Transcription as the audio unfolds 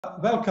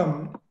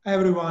Welcome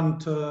everyone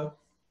to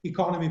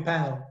Economy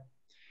panel.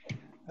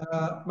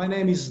 My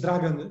name is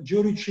Dragan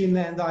Djuricin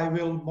and I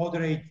will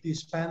moderate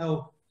this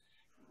panel.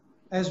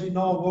 As we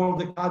know,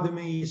 World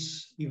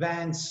Academies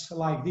events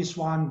like this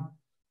one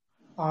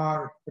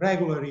are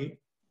regularly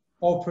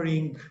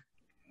offering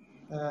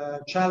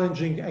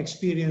challenging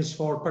experience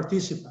for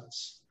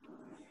participants.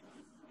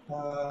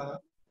 By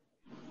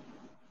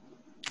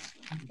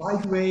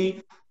the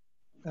way,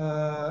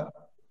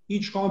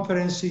 each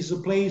conference is a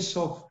place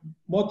of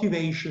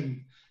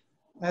motivation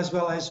as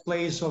well as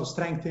place of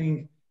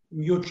strengthening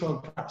mutual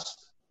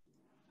trust.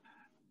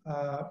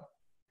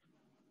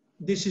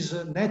 This is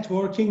a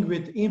networking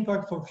with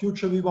impact for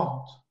future we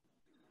want.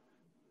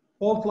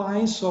 Fault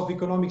lines of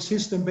economic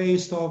system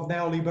based on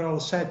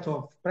neoliberal set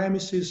of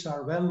premises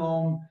are well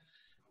known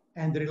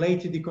and the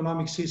related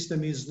economic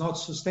system is not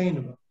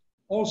sustainable.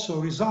 Also,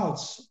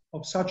 results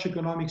of such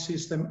economic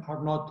system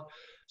are not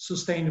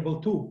sustainable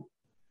too.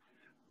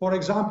 For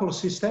example,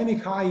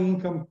 systemic high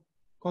income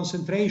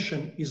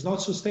concentration is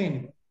not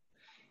sustainable.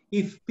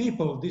 If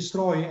people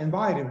destroy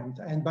environment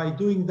and by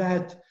doing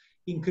that,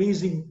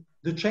 increasing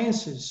the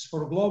chances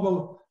for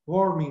global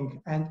warming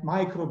and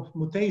microbe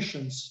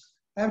mutations,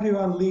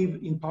 everyone live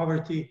in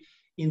poverty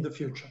in the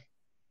future.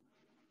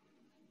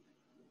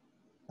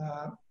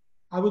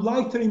 I would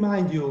like to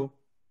remind you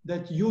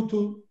that due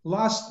to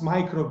last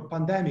microbe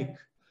pandemic,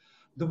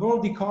 the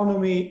world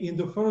economy in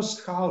the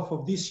first half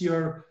of this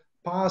year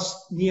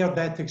passed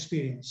near-death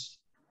experience.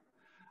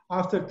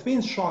 After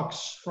twin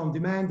shocks from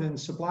demand and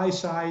supply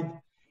side,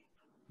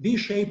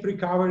 V-shaped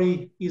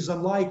recovery is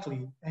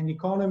unlikely and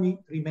economy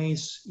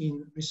remains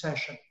in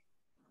recession.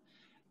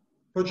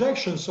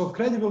 Projections of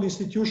credible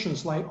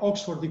institutions like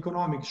Oxford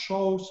Economics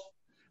shows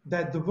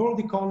that the world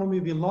economy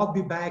will not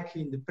be back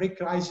in the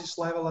pre-crisis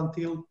level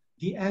until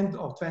the end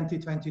of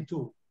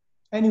 2022.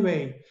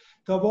 Anyway,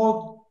 to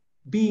avoid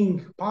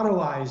being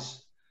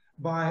paralyzed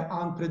by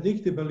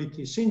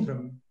unpredictability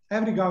syndrome,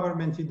 every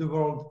government in the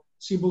world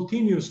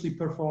simultaneously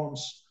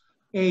performs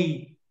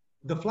A,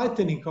 the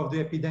flattening of the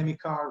epidemic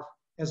curve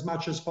as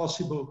much as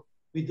possible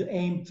with the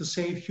aim to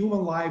save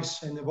human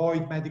lives and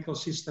avoid medical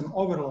system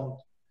overload,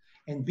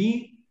 and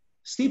B,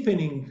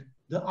 steepening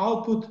the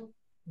output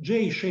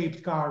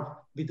J-shaped curve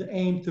with the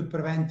aim to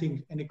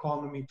preventing an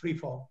economy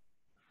freefall.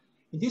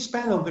 In this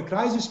panel, the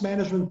crisis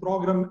management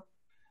program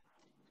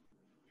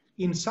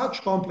in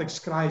such complex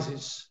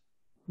crisis,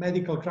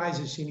 medical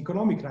crisis and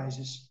economic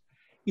crisis,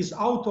 is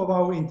out of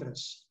our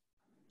interest.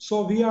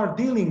 So we are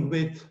dealing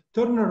with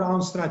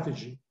turnaround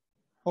strategy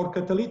or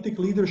catalytic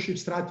leadership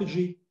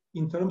strategy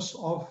in terms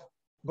of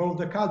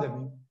World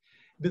Academy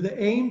with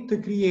the aim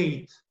to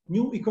create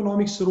new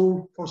economics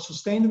rule for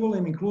sustainable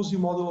and inclusive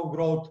model of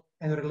growth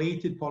and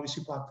related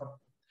policy platform.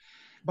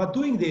 But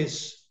doing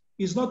this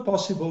is not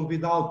possible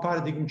without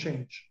paradigm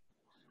change.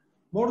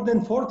 More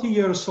than 40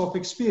 years of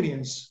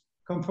experience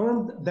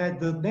confirmed that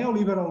the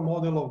neoliberal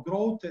model of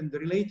growth and the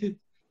related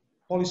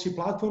policy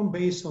platform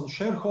based on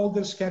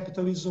shareholders'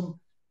 capitalism,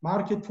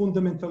 market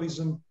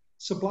fundamentalism,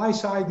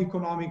 supply-side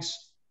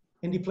economics,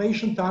 and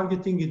inflation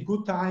targeting at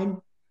good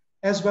time,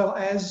 as well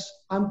as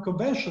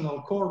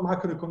unconventional core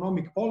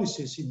macroeconomic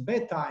policies in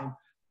bad time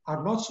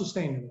are not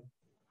sustainable.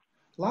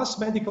 Last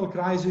medical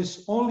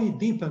crisis only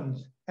deepened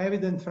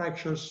evident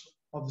fractures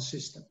of the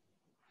system.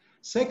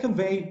 Second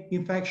wave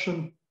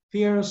infection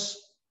fears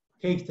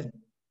heightened.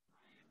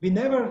 We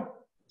never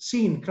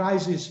seen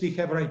crisis we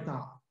have right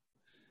now.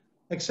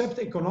 Except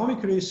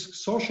economic risk,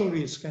 social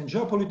risk, and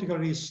geopolitical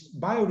risk,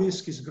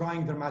 bio-risk is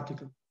growing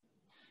dramatically.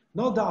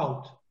 No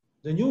doubt,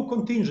 the new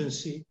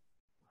contingency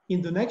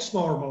in the next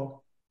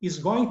normal is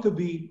going to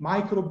be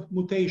microbe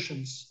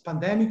mutations,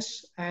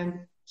 pandemics,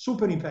 and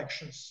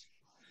superinfections.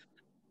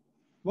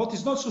 What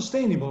is not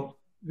sustainable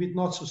will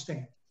not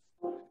sustain.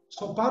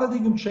 So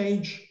paradigm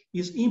change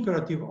is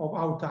imperative of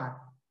our time.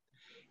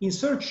 In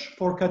search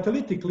for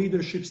catalytic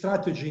leadership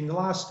strategy in the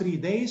last 3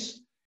 days,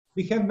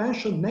 we have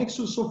mentioned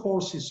nexus of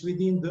forces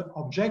within the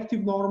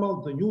objective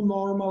normal, the new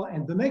normal,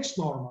 and the next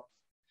normal.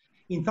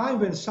 In time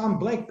when some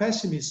black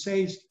pessimist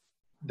says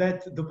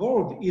that the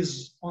world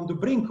is on the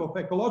brink of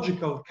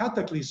ecological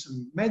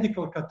cataclysm,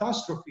 medical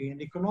catastrophe,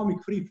 and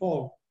economic free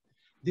fall,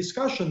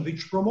 discussion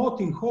which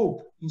promoting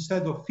hope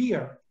instead of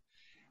fear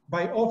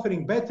by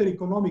offering better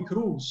economic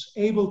rules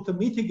able to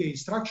mitigate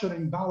structural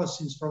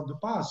imbalances from the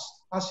past,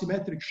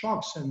 asymmetric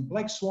shocks and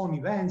black swan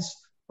events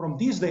from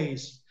these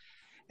days,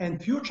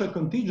 and future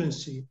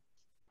contingency,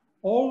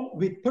 all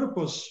with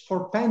purpose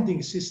for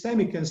pending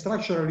systemic and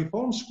structural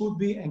reforms could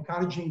be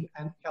encouraging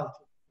and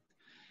healthy.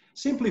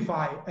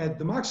 Simplify at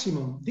the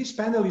maximum, this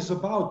panel is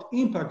about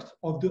impact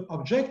of the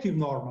objective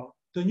normal,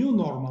 the new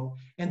normal,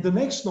 and the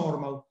next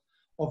normal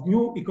of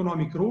new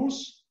economic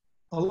rules,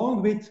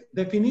 along with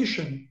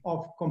definition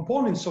of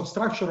components of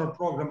structural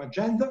program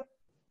agenda,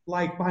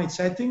 like mind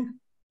setting,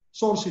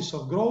 sources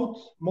of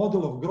growth,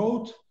 model of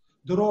growth,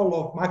 the role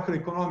of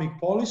macroeconomic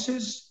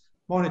policies,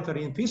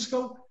 monetary and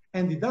fiscal,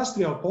 and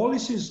industrial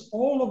policies,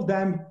 all of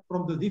them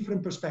from the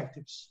different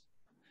perspectives.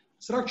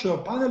 Structural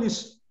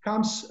panelists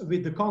comes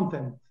with the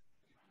content.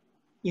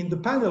 In the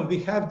panel, we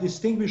have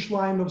distinguished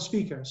line of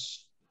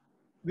speakers.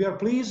 We are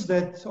pleased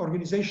that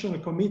organizational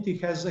committee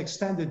has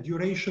extended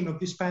duration of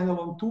this panel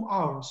on 2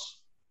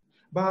 hours,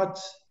 but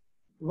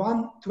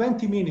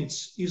 20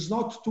 minutes is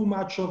not too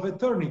much of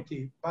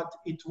eternity, but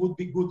it would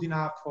be good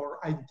enough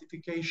for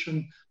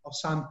identification of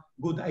some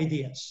good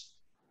ideas.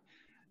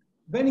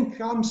 When it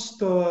comes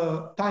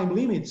to time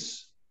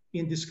limits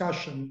in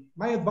discussion,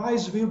 my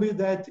advice will be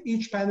that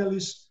each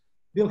panelist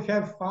will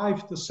have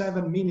 5 to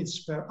 7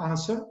 minutes per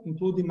answer,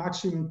 including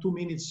maximum 2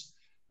 minutes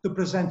to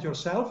present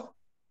yourself,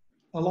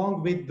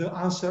 along with the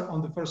answer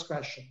on the first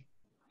question.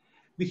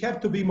 We have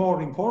to be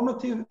more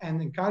informative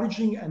and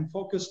encouraging and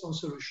focused on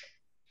solution.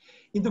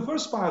 In the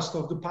first part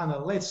of the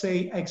panel, let's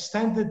say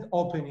extended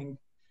opening,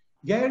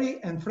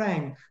 Garry and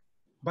Frank,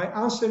 by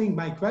answering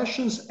my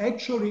questions,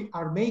 actually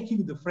are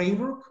making the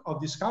framework of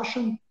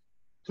discussion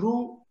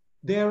through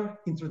their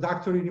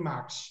introductory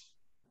remarks.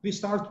 We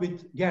start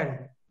with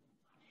Garry.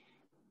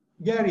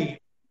 Garry,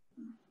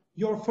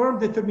 your firm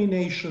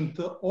determination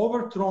to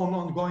overthrow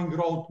ongoing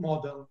growth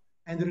model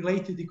and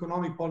related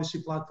economic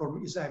policy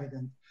platform is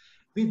evident.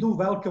 We do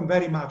welcome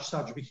very much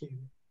such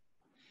behavior.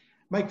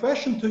 My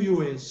question to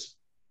you is,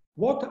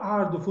 what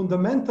are the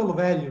fundamental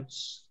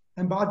values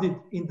embodied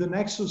in the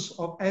nexus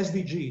of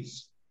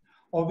SDGs,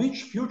 of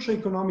which future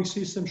economic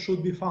system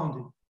should be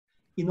founded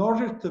in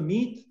order to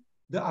meet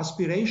the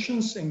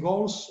aspirations and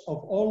goals of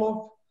all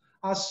of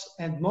us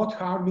and not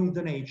harming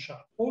the nature?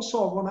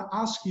 Also, I want to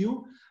ask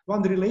you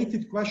one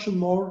related question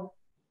more.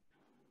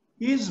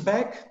 Is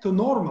back to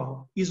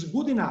normal is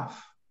good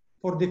enough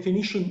for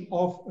definition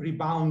of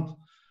rebound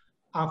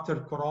after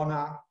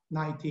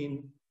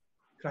Corona-19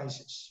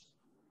 crisis?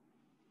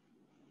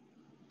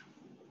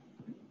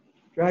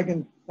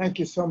 Dragan, thank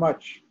you so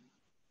much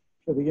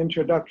for the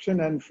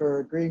introduction and for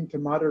agreeing to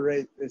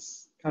moderate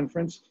this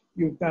conference.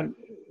 You've done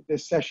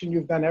this session,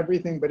 you've done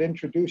everything but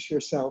introduce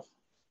yourself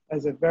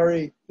as a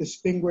very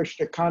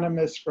distinguished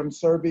economist from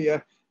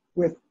Serbia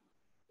with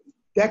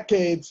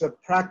decades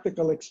of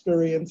practical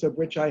experience, of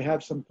which I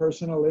have some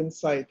personal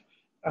insight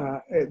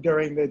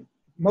during the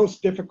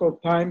most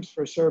difficult times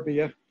for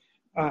Serbia.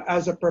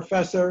 As a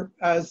professor,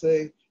 as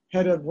a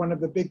head of one of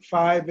the big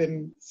 5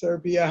 in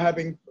Serbia,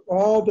 having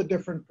all the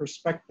different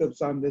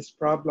perspectives on this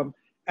problem,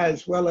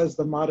 as well as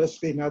the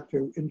modesty not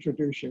to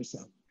introduce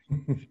yourself.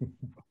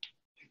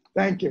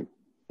 Thank you.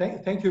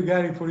 Thank you,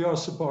 Garry, for your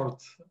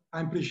support.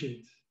 I appreciate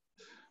it.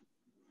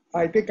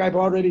 I think I've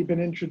already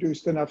been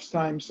introduced enough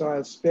times, so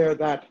I'll spare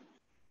that.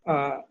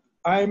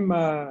 I'm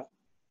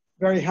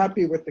very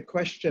happy with the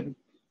question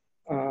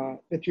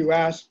that you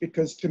asked,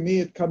 because to me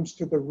it comes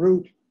to the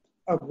root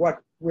of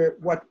what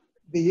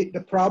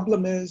the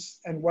problem is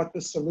and what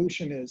the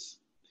solution is.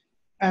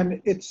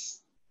 And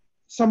it's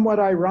somewhat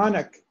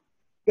ironic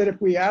that if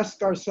we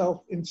ask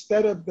ourselves,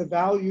 instead of the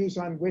values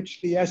on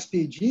which the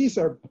SDGs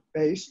are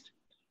based,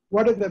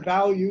 what are the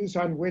values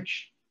on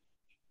which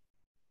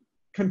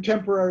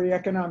contemporary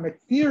economic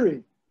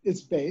theory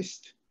is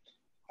based,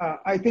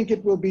 I think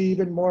it will be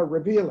even more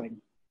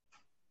revealing,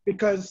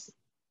 because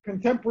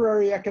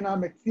contemporary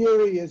economic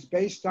theory is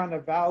based on a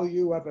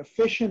value of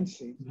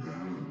efficiency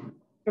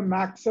to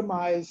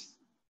maximize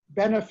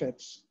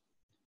benefits.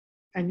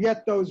 And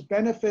yet those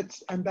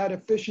benefits and that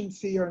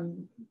efficiency are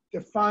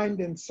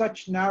defined in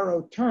such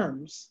narrow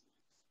terms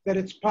that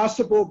it's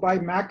possible by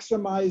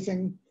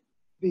maximizing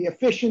the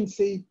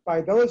efficiency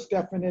by those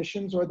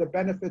definitions, or the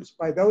benefits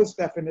by those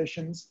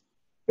definitions,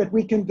 that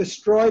we can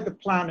destroy the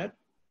planet,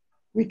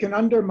 we can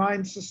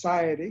undermine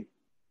society,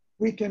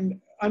 we can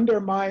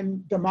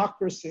undermine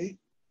democracy,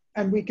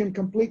 and we can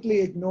completely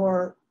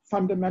ignore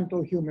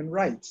fundamental human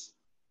rights.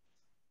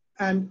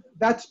 And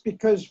that's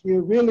because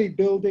we're really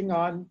building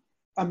on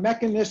a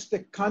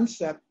mechanistic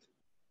concept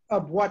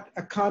of what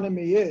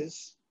economy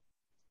is,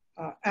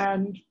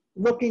 and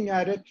looking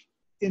at it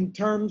in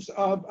terms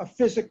of a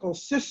physical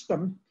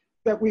system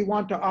that we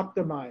want to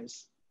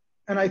optimize.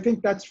 And I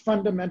think that's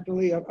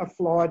fundamentally a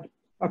flawed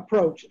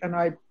approach. And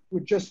I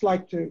would just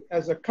like to,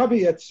 as a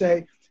caveat,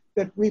 say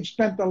that we've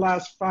spent the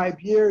last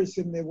 5 years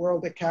in the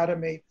World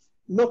Academy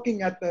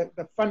looking at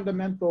the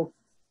fundamental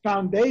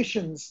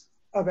foundations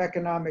of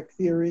economic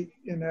theory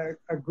in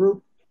a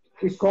group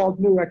we called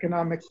New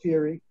Economic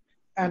Theory.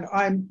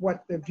 And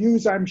what the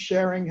views I'm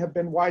sharing have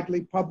been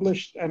widely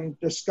published and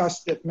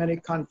discussed at many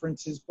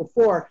conferences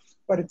before,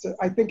 but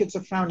I think it's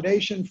a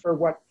foundation for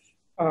what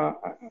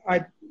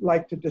I'd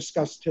like to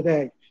discuss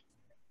today.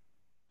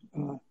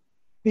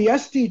 The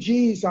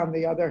SDGs, on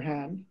the other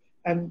hand,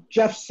 and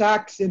Jeff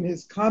Sachs in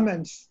his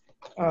comments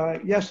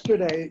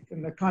yesterday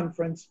in the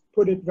conference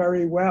put it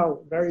very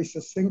well, very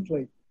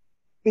succinctly.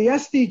 The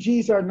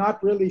SDGs are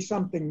not really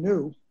something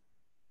new.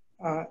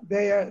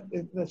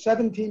 The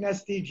 17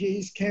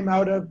 SDGs came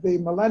out of the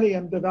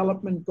Millennium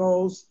Development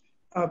Goals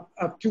of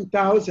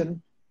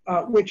 2000,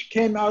 which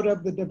came out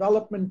of the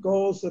development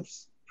goals of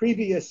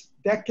previous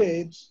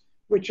decades,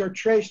 which are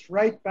traced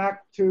right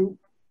back to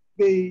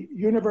the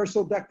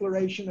Universal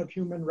Declaration of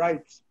Human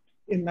Rights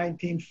in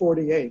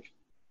 1948.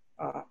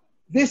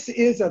 This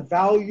is a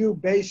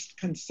value-based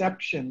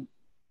conception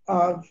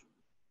of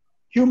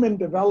human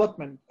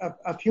development,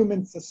 of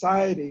human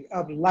society,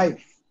 of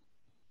life.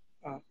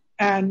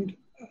 And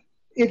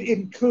it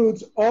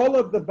includes all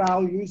of the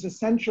values,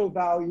 essential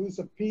values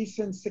of peace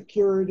and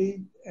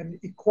security and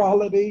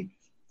equality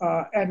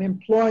and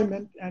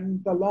employment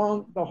and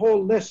the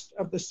whole list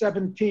of the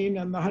 17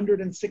 and the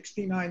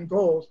 169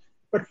 goals.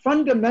 But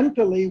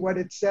fundamentally, what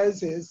it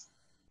says is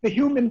the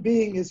human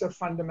being is of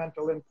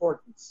fundamental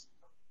importance.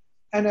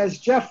 And as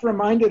Jeff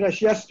reminded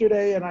us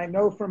yesterday, and I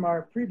know from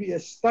our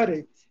previous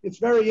study, it's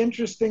very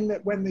interesting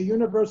that when the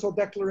Universal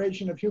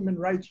Declaration of Human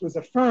Rights was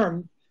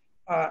affirmed,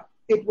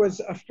 it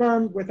was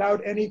affirmed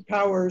without any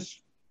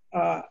powers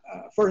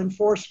for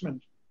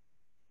enforcement.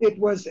 It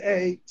was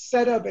a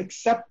set of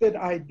accepted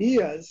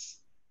ideas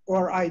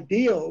or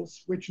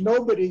ideals, which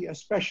nobody,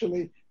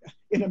 especially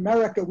in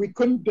America, we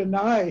couldn't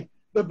deny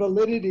the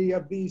validity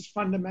of these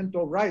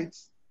fundamental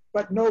rights,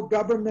 but no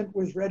government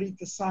was ready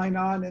to sign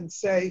on and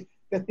say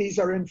that these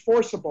are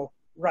enforceable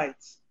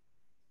rights.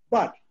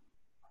 But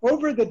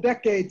over the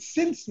decades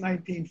since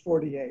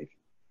 1948,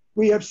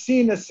 we have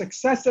seen a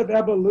successive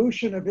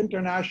evolution of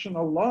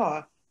international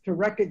law to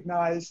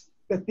recognize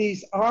that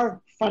these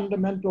are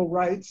fundamental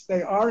rights,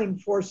 they are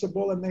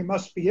enforceable, and they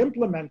must be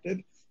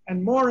implemented.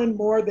 And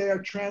more they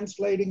are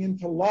translating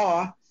into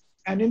law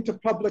and into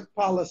public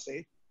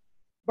policy.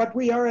 But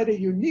we are at a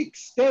unique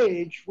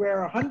stage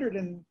where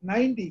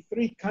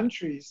 193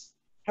 countries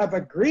have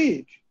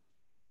agreed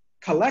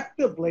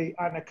collectively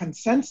on a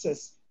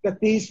consensus that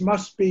these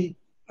must be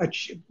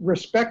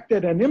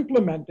respected and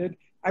implemented.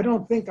 I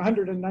don't think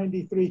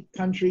 193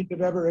 countries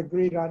have ever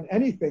agreed on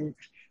anything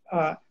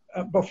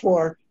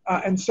before,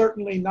 and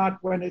certainly not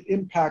when it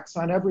impacts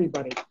on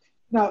everybody.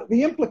 Now,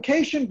 the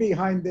implication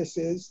behind this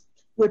is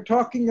we're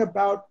talking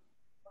about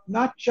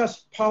not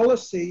just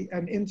policy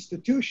and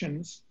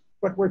institutions,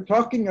 but we're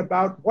talking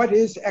about what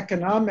is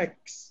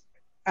economics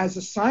as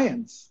a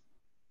science.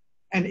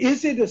 And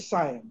is it a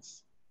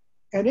science?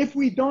 And if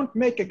we don't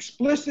make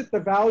explicit the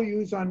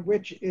values on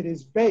which it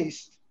is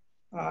based,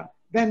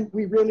 then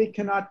we really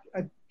cannot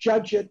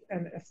judge it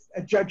and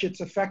judge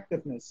its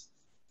effectiveness.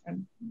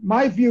 And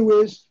my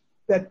view is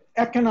that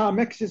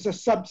economics is a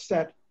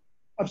subset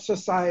of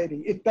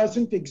society. It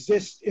doesn't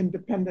exist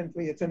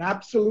independently. It's an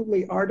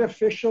absolutely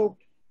artificial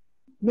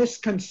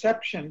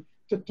misconception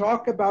to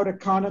talk about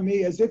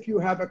economy as if you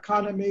have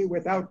economy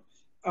without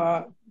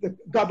the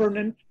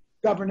governance.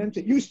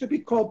 It used to be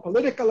called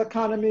political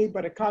economy,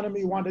 but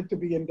economy wanted to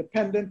be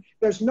independent.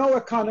 There's no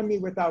economy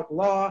without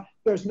law.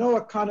 There's no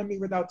economy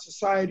without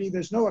society.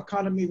 There's no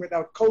economy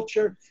without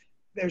culture.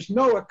 There's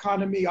no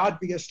economy,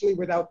 obviously,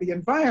 without the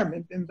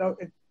environment,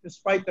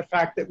 despite the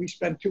fact that we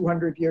spent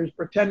 200 years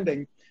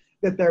pretending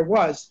that there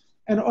was.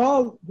 And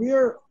all we've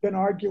been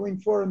arguing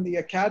for in the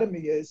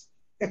academy is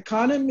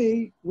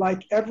economy,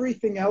 like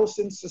everything else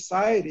in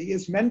society,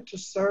 is meant to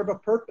serve a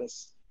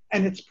purpose.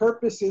 And its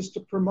purpose is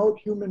to promote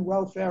human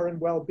welfare and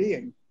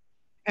well-being.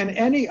 And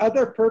any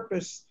other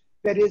purpose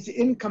that is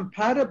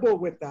incompatible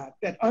with that,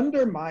 that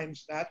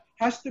undermines that,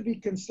 has to be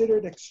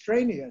considered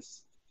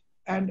extraneous.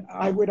 And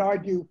I would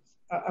argue,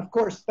 of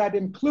course, that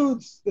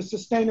includes the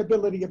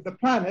sustainability of the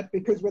planet,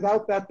 because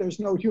without that, there's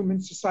no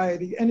human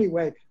society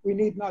anyway. We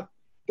need not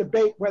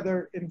debate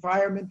whether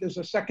environment is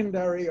a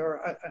secondary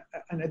or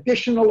an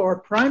additional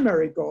or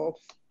primary goal.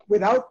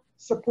 Without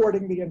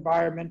supporting the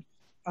environment,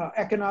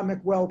 economic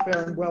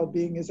welfare and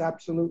well-being is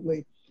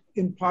absolutely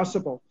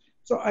impossible.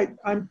 So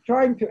I'm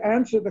trying to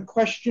answer the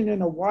question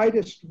in a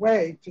widest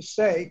way to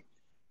say,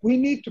 we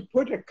need to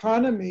put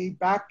economy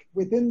back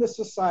within the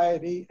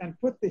society and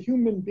put the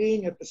human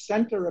being at the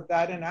center of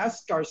that and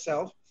ask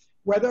ourselves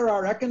whether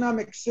our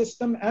economic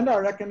system and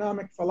our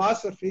economic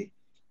philosophy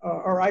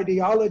or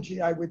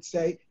ideology, I would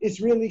say,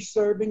 is really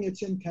serving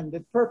its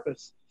intended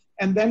purpose.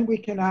 And then we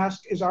can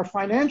ask, is our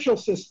financial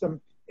system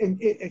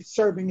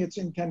serving its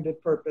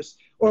intended purpose?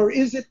 Or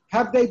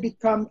have they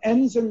become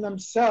ends in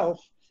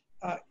themselves,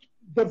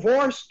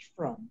 divorced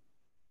from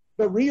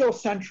the real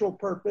central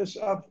purpose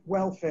of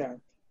welfare?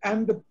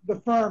 And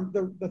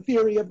the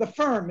theory of the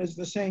firm is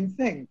the same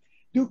thing.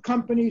 Do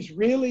companies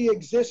really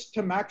exist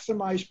to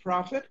maximize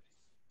profit?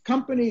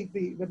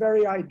 The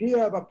very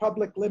idea of a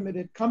public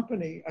limited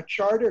company, a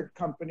chartered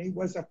company,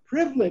 was a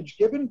privilege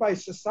given by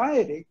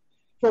society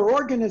for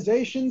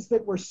organizations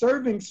that were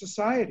serving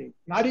society,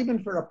 not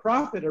even for a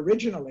profit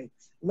originally.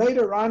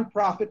 Later on,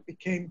 profit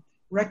became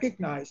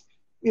recognized.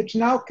 It's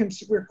now,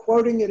 we're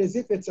quoting it as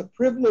if it's a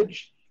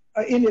privilege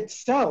in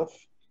itself,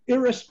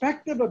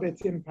 irrespective of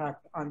its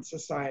impact on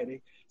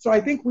society. So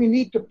I think we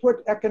need to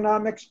put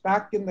economics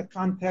back in the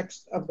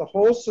context of the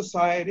whole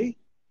society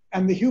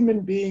and the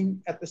human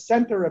being at the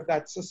center of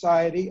that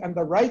society, and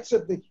the rights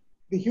of the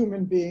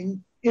human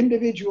being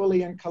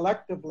individually and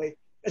collectively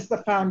as the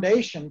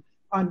foundation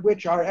on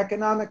which our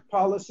economic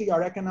policy,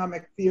 our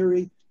economic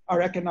theory, our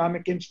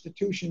economic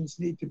institutions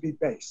need to be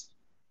based.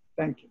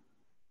 Thank you.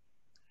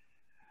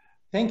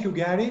 Thank you,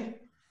 Garry.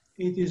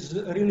 It is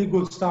a really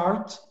good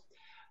start.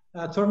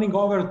 Turning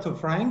over to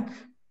Frank.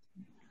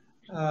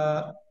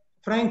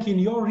 Frank, in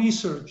your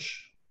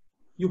research,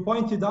 you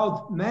pointed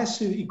out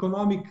massive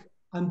economic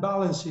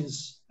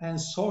imbalances and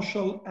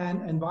social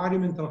and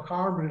environmental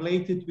harm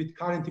related with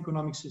current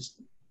economic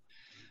system.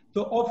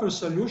 To offer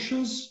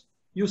solutions,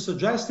 you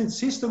suggested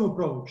system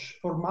approach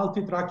for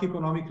multi-track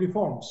economic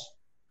reforms.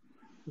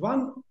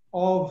 One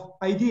of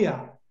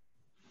idea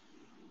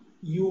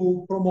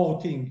you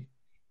promoting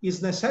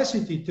is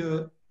necessity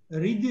to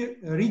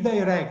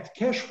redirect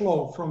cash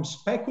flow from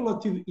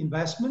speculative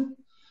investment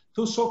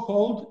to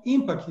so-called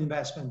impact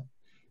investment,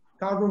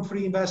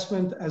 carbon-free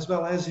investment, as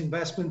well as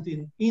investment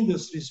in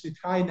industries with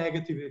high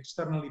negative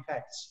external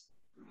effects.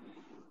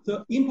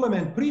 To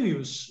implement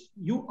previous,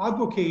 you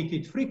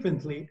advocated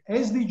frequently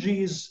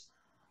SDGs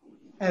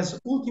as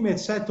ultimate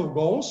set of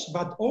goals,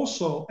 but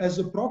also as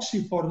a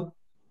proxy for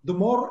the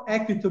more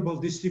equitable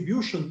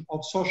distribution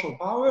of social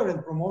power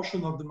and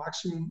promotion of the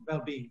maximum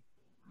well-being.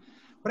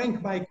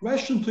 Frank, my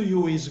question to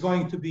you is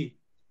going to be,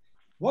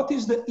 what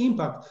is the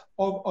impact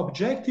of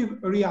objective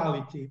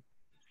reality?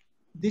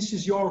 This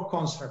is your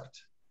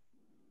construct.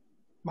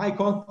 My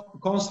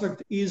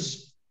construct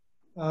is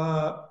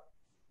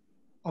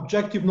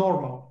objective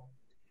normal,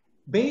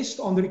 based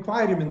on the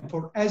requirement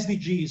for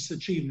SDGs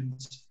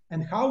achievements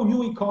and how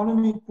new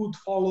economy could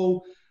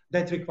follow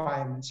that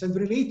requirements. And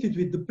related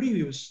with the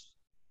previous,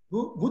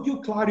 would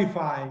you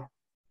clarify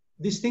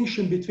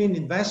distinction between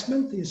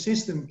investment in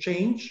system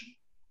change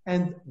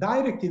and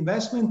direct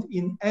investment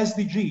in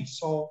SDGs,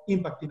 so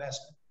impact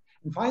investment?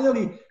 And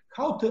finally,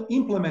 how to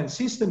implement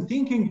system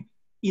thinking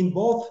in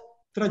both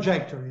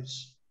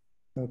trajectories?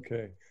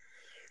 Okay.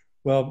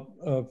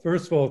 Well,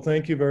 first of all,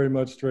 thank you very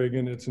much,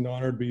 Dragan. It's an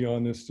honor to be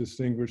on this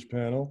distinguished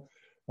panel.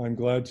 I'm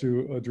glad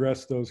to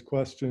address those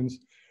questions.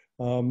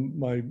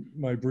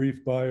 My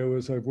brief bio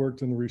is I've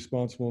worked in the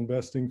responsible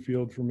investing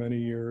field for many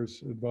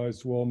years,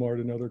 advised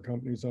Walmart and other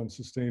companies on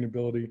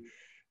sustainability,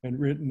 and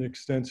written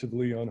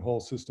extensively on whole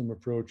system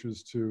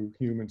approaches to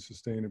human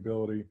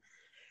sustainability.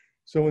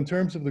 So in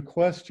terms of the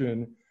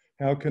question,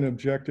 how can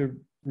objective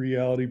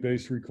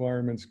reality-based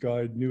requirements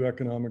guide new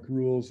economic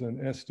rules and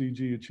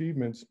SDG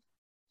achievements?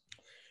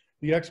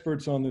 The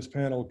experts on this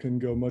panel can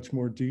go much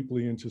more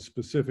deeply into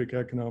specific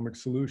economic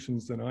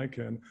solutions than I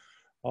can.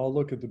 I'll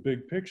look at the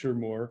big picture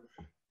more.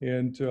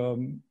 And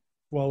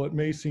while it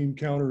may seem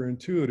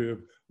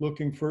counterintuitive,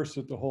 looking first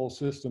at the whole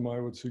system, I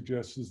would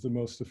suggest is the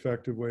most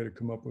effective way to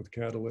come up with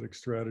catalytic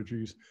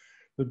strategies.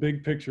 The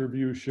big picture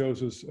view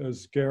shows us,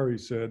 as Garry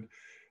said,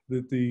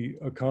 that the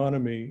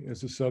economy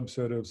is a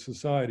subset of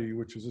society,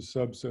 which is a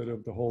subset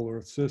of the whole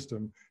Earth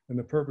system. And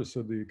the purpose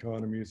of the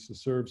economy is to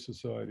serve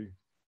society.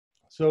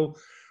 So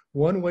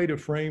one way to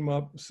frame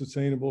up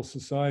sustainable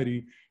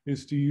society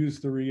is to use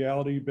the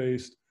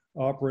reality-based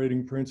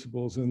operating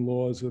principles and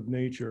laws of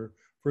nature.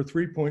 For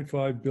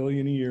 3.5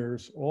 billion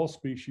years, all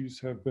species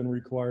have been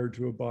required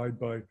to abide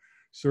by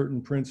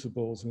certain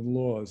principles and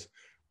laws.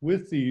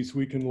 With these,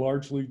 we can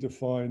largely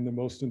define the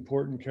most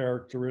important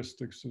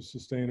characteristics of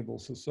sustainable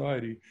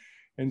society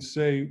and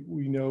say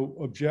we know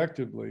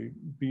objectively,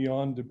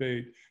 beyond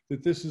debate,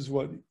 that this is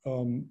what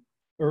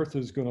Earth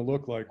is going to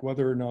look like.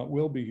 Whether or not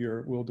we'll be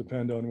here will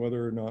depend on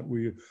whether or not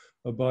we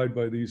abide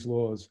by these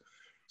laws.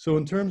 So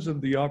in terms of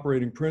the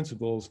operating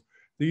principles,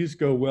 these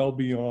go well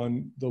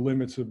beyond the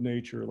limits of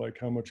nature, like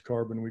how much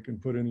carbon we can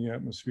put in the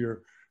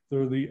atmosphere.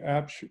 They're the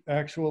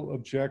actual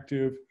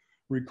objective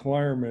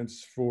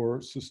requirements for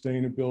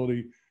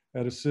sustainability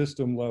at a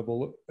system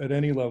level, at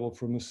any level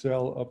from the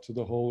cell up to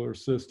the whole Earth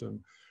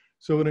system.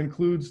 So it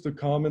includes the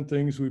common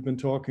things we've been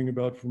talking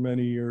about for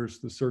many years,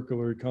 the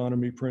circular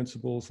economy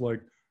principles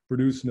like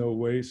produce no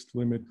waste,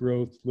 limit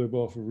growth, live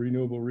off of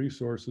renewable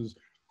resources.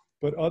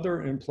 But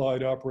other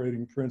implied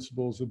operating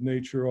principles of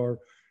nature are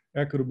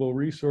equitable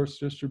resource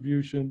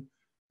distribution,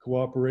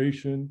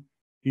 cooperation,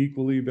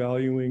 equally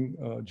valuing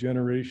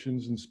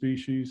generations and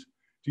species,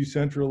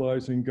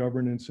 decentralizing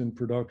governance and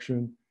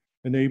production,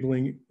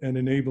 enabling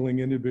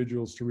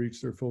individuals to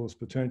reach their fullest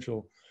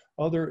potential.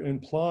 Other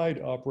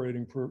implied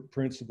operating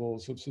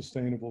principles of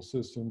sustainable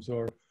systems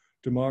are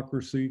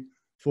democracy,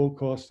 full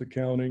cost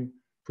accounting,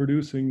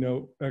 producing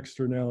no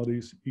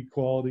externalities,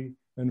 equality,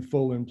 and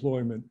full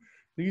employment.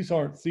 These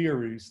aren't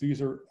theories,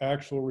 these are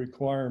actual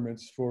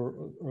requirements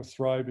for a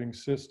thriving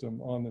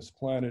system on this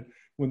planet.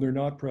 When they're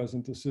not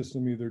present, the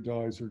system either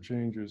dies or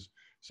changes.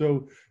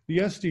 So the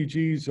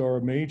SDGs are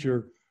a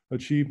major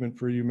achievement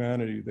for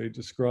humanity. They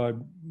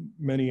describe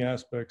many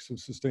aspects of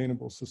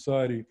sustainable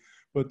society,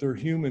 but they're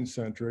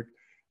human-centric,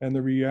 and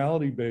the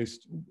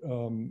reality-based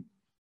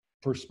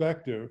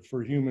perspective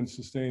for human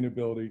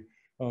sustainability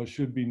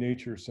should be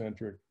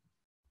nature-centric.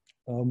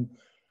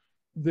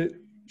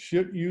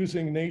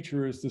 Using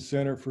nature as the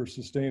center for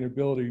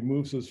sustainability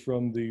moves us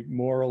from the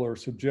moral or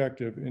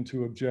subjective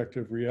into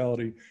objective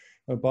reality.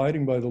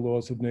 Abiding by the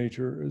laws of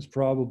nature is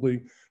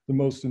probably the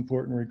most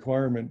important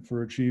requirement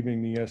for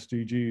achieving the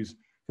SDGs.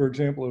 For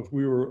example, if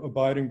we were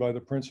abiding by the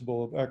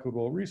principle of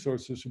equitable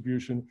resource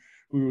distribution,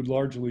 we would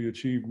largely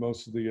achieve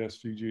most of the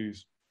SDGs.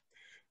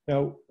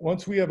 Now,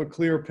 once we have a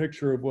clear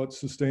picture of what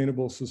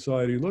sustainable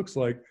society looks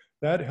like,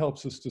 that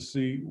helps us to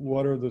see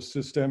what are the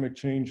systemic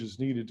changes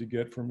needed to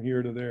get from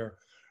here to there.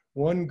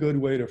 One good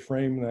way to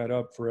frame that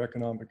up for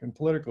economic and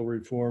political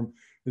reform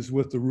is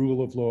with the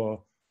rule of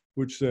law,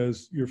 which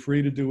says you're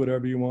free to do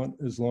whatever you want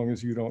as long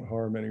as you don't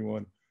harm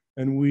anyone.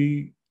 And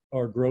we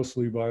are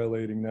grossly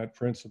violating that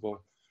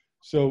principle.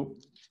 So,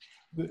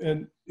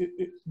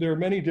 there are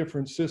many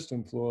different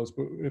system flaws,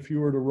 but if you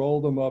were to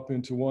roll them up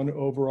into one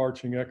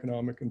overarching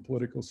economic and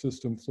political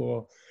system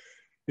flaw,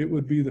 it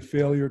would be the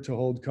failure to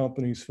hold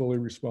companies fully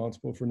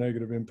responsible for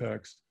negative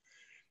impacts.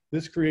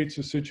 This creates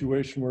a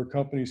situation where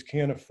companies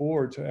can't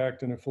afford to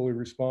act in a fully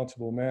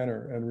responsible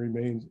manner and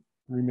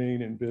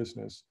remain in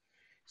business.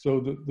 So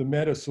the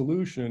meta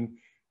solution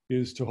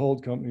is to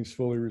hold companies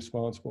fully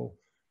responsible.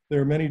 There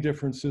are many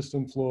different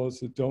system flaws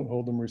that don't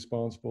hold them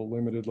responsible: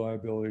 limited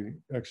liability,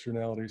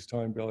 externalities,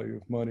 time value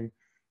of money,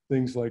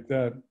 things like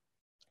that.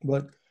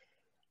 But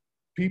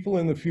people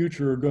in the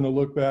future are going to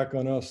look back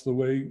on us the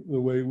way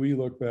we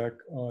look back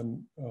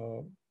on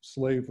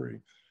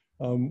slavery.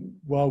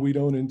 While we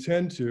don't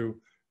intend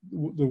to,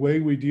 the way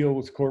we deal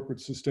with corporate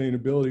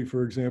sustainability,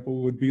 for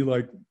example, would be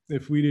like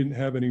if we didn't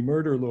have any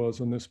murder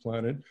laws on this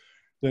planet,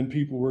 then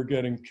people were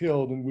getting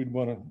killed, and we'd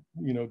want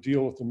to,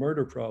 deal with the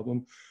murder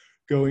problem,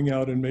 going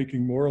out and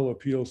making moral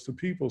appeals to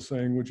people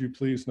saying, would you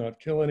please not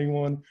kill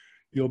anyone?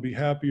 You'll be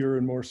happier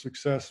and more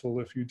successful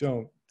if you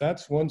don't.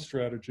 That's one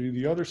strategy.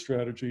 The other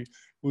strategy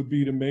would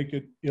be to make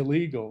it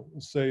illegal.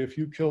 Say, if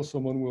you kill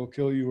someone, we'll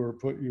kill you or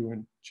put you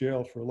in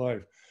jail for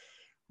life.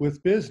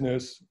 With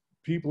business,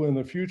 people in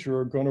the future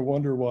are going to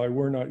wonder why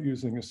we're not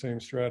using the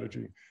same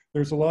strategy.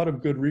 There's a lot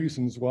of good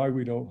reasons why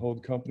we don't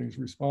hold companies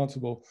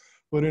responsible,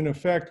 but in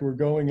effect, we're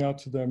going out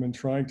to them and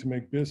trying to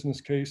make business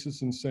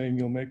cases and saying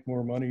you'll make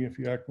more money if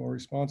you act more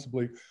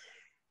responsibly.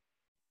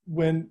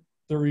 When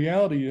the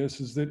reality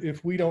is that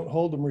if we don't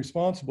hold them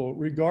responsible,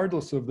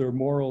 regardless of their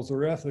morals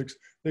or ethics,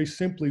 they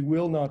simply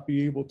will not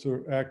be able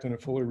to act in a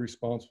fully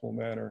responsible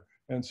manner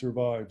and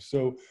survive.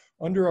 So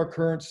under our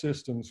current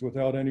systems,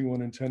 without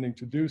anyone intending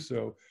to do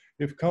so,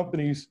 if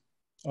companies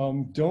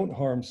don't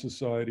harm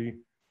society,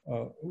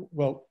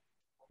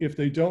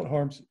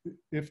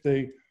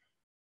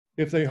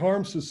 if they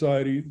harm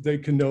society, they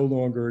can no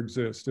longer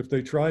exist. If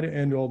they try to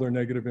end all their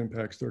negative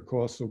impacts, their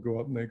costs will go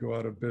up and they go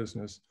out of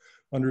business.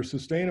 Under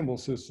sustainable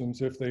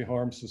systems, if they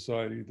harm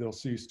society, they'll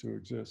cease to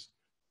exist.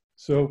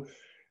 So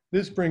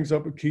this brings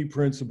up a key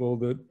principle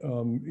that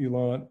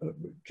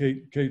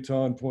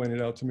Keitan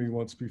pointed out to me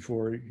once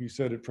before. He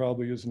said it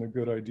probably isn't a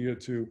good idea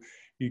to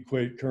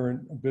equate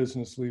current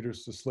business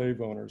leaders to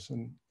slave owners,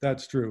 and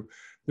that's true.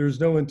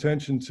 There's no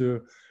intention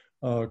to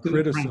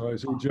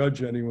criticize or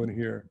judge anyone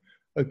here.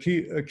 A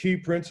key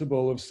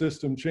principle of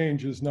system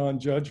change is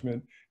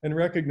non-judgment, and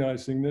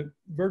recognizing that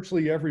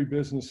virtually every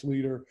business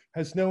leader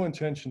has no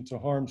intention to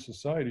harm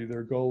society.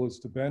 Their goal is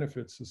to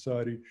benefit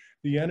society.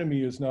 The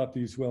enemy is not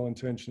these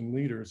well-intentioned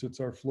leaders. It's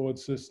our flawed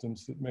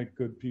systems that make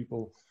good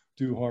people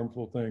do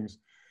harmful things.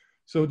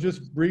 So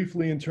just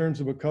briefly, in terms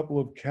of a couple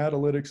of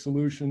catalytic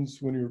solutions,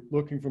 when you're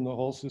looking from the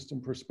whole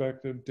system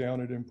perspective down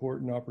at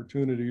important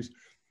opportunities,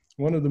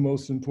 one of the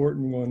most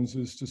important ones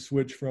is to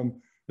switch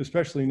from,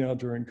 especially now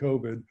during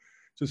COVID,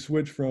 to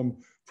switch from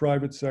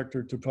private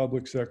sector to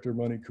public sector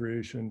money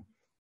creation.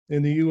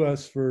 In the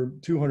US, for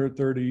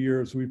 230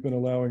 years, we've been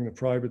allowing the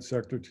private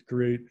sector to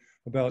create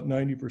about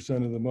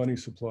 90% of the money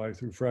supply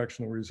through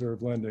fractional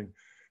reserve lending.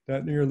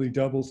 That nearly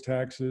doubles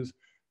taxes,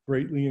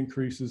 greatly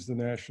increases the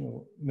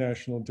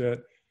national debt.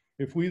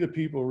 If we, the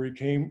people,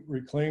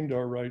 reclaimed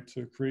our right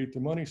to create the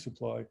money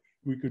supply,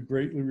 we could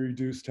greatly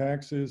reduce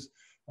taxes,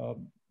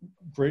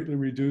 greatly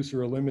reduce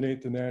or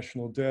eliminate the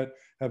national debt,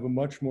 have a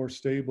much more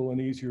stable and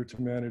easier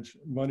to manage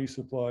money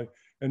supply,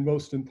 and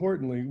most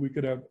importantly, we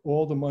could have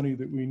all the money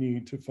that we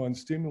need to fund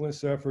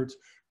stimulus efforts,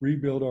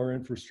 rebuild our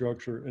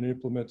infrastructure, and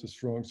implement a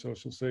strong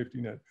social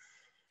safety net.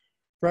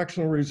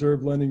 Fractional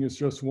reserve lending is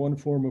just one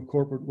form of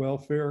corporate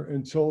welfare.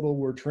 In total,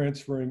 we're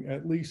transferring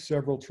at least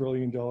several $1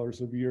 trillion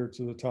a year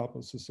to the top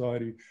of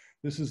society.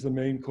 This is the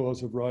main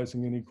cause of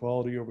rising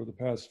inequality over the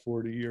past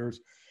 40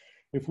 years.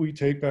 If we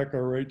take back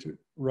our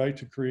right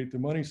to create the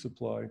money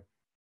supply,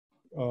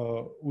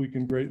 we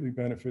can greatly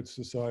benefit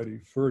society.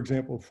 For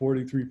example,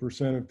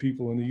 43% of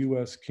people in the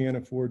US can't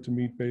afford to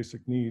meet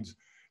basic needs.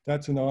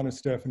 That's an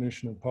honest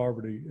definition of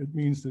poverty. It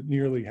means that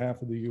nearly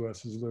half of the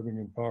US is living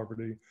in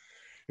poverty.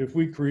 If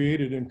we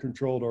created and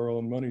controlled our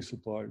own money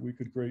supply, we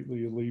could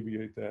greatly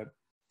alleviate that.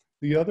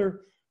 The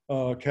other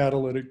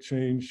catalytic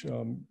change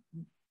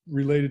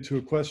related to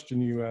a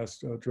question you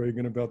asked,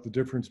 Dragan, about the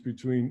difference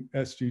between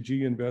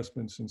SDG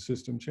investments and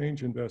system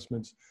change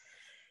investments,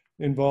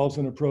 involves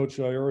an approach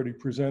I already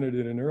presented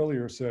in an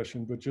earlier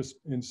session, but just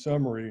in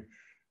summary,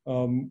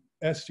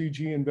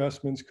 SDG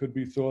investments could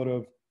be thought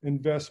of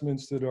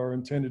investments that are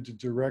intended to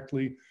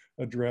directly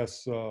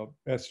address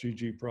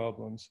SDG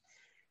problems.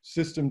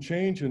 System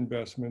change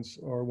investments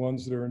are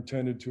ones that are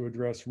intended to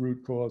address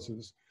root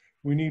causes.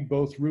 We need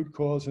both root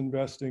cause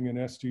investing and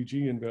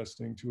SDG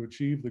investing to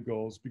achieve the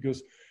goals,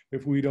 because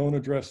if we don't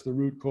address the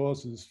root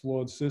causes,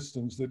 flawed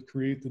systems that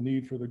create the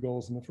need for the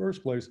goals in the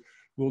first place,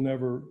 we'll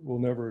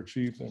never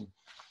achieve them.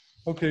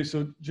 Okay,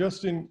 so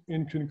just in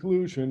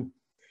conclusion,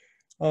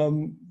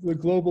 The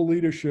Global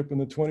Leadership in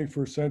the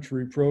 21st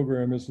Century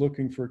program is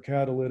looking for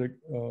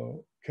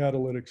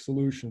catalytic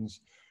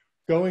solutions,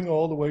 going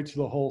all the way to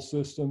the whole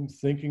system,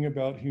 thinking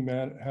about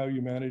how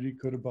humanity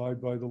could abide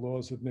by the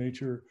laws of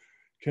nature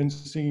can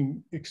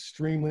seem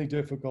extremely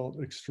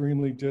difficult,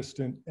 extremely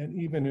distant, and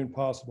even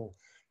impossible.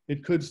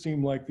 It could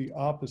seem like the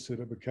opposite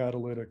of a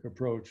catalytic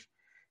approach,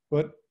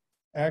 but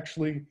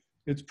actually,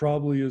 it's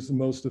probably is the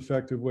most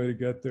effective way to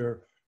get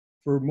there.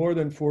 For more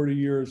than 40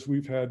 years,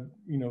 we've had,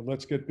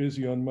 let's get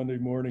busy on Monday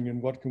morning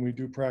and what can we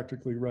do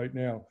practically right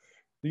now?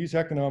 These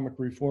economic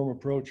reform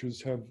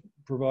approaches have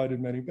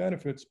provided many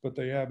benefits, but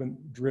they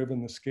haven't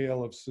driven the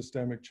scale of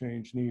systemic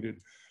change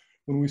needed.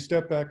 When we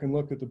step back and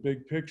look at the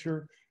big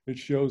picture, it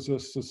shows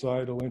us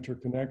societal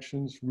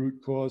interconnections, root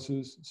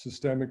causes,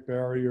 systemic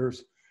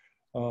barriers,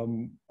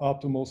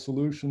 optimal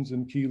solutions,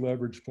 and key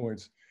leverage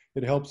points.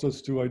 It helps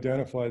us to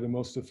identify the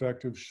most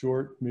effective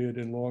short, mid,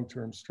 and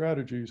long-term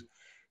strategies.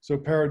 So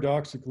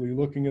paradoxically,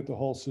 looking at the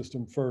whole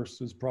system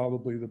first is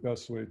probably the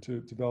best way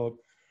to develop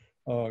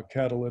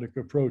catalytic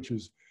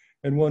approaches.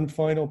 And one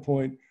final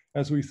point,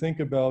 as we think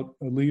about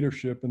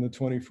leadership in the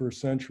 21st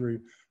century,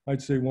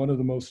 I'd say one of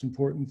the most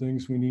important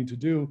things we need to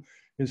do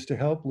is to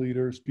help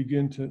leaders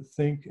begin to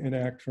think and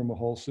act from a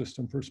whole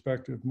system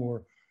perspective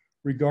more,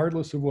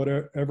 regardless of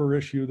whatever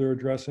issue they're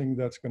addressing,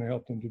 that's going to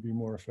help them to be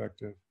more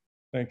effective.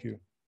 Thank you.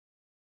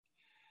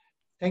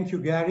 Thank you,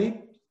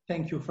 Garry.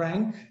 Thank you,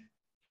 Frank.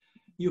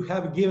 You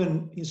have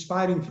given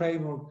inspiring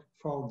framework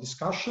for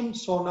discussion.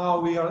 So now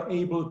we are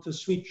able to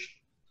switch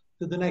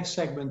to the next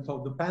segment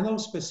of the panel,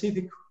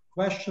 specific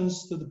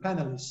questions to the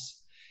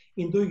panelists.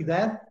 In doing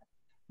that,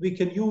 we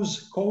can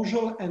use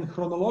causal and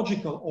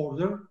chronological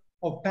order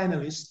of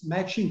panelists,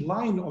 matching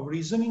line of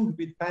reasoning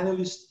with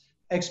panelists'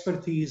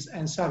 expertise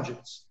and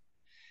subjects.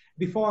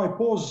 Before I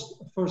pose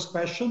the first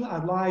question,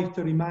 I'd like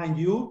to remind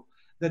you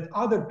that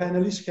other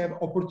panelists have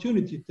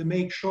opportunity to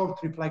make short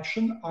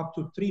reflection up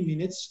to 3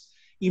 minutes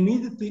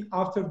immediately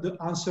after the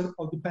answer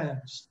of the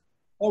panelists.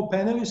 All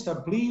panelists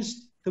are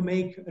pleased to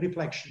make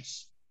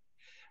reflections.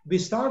 We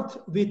start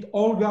with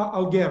Olga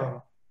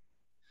Algayerova.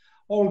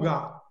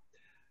 Olga,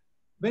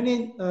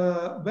 when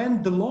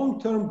the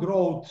long-term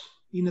growth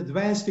in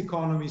advanced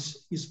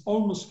economies is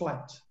almost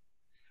flat,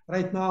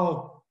 right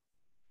now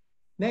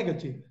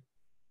negative,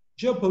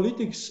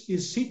 geopolitics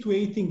is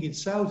situating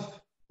itself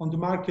on the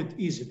market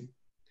easily.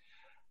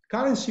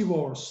 Currency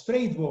wars,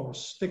 trade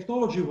wars,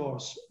 technology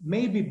wars,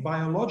 maybe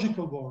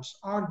biological wars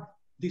are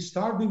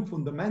disturbing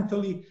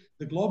fundamentally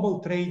the global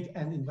trade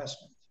and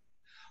investment.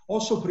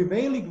 Also,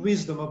 prevailing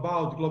wisdom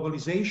about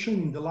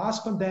globalization in the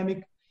last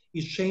pandemic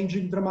is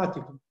changing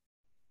dramatically.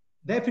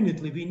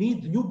 Definitely, we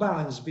need new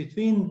balance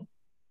between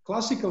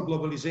classical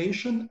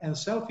globalization and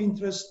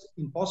self-interest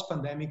in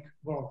post-pandemic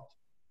world.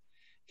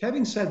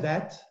 Having said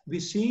that, we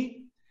see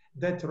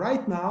that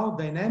right now,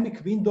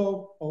 dynamic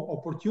window of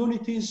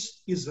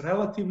opportunities is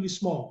relatively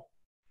small.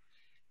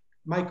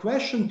 My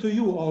question to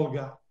you,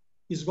 Olga,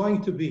 is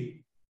going to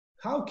be,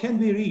 how can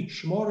we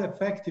reach more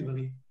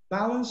effectively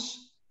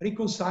balance,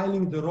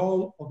 reconciling the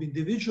role of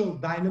individual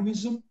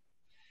dynamism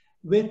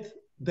with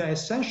the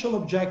essential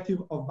objective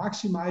of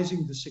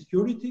maximizing the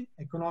security,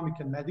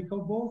 economic and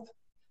medical both,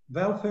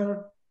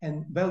 welfare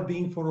and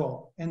well-being for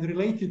all? And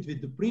related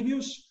with the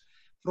previous,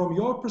 from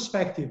your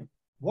perspective,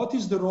 what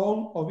is the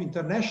role of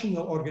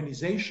international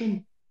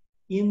organization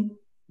in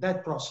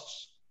that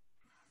process?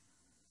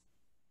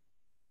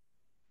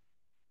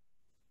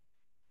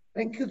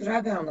 Thank you,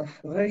 Dragan.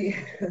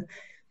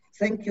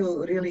 Thank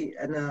you, really.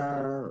 And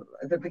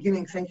at the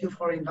beginning, thank you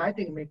for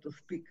inviting me to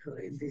speak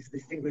in this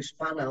distinguished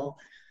panel.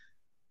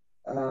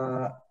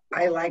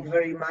 I like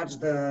very much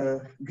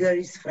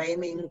Garry's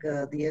framing,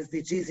 the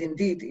SDGs.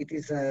 Indeed, it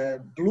is a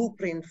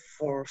blueprint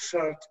for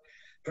shared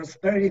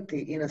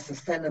prosperity in a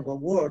sustainable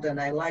world, and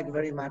I like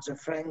very much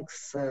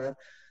Frank's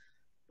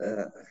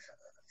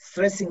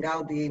stressing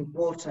out the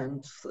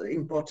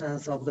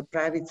importance of the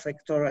private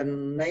sector,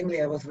 and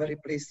namely I was very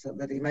pleased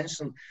that he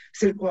mentioned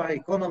circular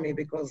economy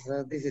because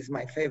this is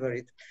my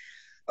favorite.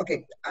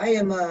 Okay, I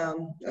am,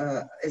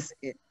 as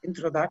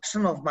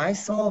introduction of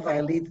myself,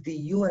 I lead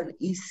the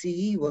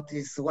UNECE, what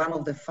is one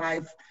of the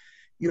 5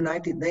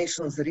 United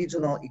Nations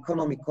Regional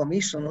Economic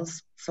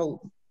Commissions. So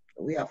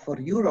we are for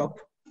Europe.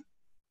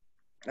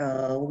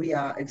 We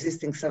are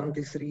existing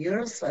 73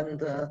 years,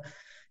 and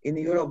in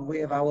Europe we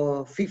have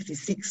our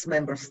 56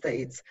 member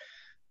states.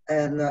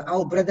 And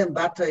our bread and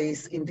butter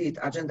is indeed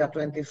Agenda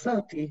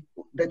 2030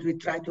 that we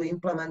try to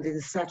implement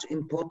in such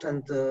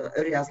important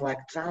areas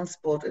like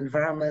transport,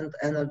 environment,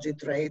 energy,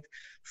 trade,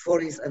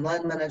 forest and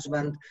land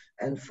management,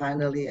 and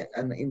finally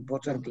and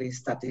importantly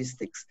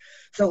statistics.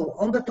 So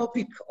on the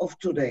topic of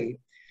today,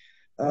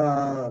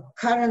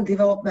 current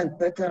development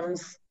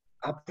patterns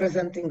are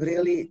presenting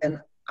really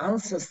an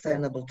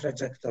unsustainable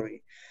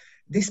trajectory.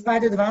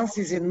 Despite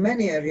advances in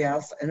many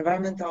areas,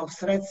 environmental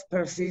threats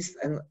persist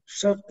and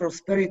shared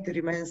prosperity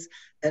remains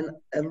an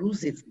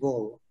elusive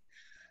goal.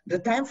 The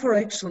time for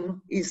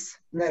action is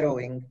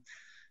narrowing.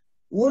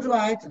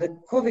 Worldwide, the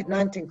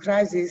COVID-19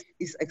 crisis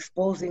is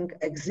exposing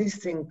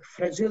existing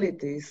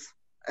fragilities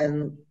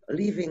and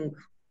living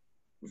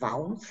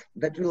wounds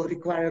that will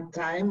require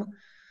time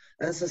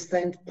and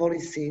sustained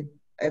policy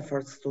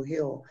efforts to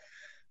heal.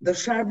 The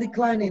sharp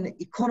decline in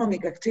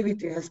economic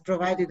activity has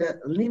provided a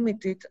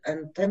limited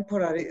and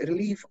temporary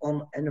relief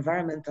on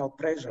environmental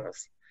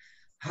pressures.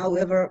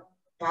 However,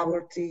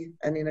 poverty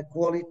and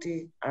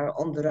inequality are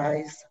on the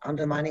rise,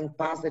 undermining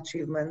past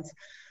achievements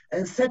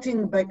and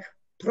setting back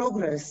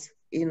progress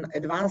in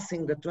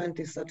advancing the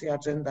 2030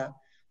 Agenda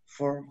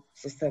for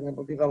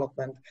Sustainable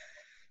Development.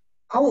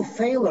 Our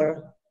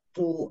failure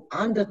to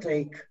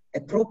undertake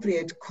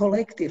appropriate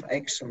collective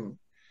action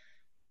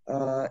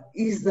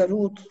is the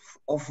root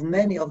of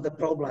many of the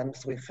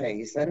problems we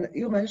face. And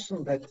you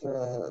mentioned that,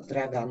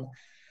 Dragan,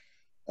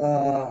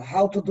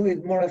 how to do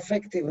it more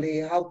effectively,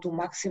 how to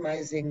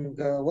maximizing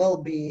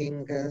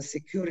well-being,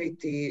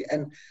 security,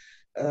 and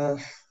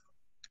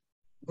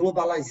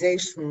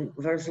globalization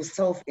versus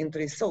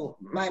self-interest. So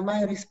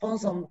my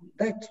response on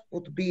that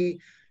would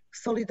be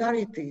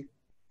solidarity,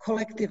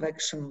 collective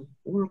action,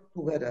 work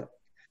together.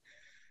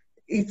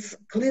 It's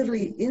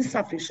clearly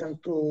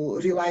insufficient to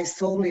rely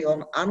solely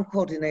on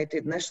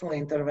uncoordinated national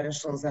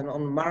interventions and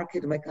on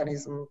market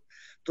mechanisms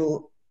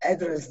to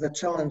address the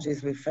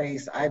challenges we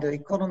face, either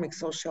economic,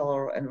 social,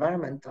 or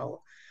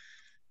environmental.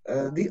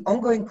 The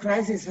ongoing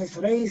crisis has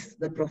raised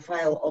the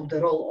profile of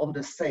the role of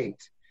the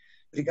state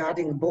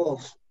regarding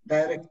both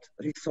direct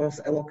resource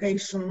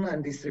allocation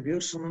and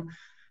distribution,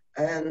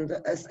 and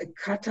as a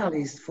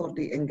catalyst for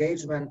the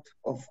engagement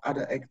of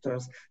other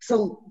actors.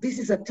 So this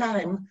is a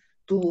time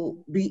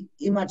to be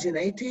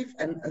imaginative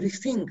and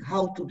rethink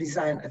how to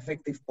design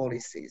effective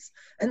policies.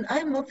 And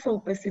I'm not so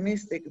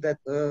pessimistic that,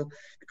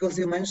 because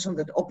you mentioned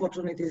that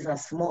opportunities are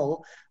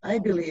small, I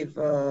believe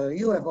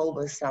you have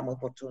always some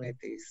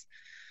opportunities.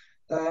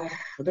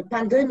 The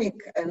pandemic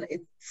and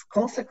its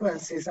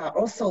consequences are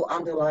also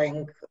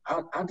underlining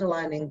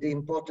the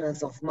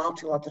importance of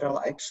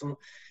multilateral action,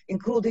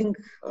 including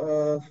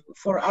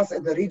for us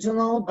at the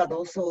regional, but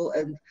also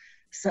at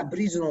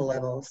sub-regional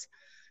levels.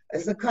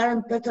 As the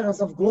current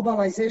patterns of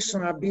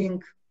globalization are being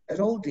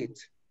eroded,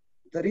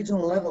 the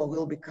regional level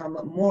will become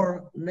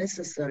more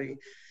necessary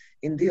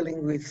in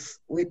dealing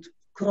with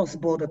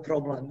cross-border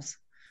problems.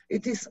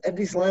 It is at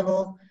this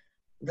level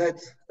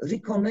that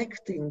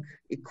reconnecting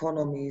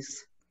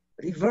economies,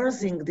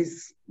 reversing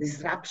this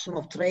disruption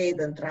of trade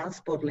and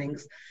transport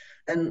links,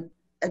 and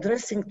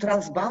addressing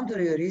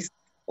transboundary risk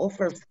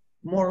offers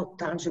more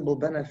tangible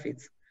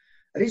benefits.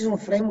 Regional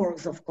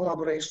frameworks of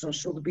collaboration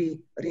should be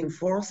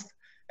reinforced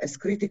as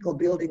critical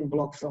building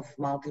blocks of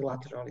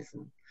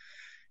multilateralism.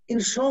 In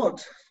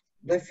short,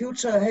 the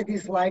future ahead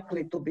is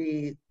likely to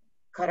be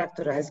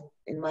characterized,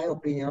 in my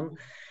opinion,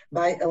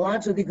 by a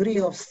larger degree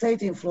of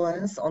state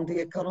influence on the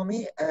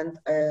economy and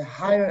a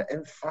higher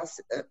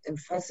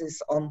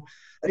emphasis on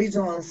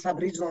regional and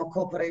sub-regional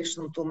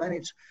cooperation to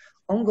manage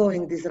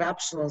ongoing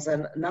disruptions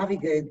and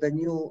navigate the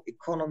new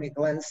economic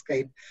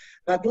landscape.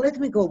 But let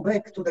me go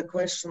back to the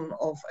question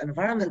of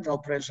environmental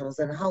pressures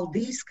and how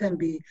these can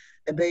be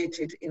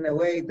abated in a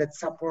way that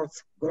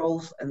supports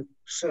growth and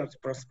shared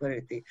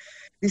prosperity.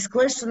 This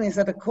question is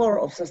at the core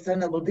of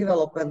sustainable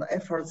development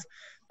efforts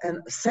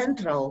and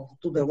central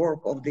to the work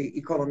of the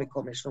Economic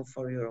Commission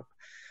for Europe.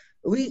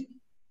 We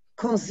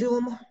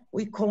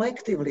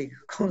collectively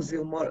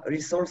consume more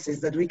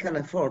resources that we can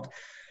afford.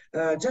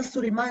 Just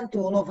to remind to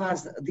all of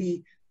us,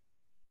 the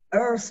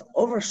Earth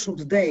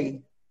Overshoot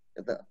Day,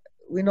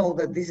 we know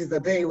that this is the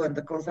day when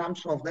the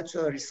consumption of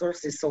natural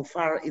resources so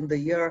far in the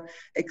year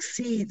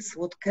exceeds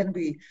what can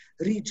be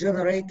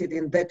regenerated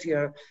in that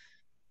year,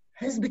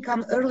 has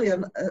become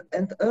earlier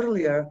and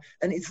earlier,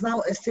 and it's now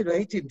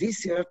estimated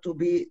this year to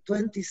be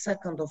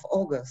 22nd of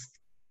August.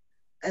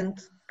 And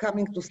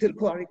coming to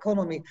circular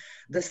economy,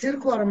 the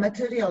circular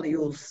material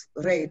use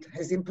rate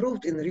has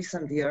improved in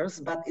recent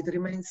years, but it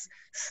remains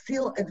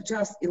still at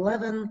just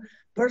 11%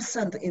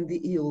 in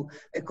the EU,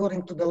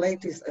 according to the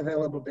latest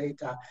available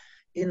data.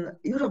 In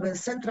Europe and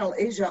Central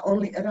Asia,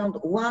 only around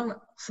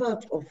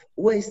 1/3 of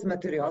waste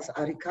materials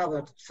are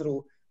recovered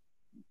through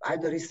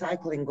either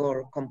recycling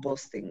or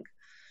composting.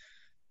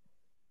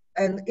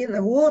 And in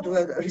a world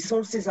where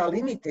resources are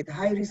limited,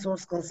 high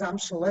resource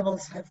consumption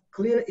levels have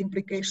clear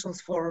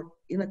implications for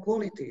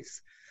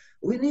inequalities.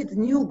 We need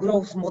new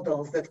growth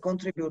models that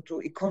contribute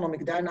to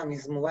economic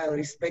dynamism while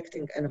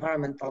respecting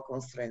environmental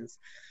constraints.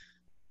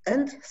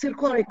 And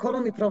circular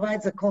economy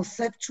provides a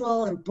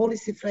conceptual and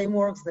policy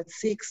frameworks that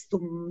seeks to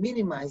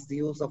minimize the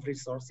use of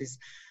resources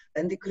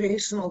and the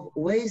creation of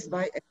waste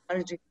by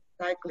encouraging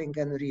recycling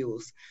and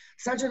reuse.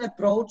 Such an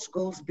approach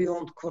goes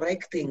beyond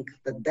correcting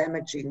the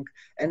damaging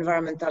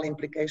environmental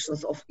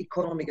implications of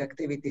economic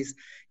activities.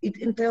 It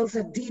entails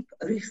a deep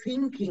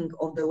rethinking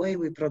of the way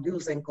we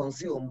produce and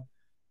consume.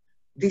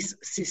 This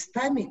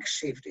systemic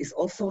shift is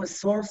also a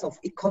source of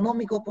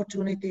economic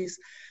opportunities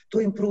to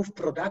improve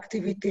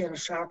productivity and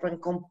sharpen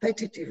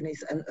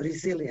competitiveness and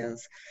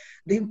resilience.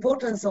 The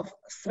importance of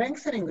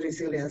strengthening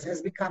resilience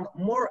has become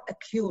more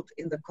acute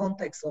in the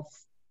context of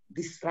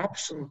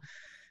disruption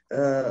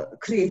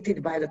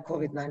created by the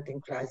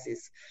COVID-19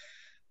 crisis.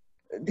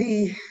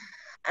 The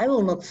I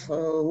will not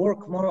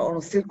work more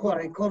on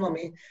circular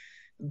economy,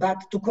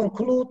 but to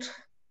conclude,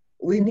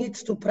 we need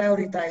to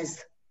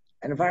prioritize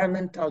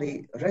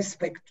environmentally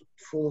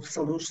respectful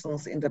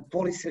solutions in the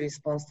policy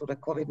response to the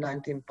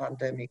COVID-19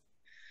 pandemic,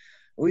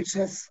 which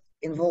has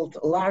involved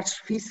large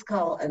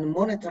fiscal and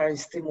monetary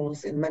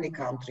stimulus in many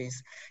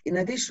countries. In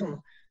addition,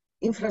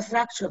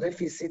 infrastructure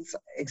deficits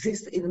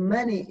exist in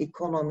many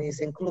economies,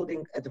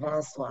 including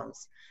advanced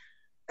ones.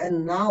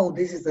 And now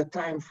this is the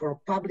time for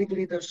public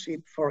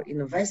leadership, for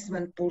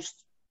investment push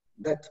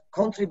that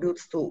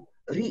contributes to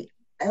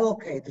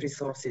reallocate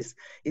resources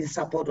in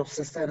support of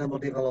sustainable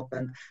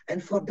development.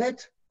 And for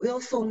that, we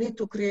also need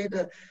to create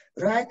the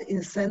right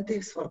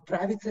incentives for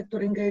private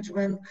sector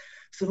engagement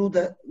through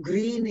the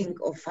greening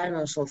of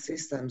financial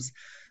systems.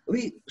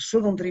 We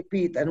shouldn't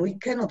repeat, and we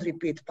cannot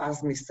repeat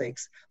past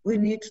mistakes. We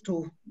need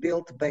to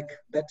build back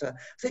better.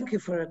 Thank you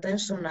for your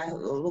attention. I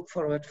look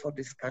forward for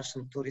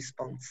discussion to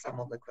respond to some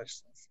of the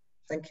questions.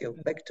 Thank you.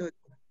 Back to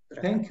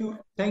you.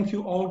 Thank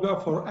you, Olga,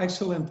 for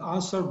excellent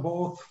answer,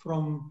 both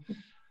from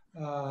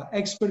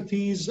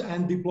expertise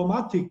and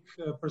diplomatic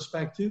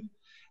perspective.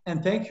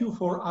 And thank you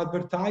for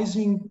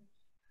advertising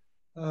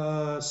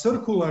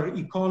circular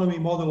economy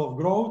model of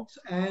growth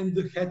and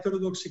the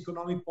heterodox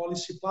economic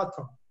policy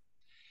platform.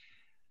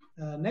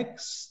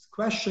 Next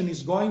question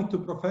is going to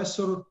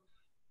Professor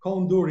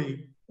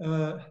Koundouri.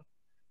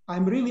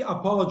 I'm really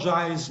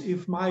apologize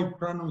if my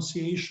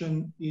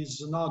pronunciation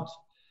is not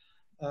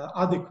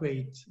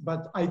adequate,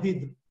 but I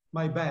did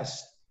my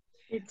best.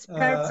 It's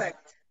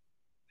perfect.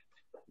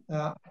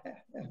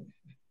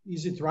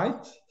 Is it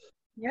right?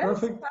 Yes,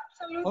 perfect?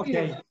 Absolutely.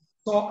 Okay.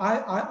 So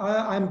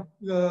I'm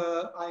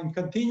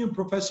continuing,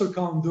 Professor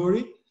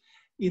Koundouri.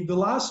 In the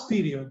last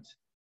period,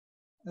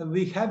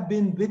 we have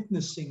been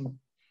witnessing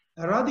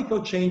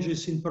radical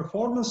changes in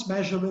performance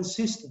measurement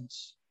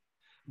systems,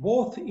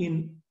 both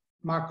in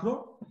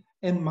macro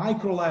and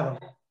micro level,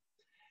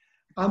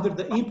 under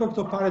the impact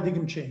of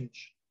paradigm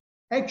change.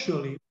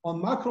 Actually,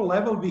 on macro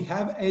level, we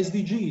have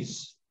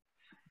SDGs.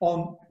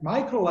 On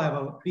micro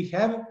level, we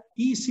have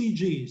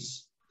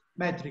ECGs,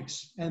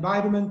 metrics,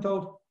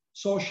 environmental,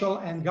 social,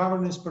 and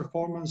governance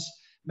performance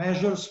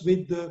measures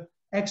with the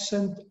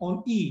accent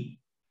on E,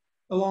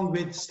 along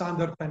with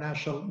standard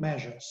financial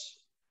measures.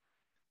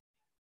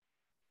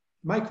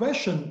 My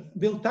question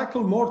will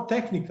tackle more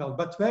technical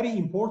but very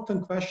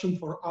important question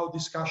for our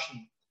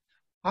discussion,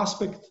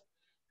 aspect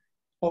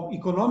of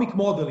economic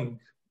modeling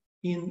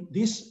in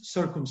these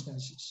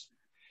circumstances.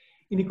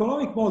 In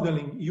economic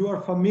modeling, you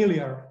are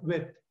familiar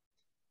with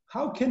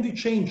how can we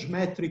change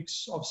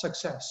metrics of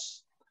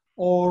success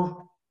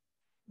or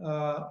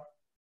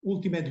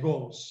ultimate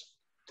goals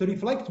to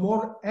reflect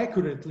more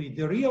accurately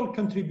the real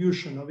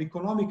contribution of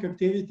economic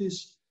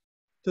activities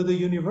to the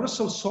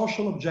universal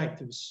social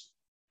objectives,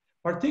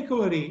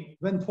 particularly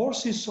when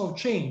forces of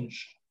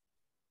change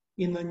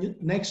in the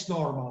next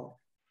normal,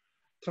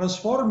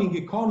 transforming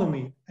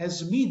economy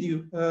as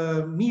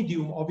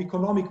medium of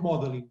economic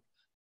modeling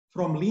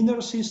from linear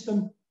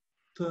system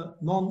to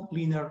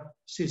non-linear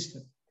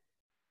system.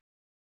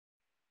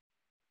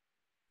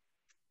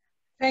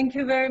 Thank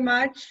you very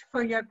much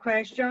for your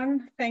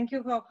question. Thank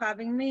you for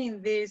having me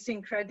in this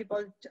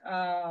incredible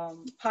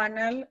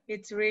panel.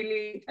 It's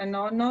really an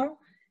honor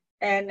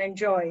and a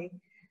joy.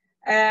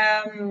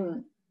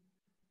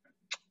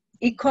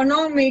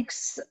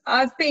 Economics,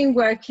 I've been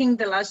working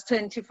the last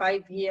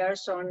 25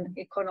 years on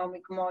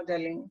economic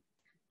modeling,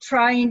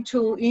 trying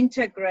to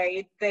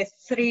integrate the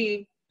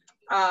three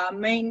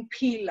main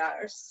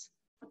pillars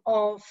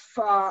of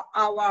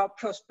our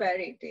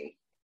prosperity.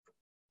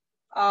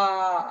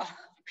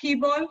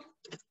 People,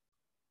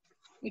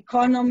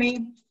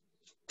 economy,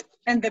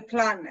 and the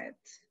planet.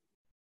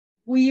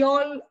 We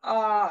all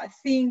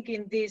think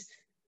in these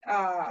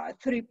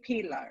three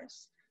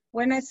pillars.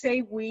 When I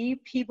say we,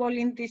 people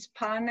in this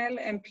panel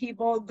and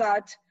people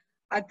that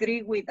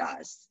agree with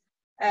us.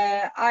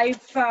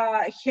 I've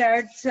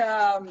heard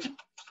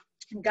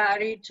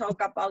Garry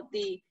talk about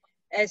the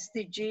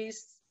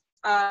SDGs,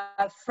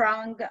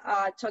 Frank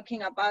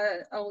talking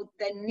about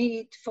the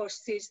need for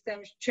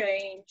systems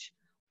change,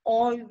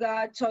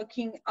 Olga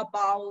talking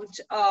about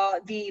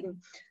the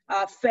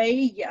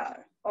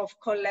failure of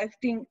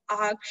collecting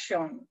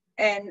action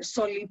and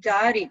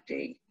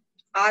solidarity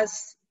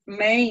as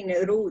main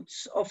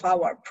roots of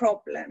our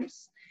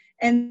problems.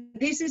 And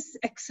this is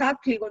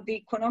exactly what the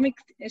economic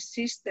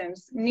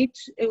systems need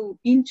to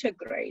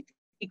integrate.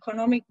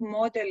 Economic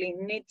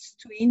modeling needs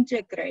to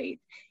integrate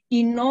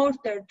in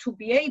order to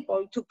be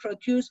able to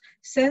produce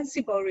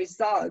sensible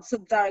results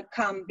that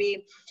can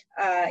be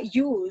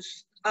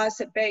used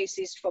as a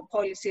basis for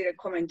policy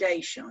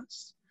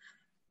recommendations.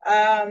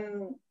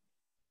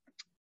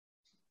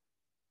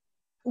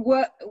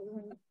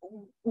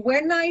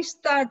 When I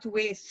start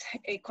with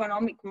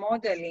economic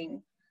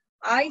modeling,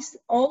 I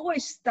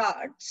always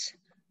start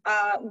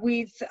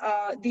with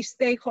the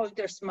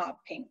stakeholders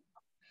mapping.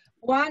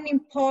 One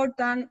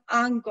important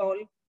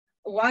angle,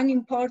 one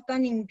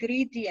important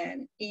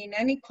ingredient in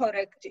any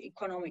correct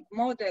economic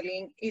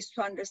modeling is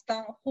to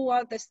understand who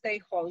are the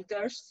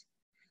stakeholders,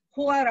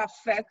 who are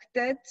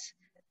affected,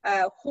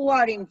 who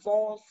are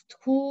involved,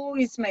 who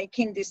is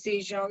making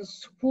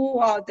decisions, who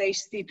are the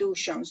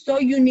institutions. So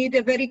you need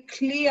a very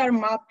clear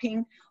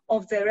mapping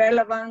of the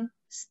relevant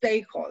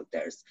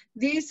stakeholders.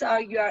 These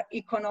are your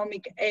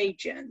economic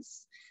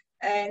agents.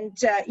 And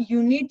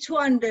you need to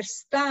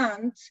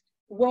understand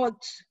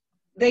what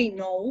they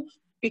know,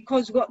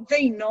 because what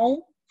they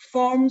know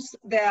forms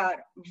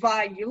their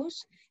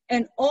values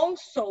and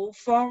also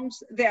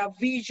forms their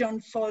vision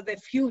for the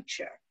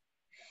future.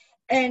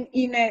 And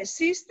in a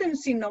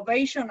systems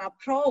innovation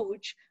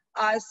approach,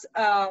 as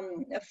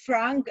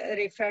Frank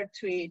referred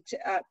to it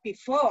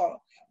before,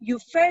 you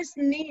first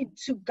need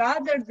to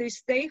gather the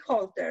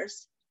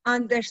stakeholders,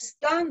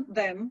 understand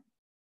them,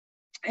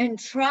 and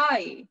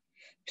try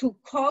to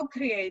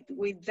co-create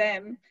with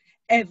them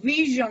a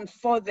vision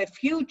for the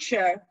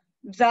future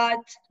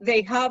that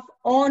they have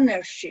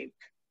ownership.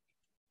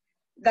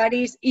 That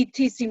is, it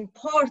is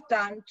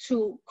important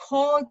to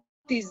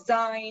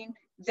co-design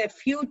the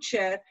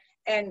future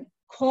and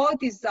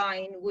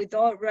co-design with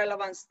all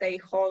relevant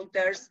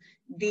stakeholders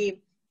the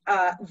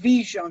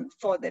vision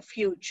for the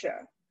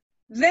future.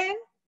 Then,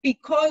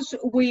 because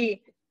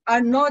we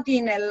are not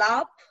in a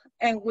lab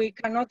and we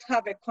cannot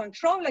have a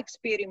control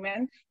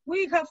experiment,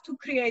 we have to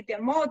create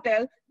a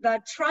model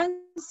that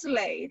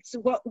translates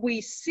what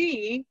we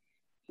see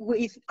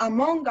with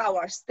among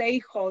our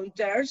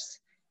stakeholders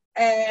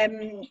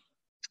and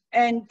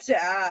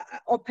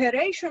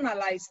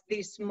operationalize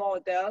this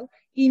model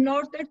in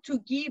order to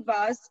give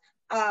us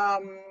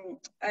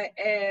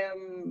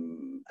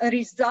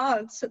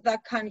results that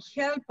can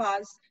help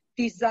us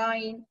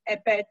design a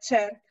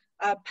better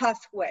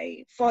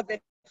pathway for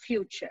the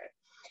future.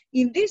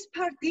 In this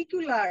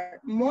particular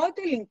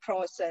modeling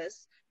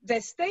process,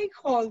 the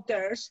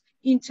stakeholders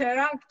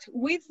interact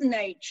with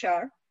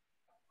nature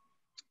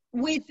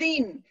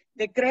within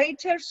the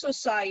greater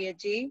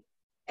society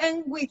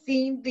and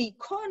within the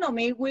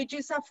economy, which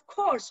is of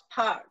course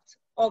part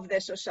of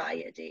the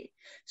society.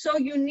 So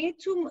you need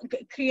to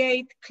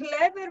create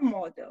clever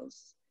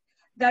models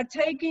that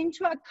take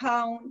into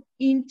account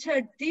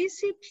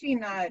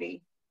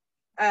interdisciplinary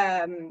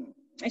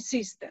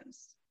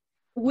systems.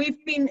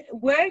 We've been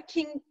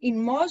working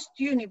in most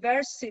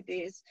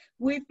universities,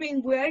 we've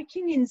been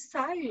working in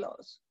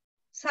silos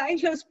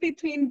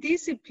between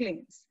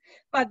disciplines.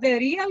 But the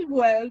real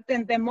world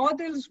and the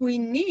models we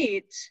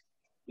need,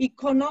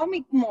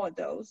 economic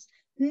models,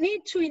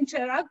 need to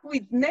interact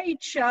with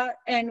nature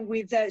and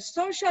with the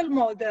social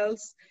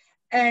models,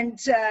 and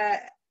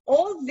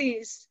all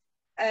this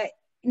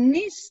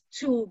needs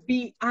to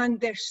be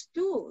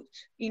understood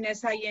in a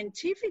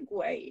scientific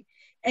way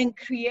and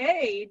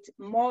create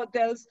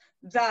models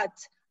that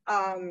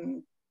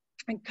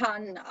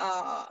can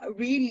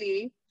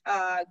really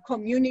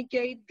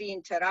communicate the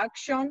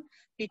interaction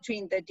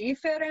between the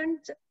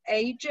different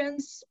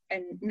agents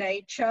and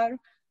nature,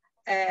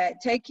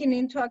 taking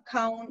into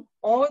account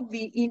all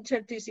the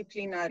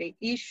interdisciplinary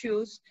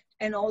issues,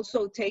 and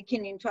also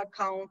taking into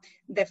account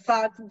the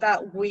fact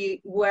that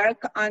we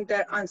work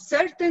under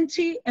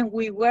uncertainty and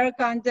we work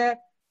under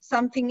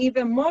something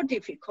even more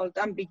difficult,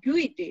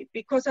 ambiguity,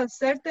 because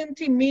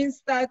uncertainty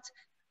means that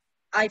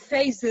I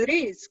face the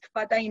risk,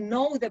 but I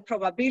know the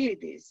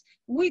probabilities.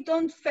 We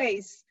don't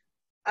face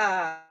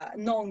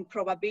known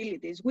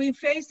probabilities. We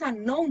face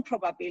unknown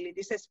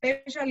probabilities,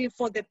 especially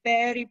for the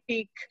very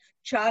big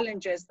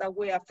challenges that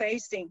we are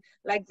facing,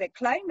 like the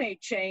climate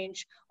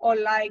change or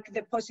like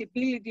the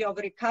possibility of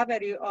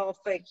recovery of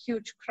a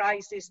huge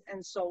crisis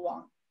and so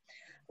on.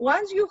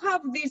 Once you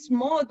have these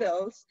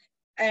models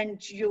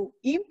and you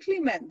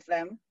implement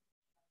them,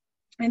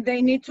 and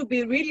they need to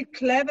be really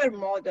clever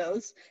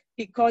models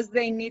because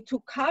they need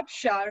to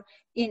capture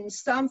in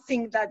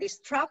something that is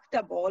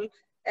tractable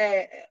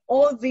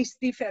all these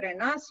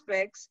different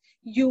aspects,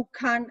 you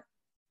can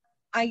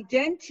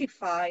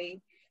identify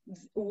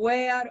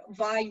where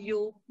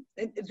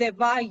the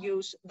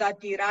values that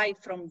derive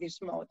from these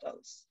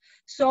models.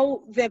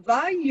 So the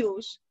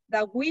values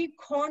that we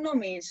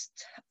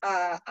economists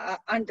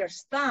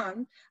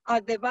understand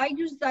are the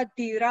values that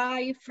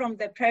derive from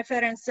the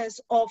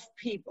preferences of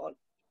people.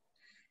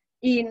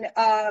 In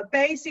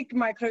basic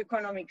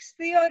microeconomics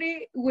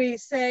theory, we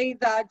say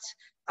that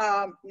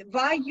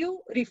value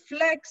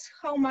reflects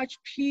how much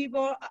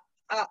people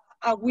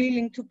are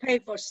willing to pay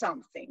for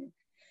something.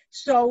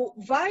 So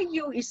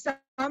value is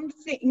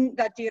something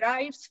that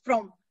derives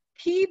from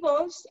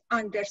people's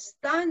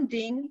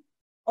understanding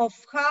of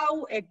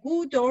how a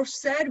good or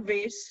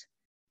service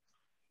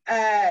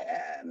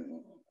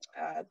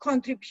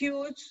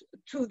contributes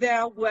to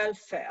their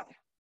welfare.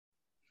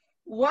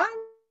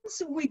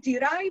 Once we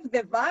derive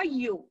the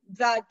value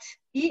that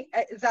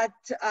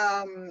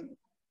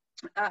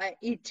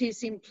it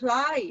is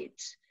implied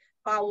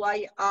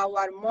by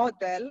our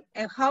model,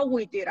 and how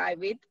we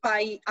derive it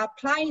by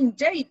applying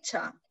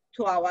data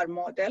to our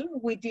model,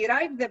 we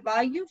derive the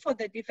value for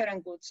the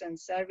different goods and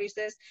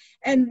services,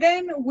 and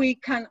then we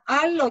can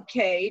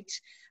allocate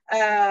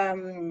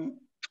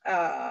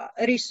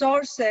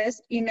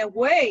resources in a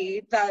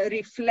way that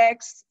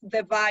reflects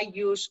the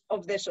values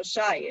of the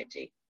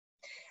society.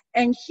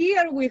 And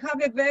here we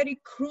have a very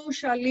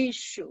crucial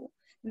issue.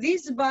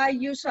 These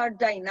values are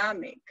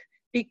dynamic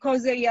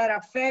because they are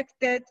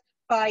affected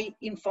by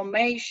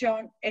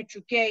information,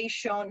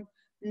 education,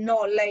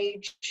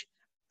 knowledge,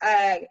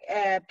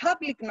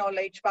 public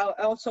knowledge, but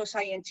also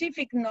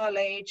scientific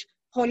knowledge,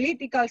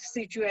 political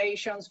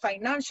situations,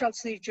 financial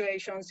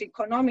situations,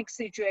 economic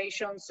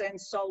situations,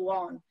 and so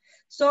on.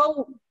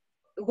 So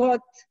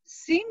what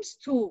seems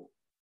to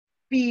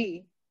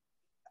be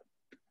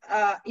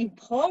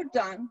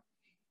important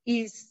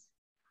is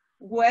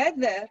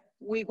whether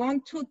we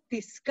want to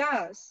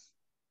discuss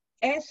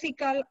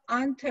ethical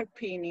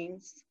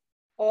underpinnings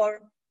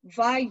or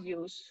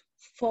values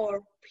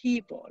for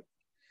people.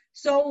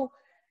 So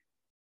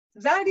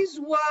that is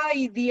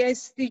why the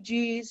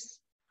SDGs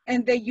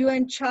and the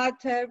UN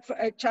Charter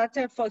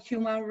for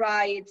Human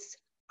Rights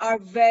are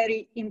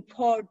very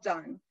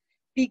important,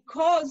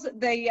 because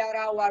they are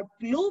our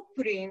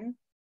blueprint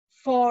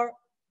for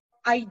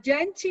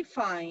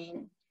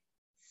identifying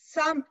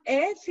some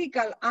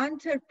ethical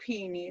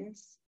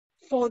underpinnings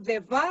for the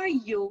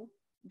value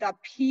that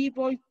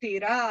people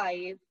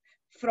derive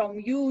from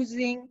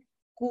using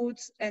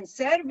goods and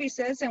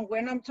services. And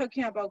when I'm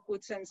talking about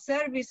goods and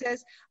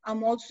services,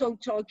 I'm also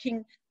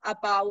talking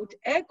about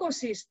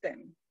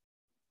ecosystem,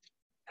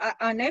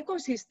 an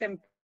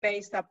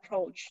ecosystem-based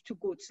approach to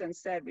goods and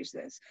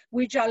services,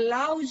 which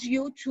allows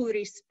you to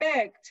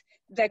respect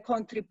the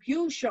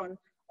contribution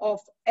of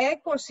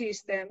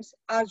ecosystems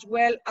as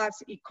well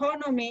as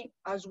economy,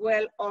 as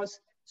well as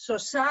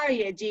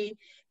society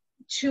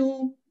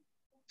to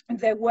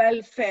the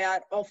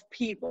welfare of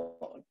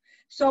people.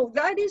 So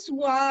that is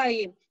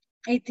why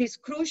it is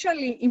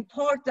crucially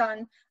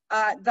important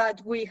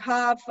that we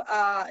have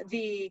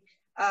the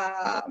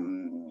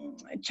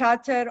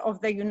Charter of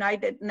the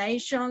United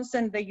Nations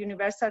and the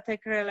Universal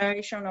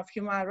Declaration of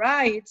Human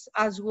Rights,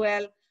 as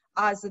well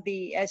as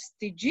the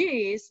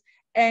SDGs.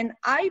 And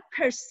I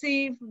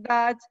perceive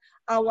that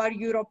our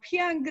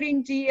European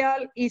Green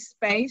Deal is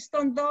based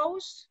on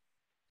those.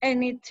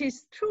 And it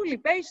is truly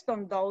based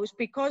on those,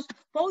 because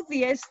both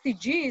the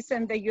SDGs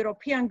and the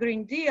European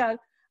Green Deal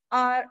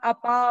are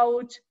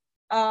about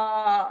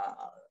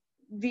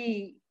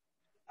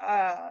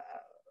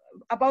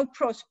about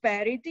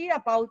prosperity,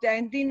 about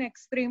ending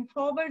extreme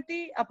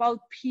poverty, about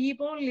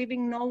people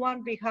leaving no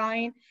one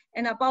behind,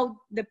 and about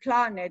the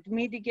planet,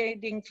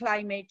 mitigating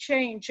climate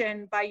change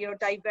and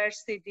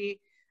biodiversity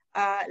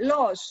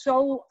loss.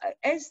 So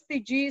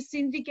SDGs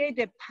indicate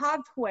a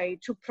pathway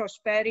to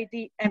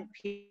prosperity and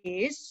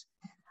peace.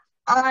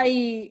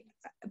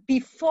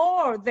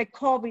 Before the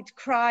COVID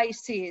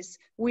crisis,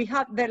 we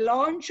had the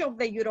launch of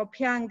the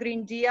European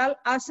Green Deal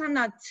as an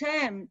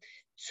attempt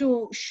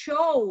to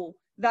show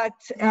that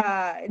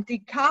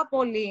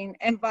decoupling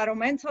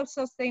environmental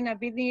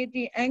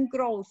sustainability and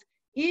growth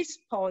is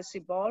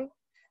possible.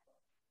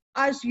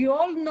 As you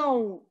all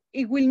know,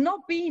 it will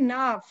not be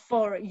enough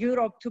for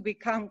Europe to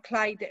become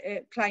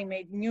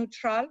climate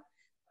neutral,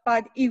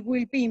 but it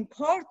will be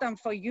important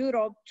for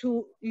Europe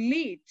to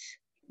lead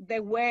the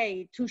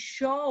way, to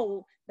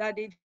show that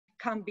it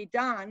can be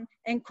done,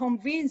 and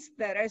convince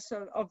the rest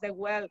of the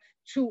world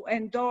to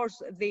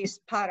endorse this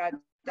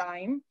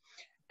paradigm.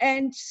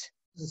 And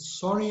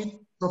sorry,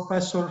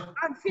 Professor,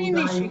 I'm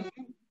finishing.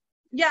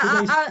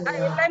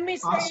 Let me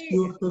ask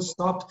you to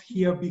stop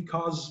here,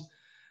 because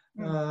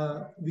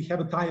we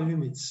have time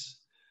limits.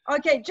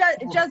 Okay,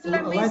 just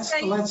let me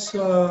say. Let's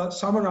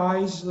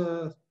summarize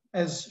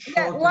as short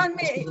as 1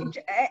 minute.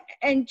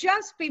 And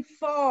just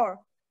before,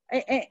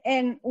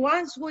 and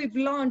once we've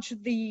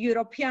launched the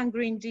European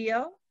Green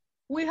Deal,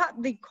 we had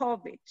the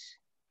COVID.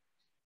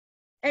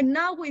 And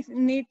now we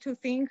need to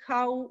think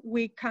how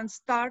we can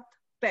start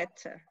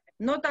better.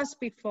 Not as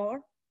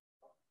before,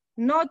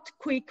 not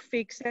quick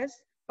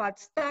fixes, but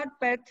start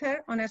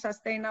better on a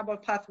sustainable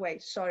pathway.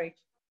 Sorry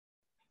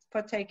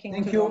for taking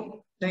Thank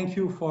you. Thank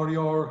you for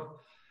your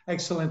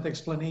excellent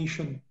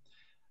explanation.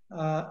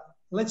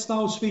 Let's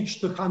now switch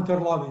to Hunter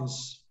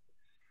Lovins.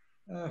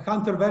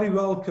 Hunter, very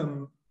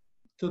welcome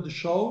to the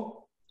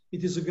show.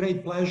 It is a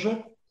great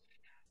pleasure.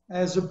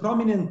 As a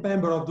prominent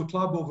member of the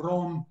Club of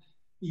Rome,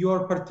 you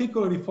are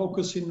particularly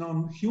focusing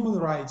on human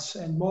rights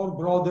and more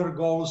broader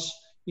goals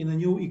in a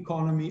new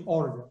economy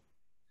order.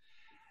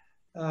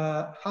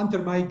 Hunter,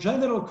 my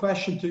general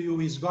question to you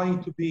is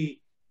going to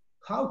be,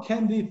 how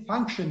can the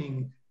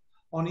functioning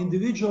on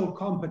individual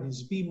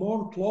companies be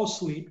more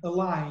closely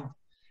aligned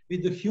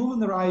with the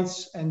human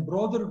rights and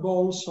broader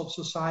goals of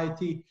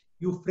society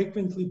you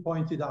frequently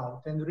pointed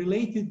out? And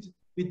related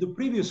with the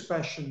previous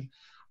question,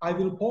 I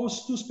will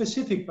pose two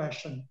specific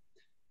questions.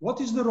 What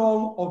is the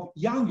role of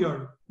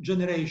younger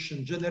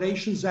generation,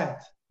 Generation Z,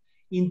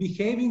 in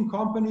behaving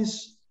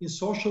companies in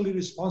socially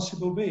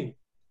responsible way,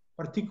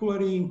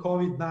 particularly in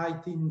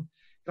COVID-19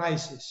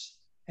 crisis?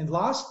 And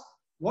last,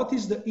 what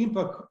is the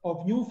impact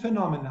of new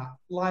phenomena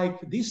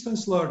like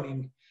distance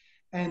learning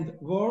and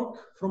work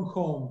from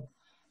home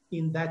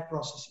in that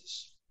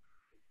processes?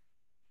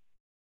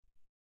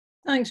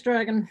 Thanks,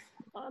 Dragan.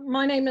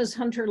 My name is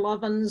Hunter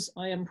Lovins.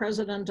 I am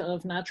president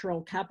of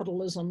Natural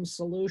Capitalism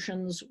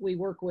Solutions. We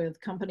work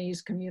with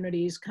companies,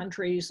 communities,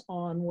 countries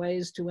on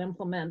ways to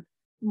implement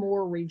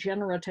more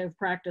regenerative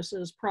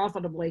practices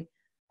profitably.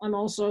 I'm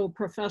also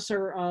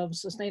professor of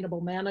sustainable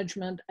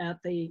management at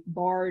the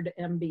Bard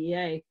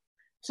MBA.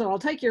 So I'll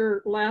take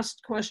your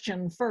last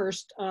question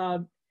first.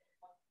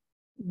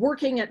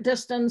 Working at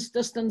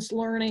distance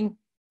learning.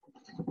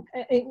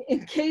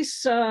 In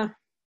case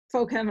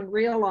folk haven't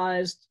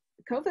realized,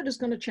 COVID is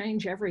going to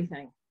change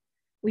everything.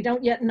 We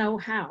don't yet know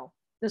how.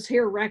 This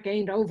here wreck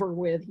ain't over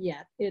with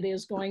yet. It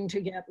is going to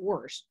get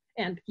worse.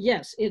 And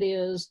yes, it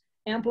is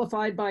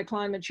amplified by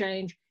climate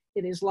change.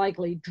 It is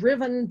likely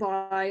driven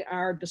by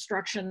our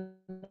destruction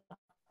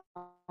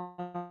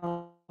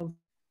of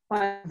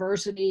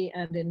biodiversity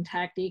and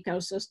intact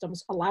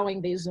ecosystems,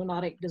 allowing these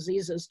zoonotic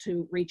diseases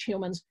to reach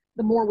humans.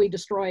 The more we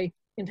destroy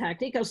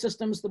intact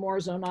ecosystems, the more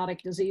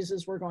zoonotic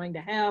diseases we're going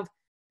to have.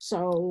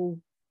 So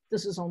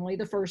this is only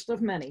the first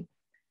of many.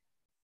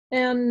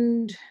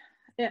 And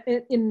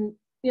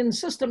in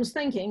systems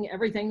thinking,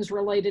 everything's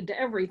related to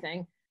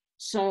everything.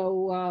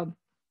 So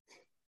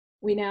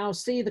we now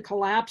see the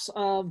collapse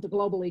of the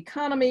global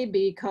economy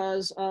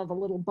because of a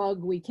little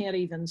bug we can't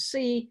even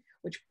see,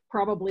 which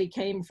probably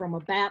came from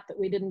a bat that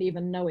we didn't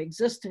even know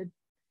existed.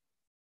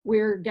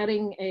 We're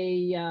getting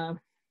a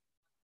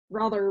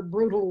rather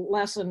brutal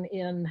lesson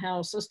in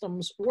how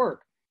systems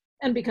work.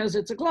 And because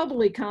it's a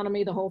global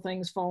economy, the whole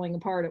thing's falling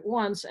apart at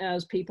once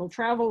as people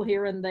travel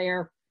here and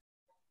there,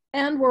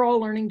 and we're all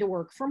learning to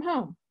work from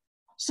home.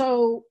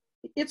 So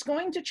it's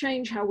going to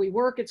change how we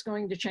work, it's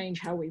going to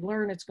change how we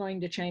learn, it's going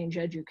to change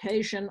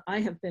education. I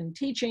have been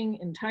teaching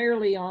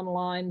entirely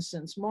online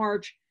since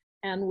March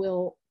and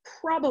will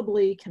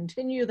probably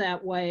continue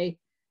that way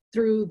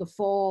through the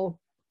fall.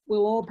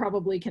 We'll all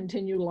probably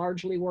continue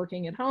largely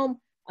working at home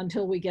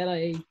until we get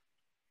a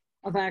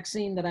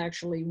vaccine that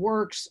actually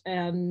works,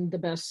 and the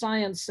best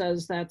science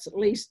says that's at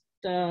least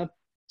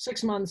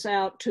 6 months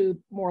out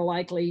to more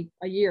likely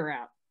a year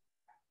out.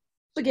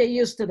 So get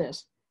used to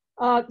this.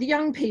 The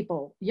young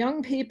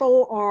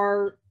people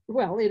are,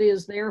 well, it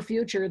is their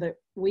future that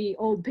we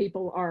old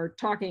people are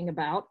talking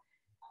about,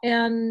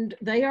 and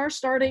they are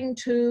starting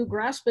to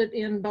grasp it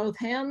in both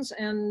hands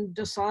and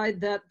decide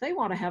that they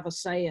want to have a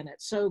say in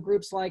it. So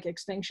groups like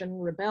Extinction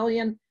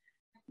Rebellion,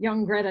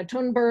 young Greta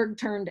Thunberg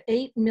turned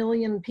 8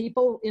 million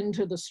people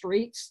into the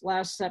streets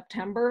last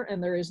September,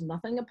 and there is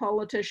nothing a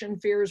politician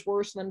fears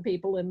worse than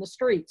people in the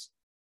streets.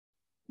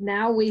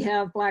 Now we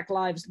have Black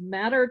Lives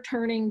Matter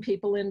turning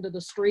people into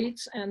the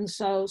streets, and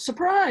so,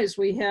 surprise,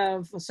 we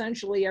have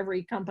essentially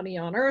every company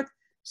on earth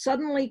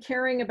suddenly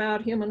caring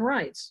about human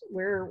rights.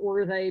 Where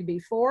were they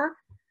before?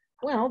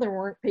 Well, there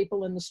weren't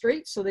people in the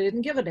streets, so they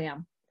didn't give a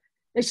damn.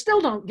 They still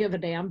don't give a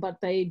damn, but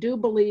they do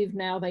believe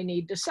now they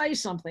need to say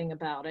something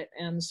about it.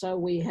 And so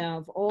we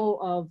have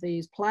all of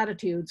these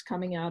platitudes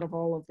coming out of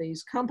all of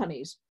these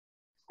companies.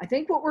 I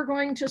think what we're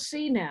going to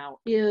see now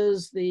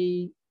is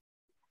the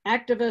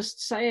activists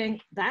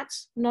saying,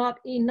 that's not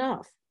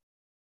enough.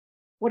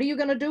 What are you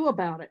going to do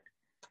about it?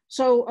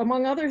 So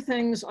among other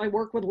things, I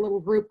work with a little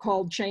group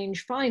called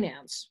Change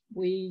Finance.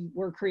 We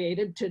were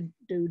created to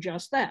do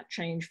just that,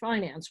 change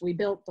finance. We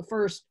built the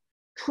first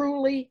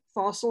truly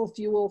fossil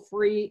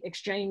fuel-free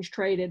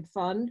exchange-traded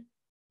fund.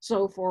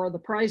 So for the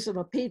price of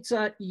a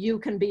pizza, you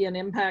can be an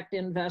impact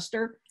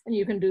investor, and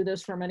you can do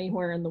this from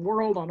anywhere in the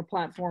world on a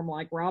platform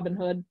like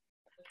Robinhood.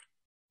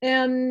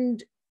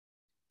 And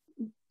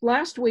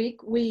last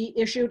week, we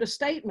issued a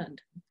statement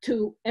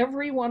to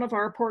every one of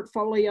our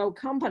portfolio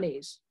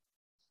companies.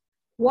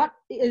 What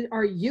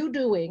are you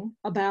doing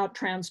about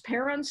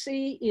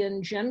transparency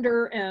in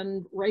gender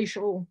and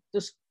racial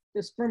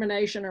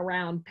discrimination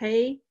around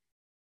pay?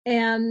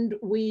 And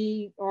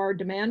we are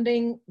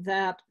demanding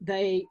that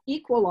they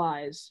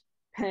equalize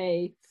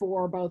pay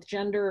for both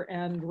gender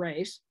and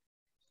race.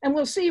 And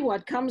we'll see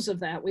what comes of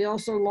that. We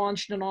also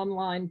launched an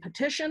online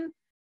petition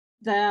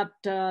that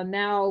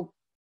now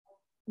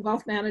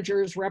wealth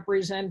managers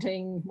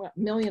representing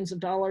millions of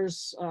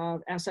dollars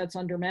assets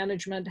under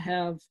management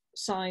have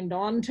signed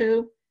on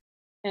to.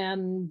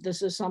 And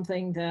this is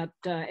something that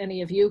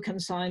any of you can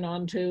sign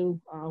on to.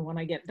 When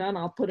I get done,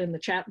 I'll put in the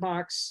chat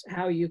box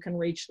how you can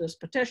reach this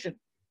petition.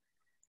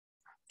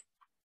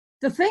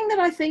 The thing that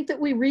I think that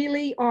we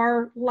really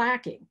are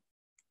lacking,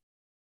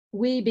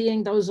 we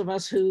being those of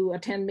us who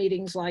attend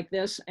meetings like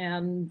this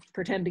and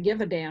pretend to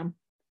give a damn,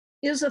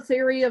 is a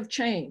theory of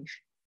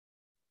change.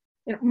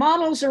 You know,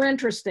 models are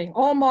interesting.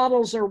 All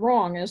models are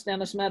wrong, as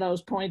Dennis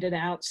Meadows pointed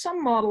out.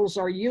 Some models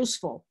are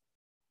useful,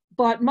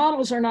 but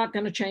models are not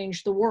going to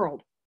change the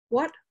world.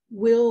 What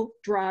will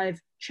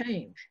drive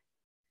change?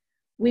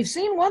 We've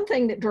seen one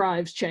thing that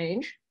drives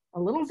change, a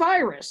little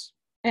virus.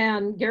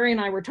 And Garry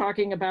and I were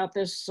talking about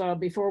this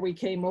before we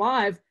came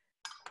live.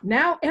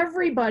 Now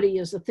everybody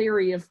is a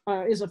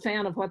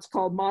fan of what's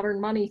called modern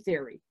money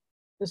theory.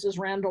 This is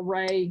Randall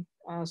Wray,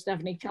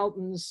 Stephanie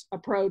Kelton's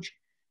approach.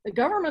 The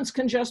governments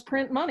can just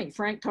print money.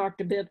 Frank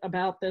talked a bit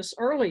about this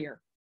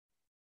earlier.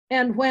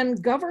 And when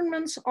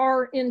governments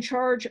are in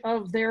charge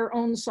of their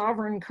own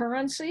sovereign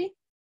currency,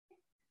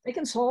 they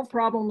can solve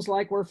problems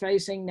like we're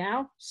facing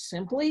now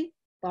simply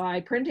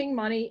by printing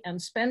money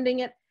and spending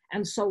it.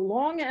 And so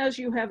long as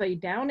you have a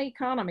down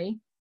economy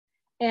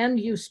and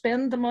you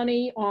spend the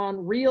money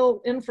on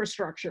real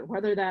infrastructure,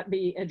 whether that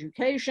be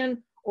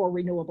education or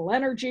renewable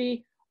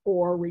energy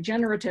or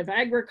regenerative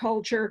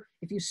agriculture,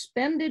 if you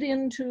spend it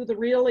into the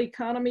real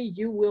economy,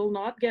 you will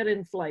not get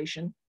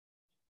inflation.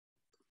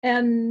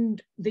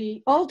 And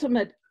the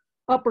ultimate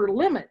upper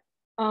limit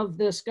of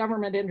this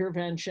government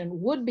intervention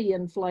would be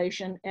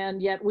inflation,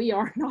 and yet we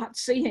are not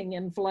seeing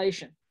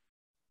inflation.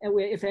 And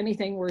if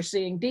anything, we're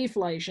seeing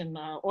deflation.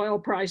 Oil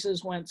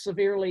prices went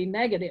severely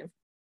negative.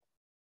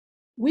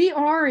 We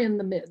are in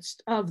the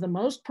midst of the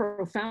most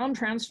profound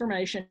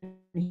transformation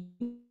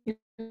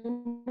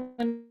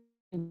human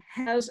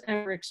has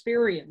ever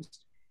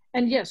experienced.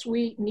 And yes,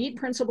 we need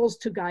principles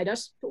to guide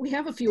us, but we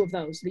have a few of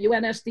those. The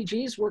UN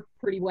SDGs work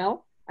pretty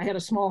well. I had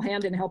a small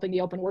hand in helping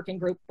the Open Working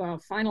Group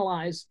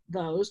finalize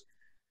those.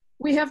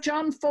 We have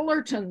John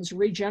Fullerton's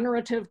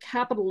regenerative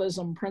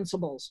capitalism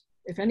principles.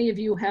 If any of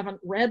you haven't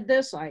read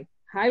this, I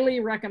highly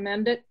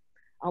recommend it.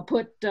 I'll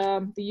put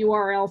the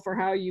URL for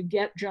how you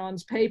get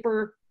John's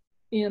paper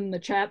in the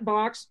chat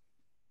box.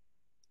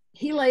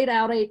 He laid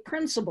out 8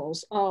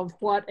 principles of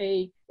what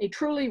a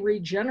truly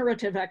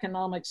regenerative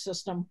economic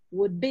system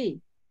would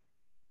be.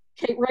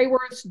 Kate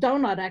Raworth's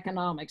donut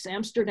economics.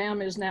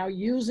 Amsterdam is now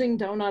using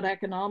donut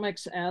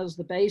economics as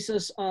the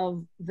basis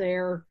of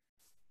their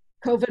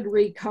COVID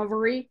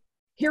recovery.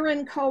 Here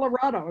in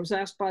Colorado, I was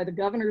asked by the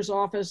governor's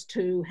office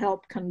to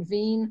help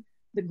convene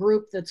the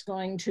group that's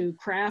going to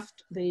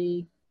craft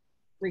the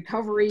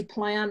recovery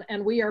plan,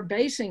 and we are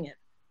basing it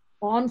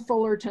on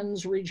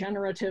Fullerton's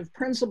regenerative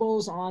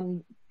principles,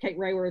 on Kate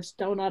Raworth's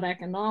donut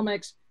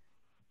economics.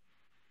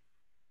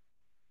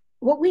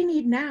 What we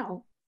need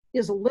now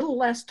is a little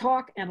less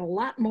talk and a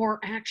lot more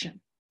action.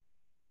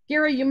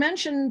 Garry, you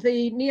mentioned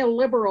the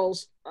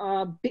neoliberals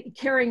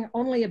caring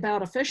only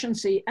about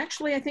efficiency.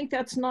 Actually, I think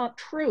that's not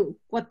true.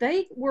 What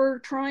they were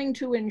trying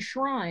to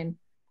enshrine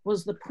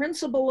was the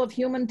principle of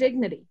human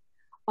dignity,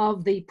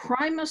 of the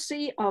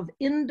primacy of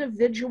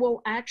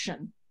individual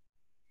action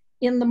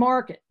in the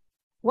market.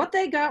 What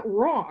they got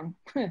wrong,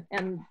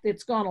 and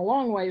it's gone a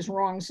long ways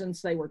wrong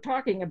since they were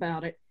talking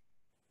about it,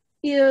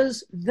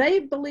 is they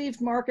believed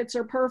markets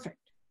are perfect.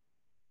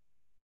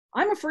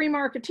 I'm a free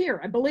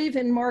marketeer. I believe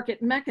in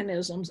market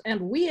mechanisms,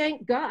 and we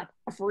ain't got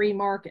a free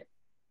market.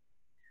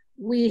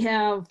 We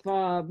have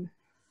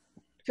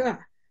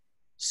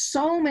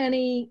so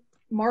many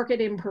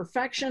market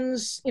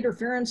imperfections,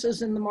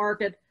 interferences in the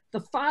market. The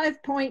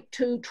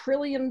 $5.2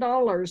 trillion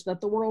that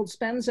the world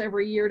spends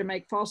every year to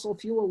make fossil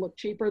fuel look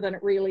cheaper than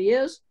it really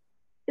is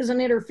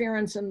an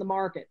interference in the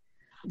market.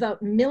 The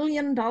 $1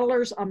 million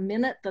a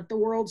minute that the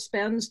world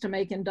spends to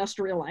make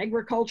industrial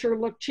agriculture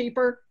look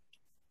cheaper,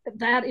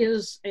 that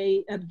is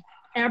an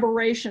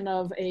aberration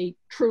of a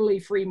truly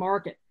free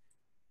market.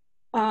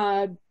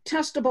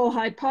 Testable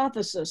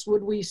hypothesis,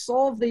 would we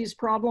solve these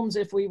problems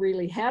if we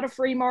really had a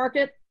free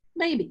market?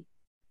 Maybe.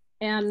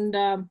 And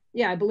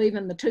yeah, I believe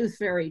in the tooth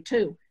fairy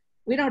too.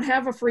 We don't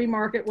have a free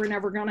market, we're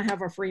never gonna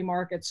have a free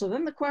market. So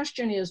then the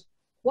question is,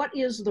 what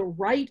is the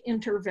right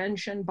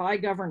intervention by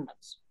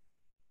governments?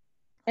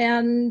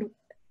 And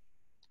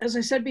as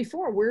I said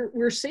before,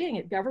 we're seeing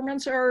it.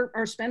 Governments are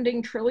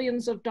spending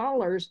trillions of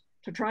dollars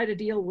to try to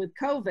deal with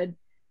COVID.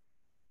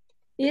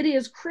 It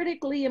is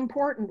critically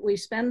important we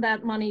spend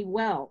that money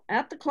well.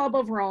 At the Club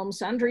of Rome,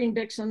 Sandrine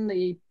Dixon,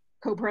 the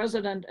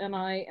co-president, and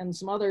I, and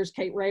some others,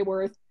 Kate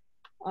Raworth,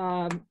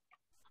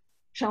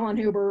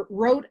 Schellenhuber,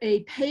 wrote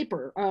a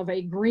paper of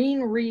a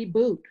green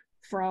reboot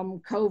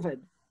from COVID.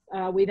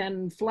 We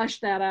then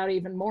fleshed that out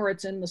even more.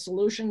 It's in the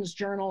Solutions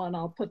Journal, and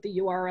I'll put the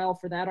URL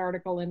for that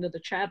article into the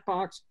chat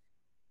box.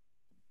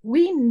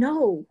 We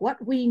know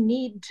what we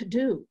need to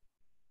do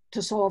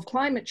to solve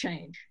climate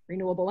change,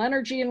 renewable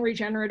energy and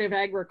regenerative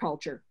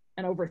agriculture.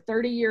 And over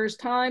 30 years'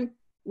 time,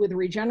 with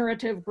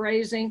regenerative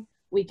grazing,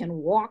 we can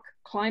walk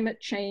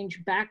climate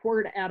change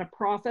backward at a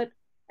profit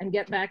and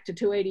get back to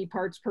 280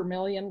 parts per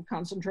million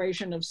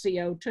concentration of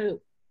CO2.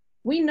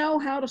 We know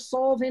how to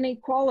solve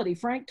inequality.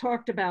 Frank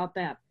talked about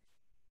that.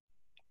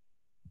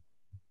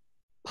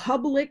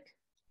 Public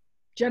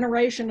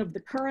generation of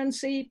the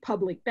currency,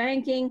 public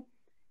banking,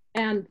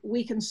 and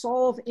we can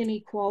solve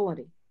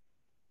inequality.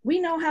 We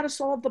know how to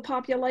solve the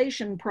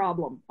population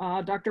problem.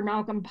 Dr.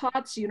 Malcolm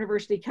Potts,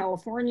 University of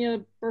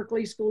California,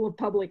 Berkeley School of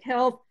Public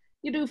Health,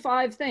 you do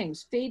 5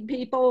 things: feed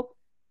people,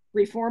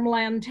 reform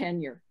land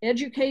tenure,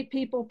 educate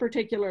people,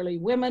 particularly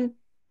women,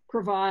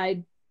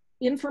 provide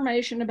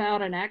information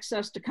about and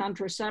access to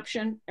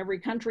contraception. Every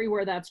country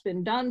where that's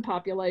been done,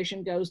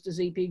 population goes to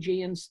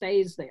ZPG and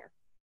stays there.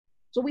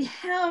 So we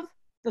have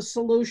the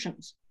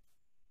solutions.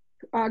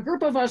 A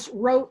group of us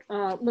wrote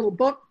a little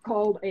book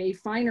called A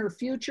Finer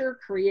Future,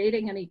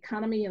 Creating an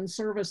Economy in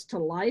Service to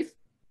Life,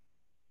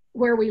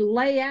 where we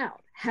lay out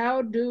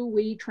how do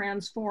we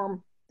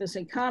transform this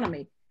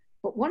economy.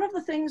 But one of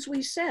the things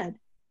we said,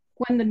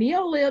 when the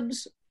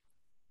neolibs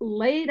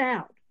laid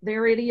out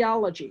their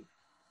ideology.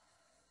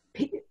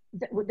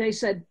 They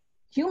said,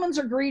 humans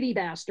are greedy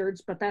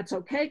bastards, but that's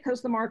okay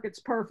because the market's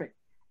perfect.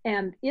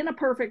 And in a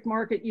perfect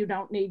market, you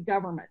don't need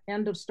government.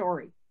 End of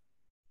story.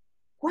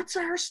 What's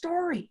our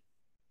story?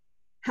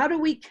 How do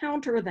we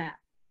counter that?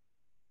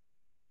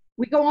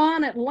 We go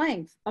on at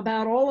length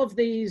about all of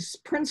these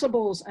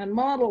principles and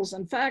models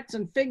and facts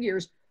and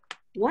figures.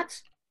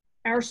 What's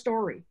our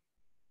story?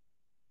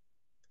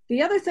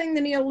 The other thing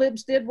the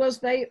neolibs did was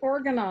they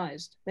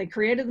organized. They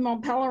created the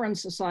Mopellerin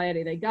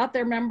Society. They got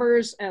their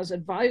members as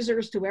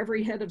advisors to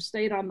every head of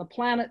state on the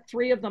planet,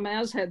 3 of them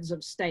as heads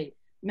of state,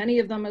 many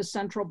of them as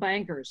central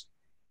bankers.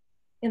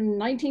 In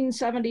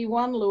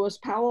 1971, Lewis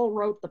Powell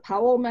wrote the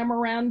Powell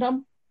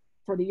Memorandum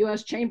for the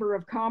US Chamber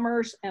of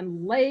Commerce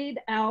and laid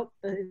out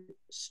the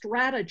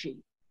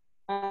strategy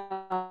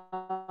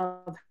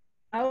of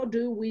how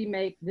do we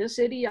make this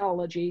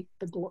ideology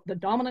the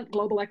dominant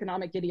global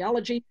economic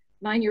ideology.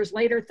 9 years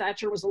later,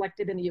 Thatcher was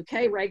elected in the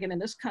UK, Reagan in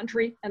this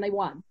country, and they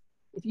won.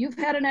 If you've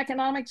had an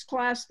economics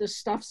class, this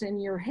stuff's in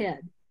your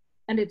head,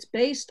 and it's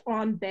based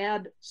on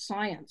bad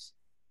science.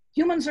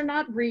 Humans are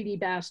not greedy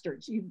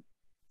bastards. You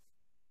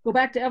go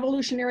back to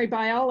evolutionary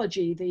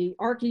biology, the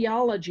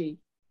archaeology,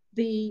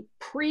 the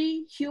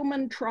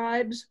pre-human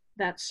tribes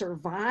that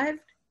survived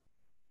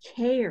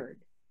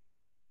cared.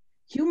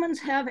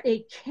 Humans have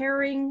a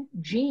caring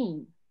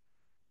gene,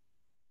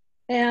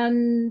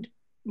 and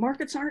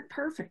markets aren't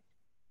perfect.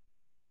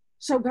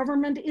 So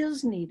government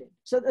is needed.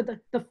 So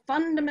the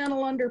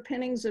fundamental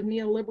underpinnings of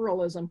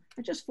neoliberalism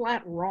are just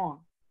flat wrong.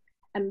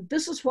 And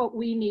this is what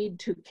we need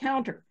to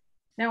counter.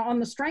 Now, on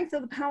the strength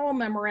of the Powell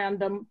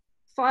Memorandum,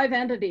 5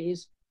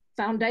 entities,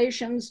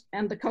 foundations,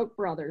 and the Koch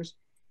brothers,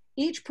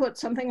 each put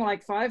something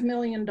like $5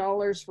 million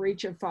for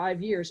each of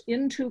 5 years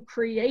into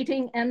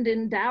creating and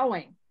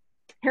endowing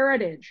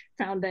Heritage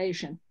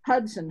Foundation,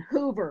 Hudson,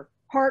 Hoover,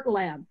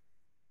 Heartland,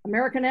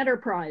 American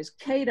Enterprise,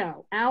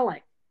 Cato,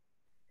 ALEC.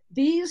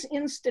 These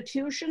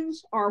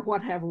institutions are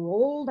what have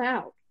rolled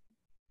out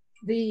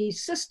the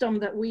system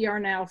that we are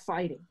now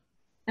fighting.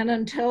 And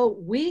until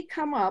we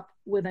come up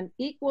with an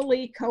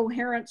equally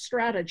coherent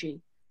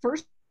strategy,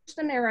 first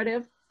a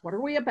narrative, what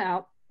are we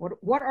about?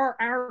 What are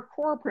our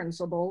core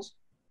principles?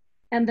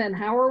 And then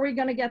how are we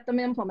going to get them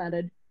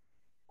implemented?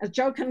 As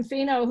Joe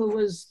Confino, who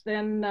was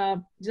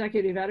then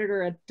executive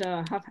editor at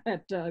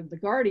The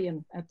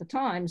Guardian at the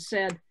time,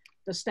 said,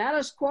 the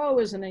status quo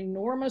is an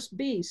enormous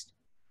beast.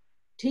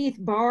 Teeth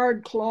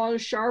bared,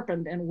 claws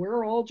sharpened, and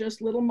we're all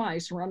just little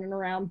mice running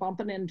around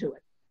bumping into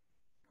it.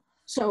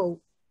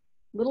 So,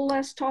 little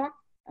less talk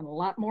and a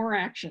lot more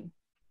action.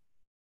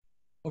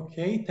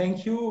 Okay,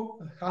 thank you,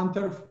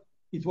 Hunter.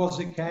 It was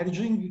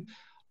encouraging.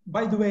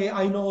 By the way,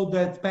 I know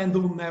that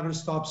pendulum never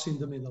stops in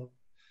the middle.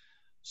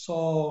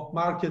 So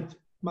market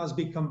must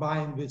be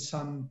combined with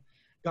some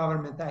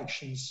government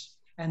actions.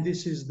 And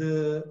this is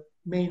the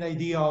main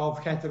idea of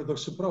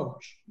heterodox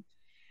approach.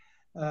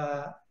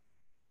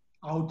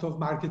 Out of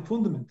market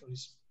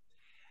fundamentalism.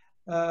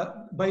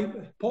 By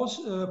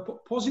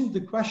posing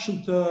the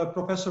question to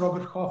Professor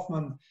Robert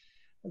Hoffman,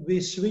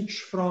 we switch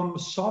from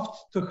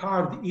soft to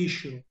hard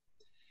issue.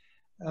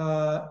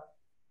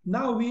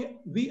 Now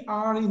we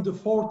are in the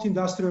 4th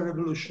industrial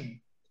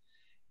revolution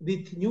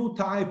with new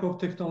type of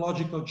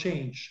technological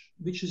change,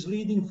 which is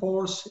leading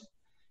force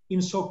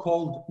in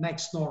so-called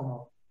next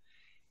normal,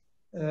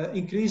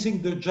 increasing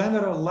the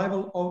general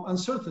level of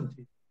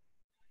uncertainty.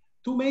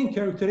 2 main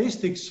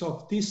characteristics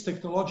of this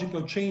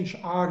technological change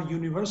are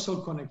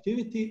universal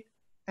connectivity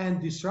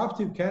and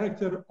disruptive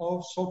character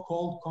of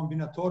so-called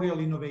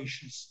combinatorial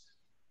innovations,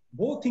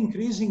 both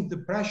increasing the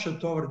pressure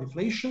toward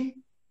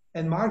deflation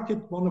and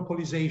market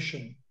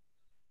monopolization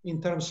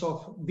in terms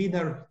of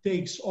winner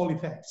takes all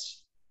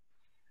effects.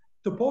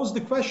 To pose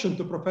the question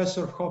to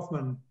Professor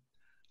Hoffman,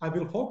 I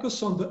will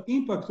focus on the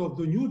impact of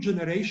the new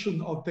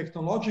generation of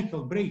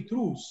technological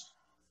breakthroughs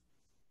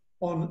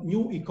on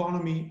new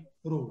economy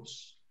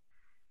rules.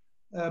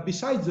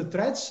 Besides the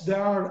threats,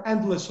 there are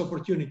endless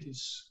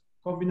opportunities.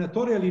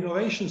 Combinatorial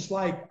innovations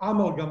like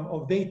amalgam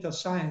of data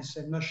science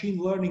and machine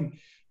learning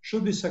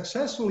should be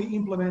successfully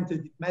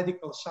implemented in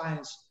medical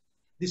science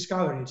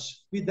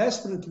discoveries we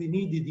desperately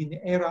needed in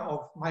the era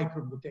of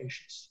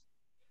micromutations.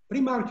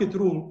 Pre-market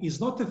rule is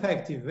not an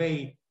effective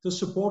way to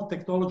support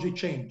technology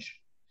change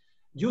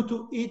due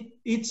to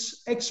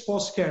its ex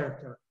post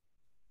character.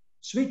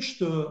 Switch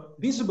to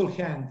visible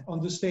hand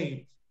on the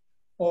state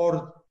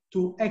or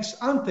to ex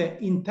ante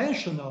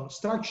intentional,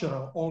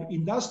 structural, or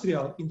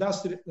industrial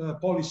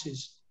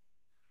policies,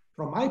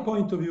 from my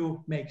point of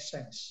view, makes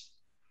sense.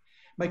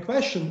 My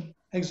question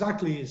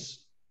exactly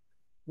is,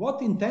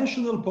 what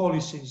intentional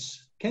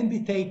policies can be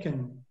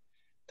taken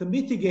to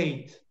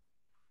mitigate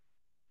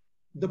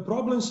the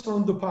problems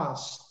from the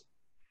past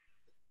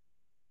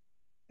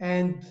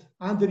and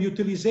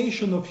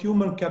underutilization of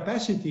human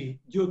capacity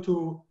due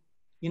to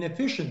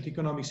inefficient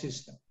economic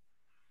system?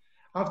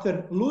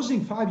 After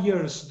losing 5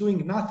 years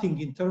doing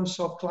nothing in terms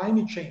of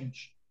climate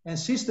change and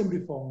system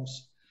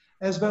reforms,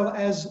 as well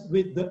as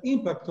with the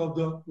impact of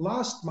the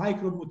last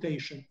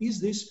micromutation,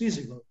 is this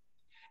feasible?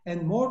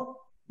 And more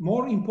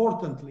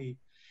importantly,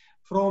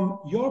 from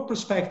your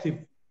perspective,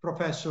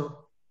 Professor,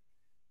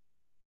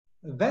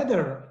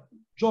 whether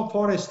Joe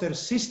Forrester's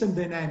system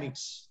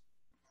dynamics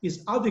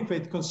is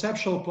adequate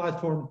conceptual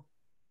platform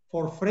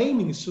for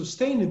framing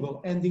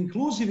sustainable and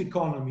inclusive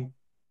economy,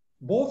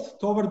 both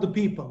toward the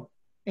people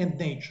and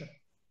nature.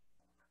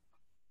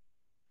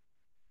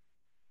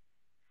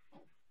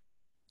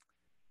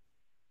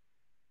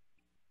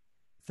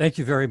 Thank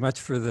you very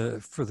much for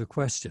the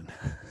question.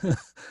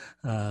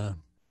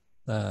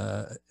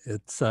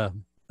 It's a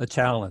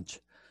challenge.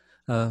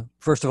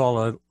 First of all,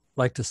 I'd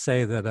like to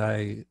say that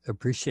I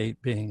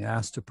appreciate being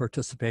asked to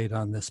participate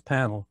on this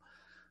panel.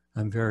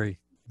 I'm very,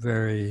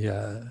 very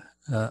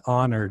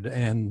honored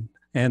and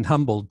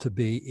humbled to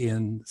be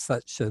in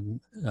such a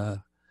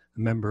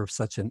member of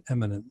such an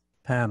eminent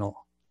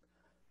panel.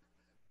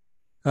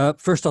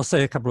 First, I'll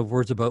say a couple of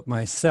words about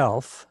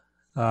myself.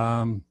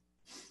 I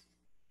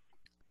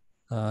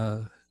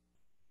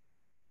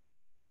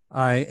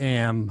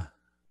am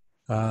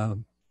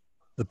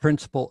the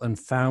principal and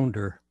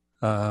founder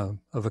of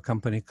a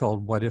company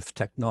called What If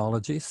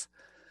Technologies,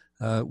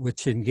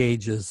 which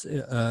engages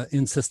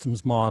in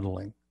systems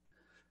modeling.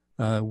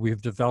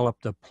 We've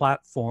developed a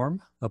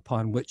platform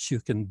upon which you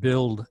can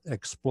build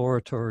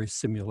exploratory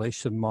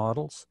simulation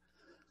models.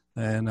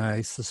 And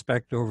I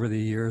suspect over the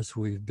years,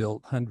 we've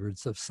built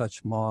hundreds of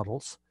such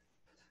models.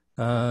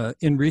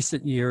 In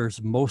recent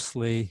years,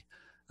 mostly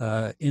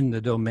in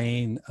the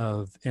domain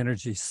of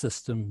energy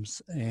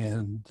systems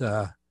and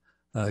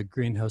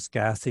greenhouse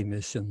gas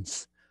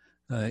emissions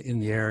in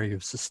the area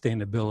of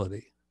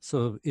sustainability.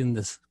 So in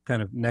this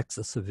kind of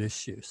nexus of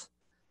issues.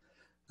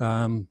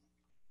 I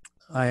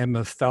am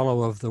a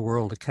fellow of the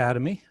World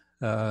Academy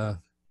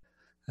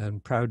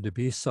and proud to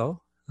be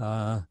so.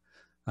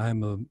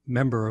 I'm a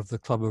member of the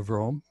Club of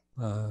Rome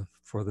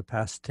for the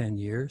past 10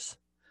 years.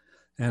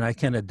 And I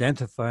can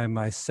identify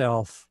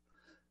myself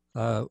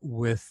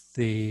with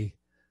the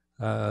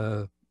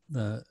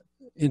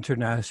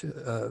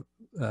international,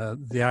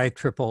 the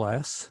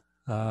ISSS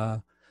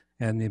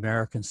and the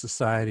American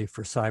Society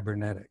for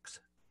Cybernetics.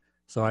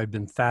 So I've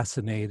been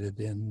fascinated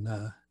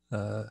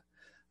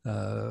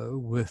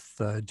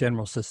with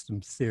general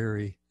systems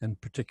theory,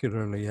 and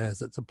particularly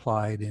as it's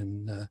applied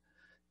in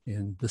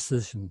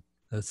decision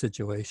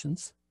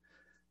situations.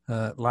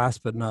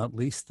 Last but not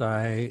least,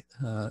 I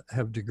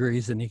have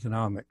degrees in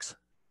economics,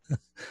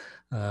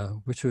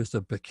 which was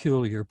a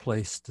peculiar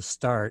place to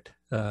start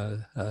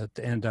to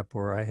end up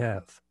where I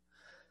have.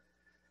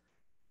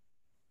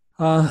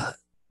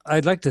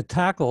 I'd like to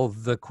tackle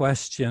the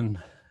question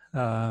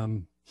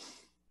by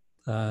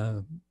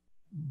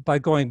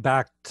going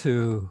back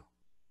to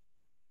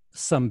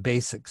some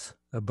basics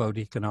about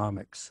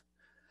economics.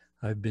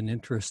 I've been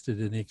interested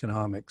in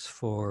economics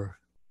for,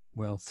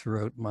 well,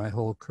 throughout my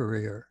whole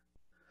career.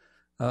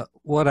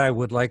 What I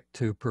would like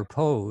to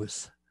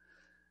propose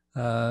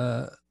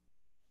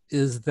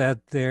is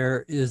that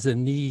there is a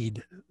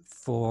need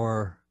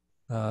for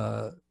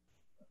a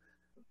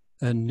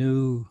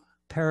new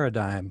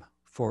paradigm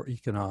for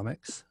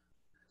economics.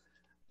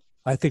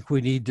 I think we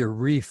need to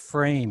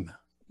reframe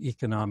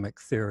economic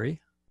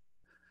theory.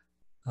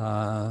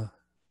 And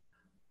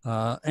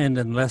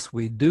unless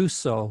we do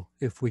so,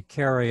 if we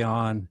carry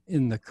on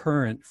in the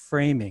current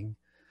framing,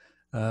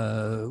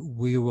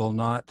 we will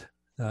not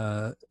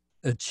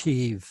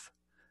achieve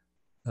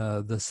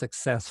the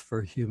success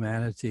for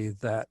humanity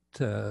that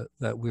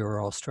we were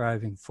all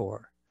striving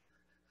for.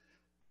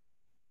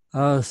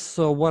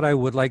 So what I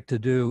would like to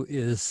do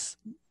is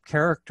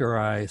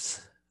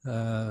characterize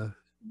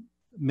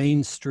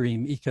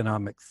mainstream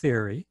economic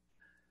theory,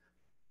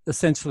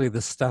 essentially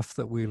the stuff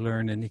that we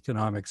learn in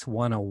Economics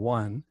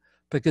 101,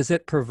 because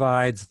it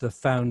provides the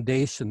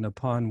foundation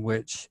upon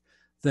which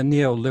the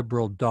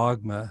neoliberal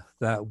dogma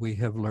that we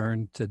have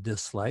learned to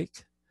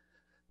dislike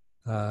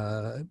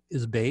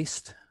is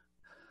based.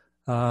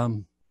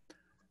 And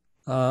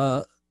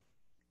the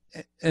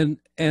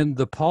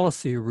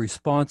policy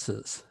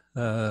responses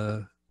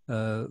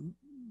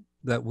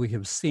that we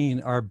have seen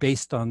are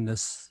based on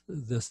this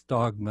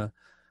dogma,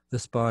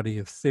 this body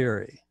of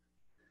theory.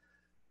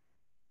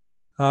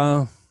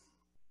 I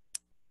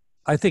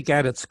think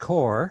at its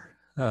core,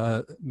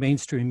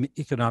 mainstream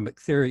economic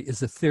theory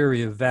is a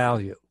theory of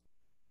value.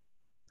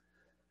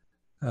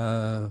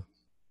 The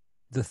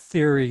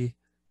theory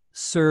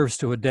serves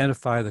to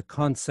identify the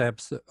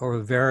concepts or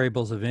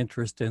variables of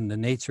interest in the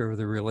nature of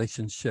the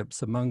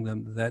relationships among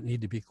them that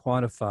need to be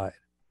quantified.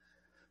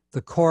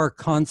 The core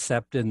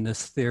concept in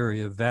this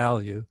theory of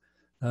value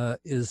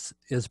is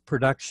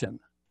production,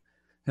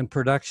 and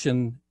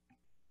production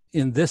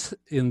in this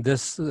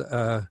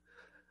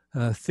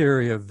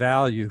theory of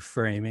value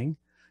framing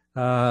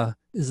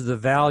is the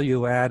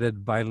value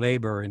added by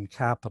labor and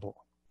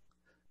capital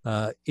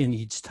in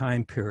each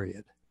time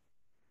period.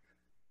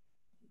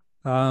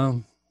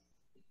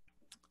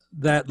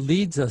 That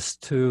leads us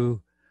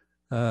to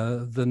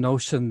the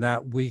notion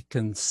that we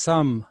can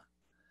sum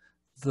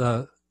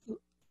the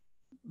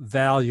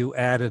value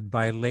added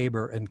by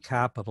labor and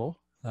capital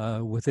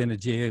within a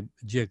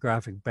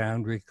geographic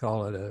boundary,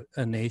 call it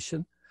a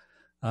nation.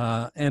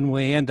 And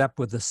we end up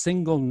with a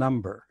single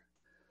number,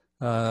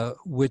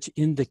 which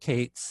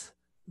indicates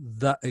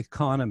the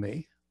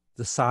economy,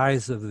 the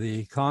size of the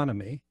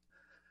economy,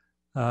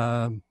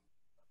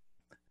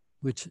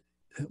 which,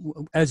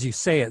 as you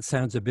say, it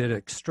sounds a bit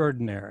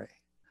extraordinary.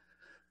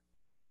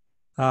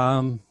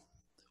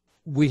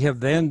 We have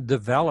then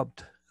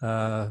developed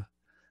a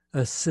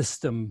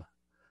system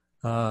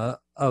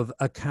of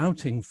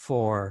accounting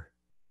for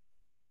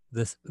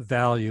this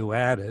value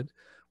added.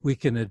 We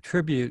can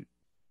attribute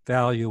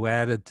value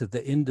added to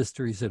the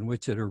industries in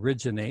which it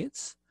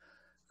originates,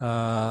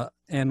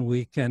 and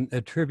we can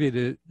attribute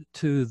it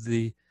to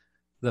the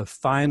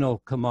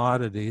final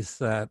commodities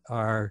that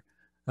are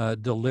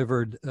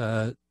delivered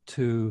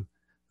to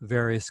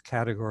various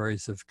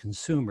categories of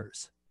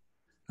consumers.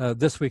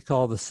 This we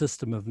call the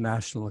system of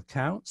national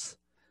accounts,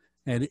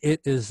 and it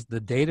is the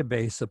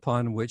database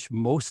upon which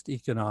most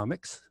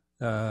economics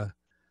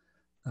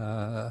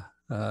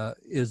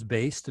is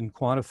based and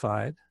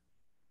quantified.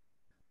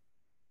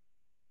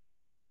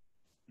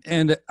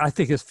 And I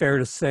think it's fair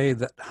to say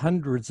that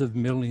hundreds of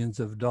millions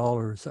of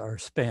dollars are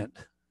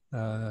spent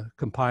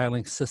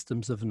compiling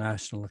systems of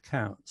national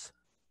accounts.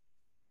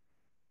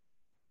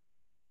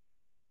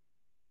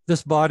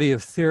 This body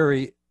of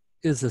theory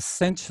is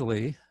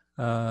essentially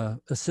a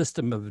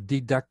system of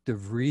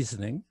deductive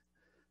reasoning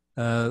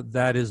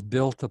that is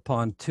built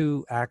upon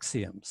two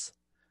axioms,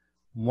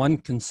 one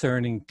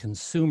concerning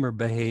consumer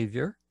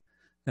behavior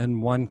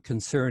and one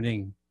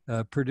concerning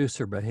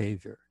producer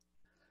behavior.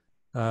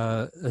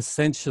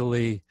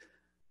 Essentially,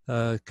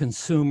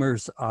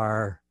 consumers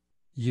are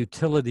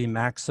utility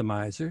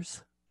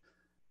maximizers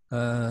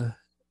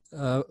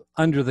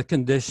under the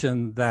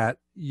condition that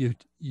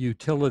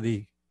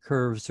utility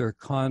curves are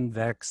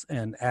convex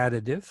and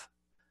additive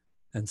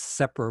and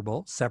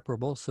separable so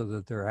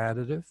that they're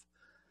additive.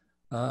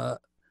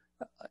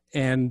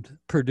 And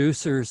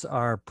producers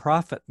are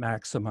profit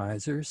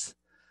maximizers,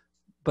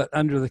 but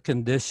under the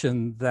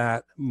condition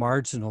that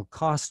marginal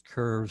cost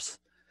curves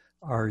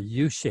are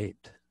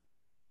U-shaped.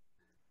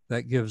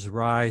 That gives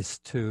rise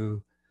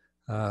to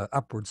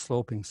upward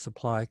sloping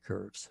supply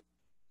curves.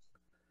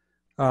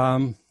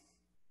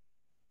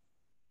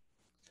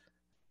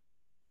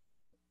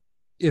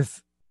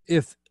 If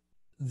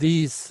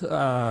these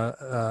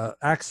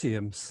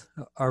axioms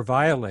are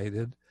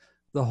violated,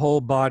 the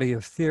whole body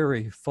of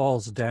theory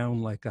falls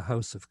down like a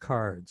house of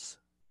cards.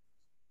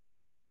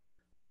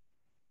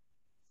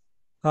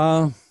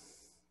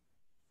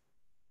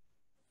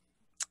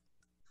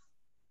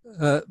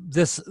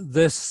 This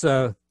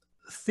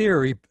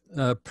theory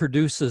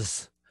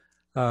produces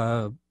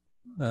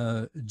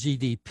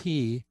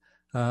GDP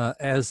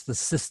as the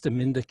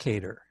system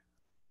indicator.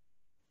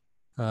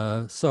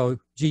 So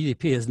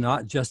GDP is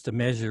not just a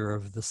measure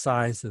of the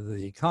size of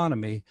the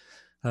economy.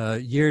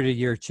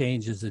 Year-to-year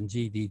changes in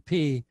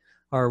GDP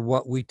are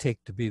what we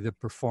take to be the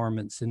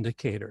performance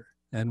indicator.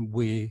 And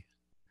we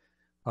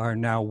are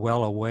now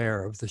well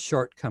aware of the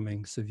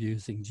shortcomings of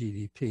using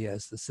GDP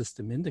as the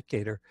system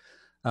indicator.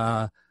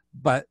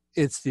 But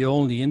it's the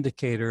only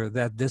indicator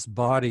that this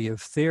body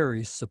of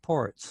theory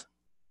supports.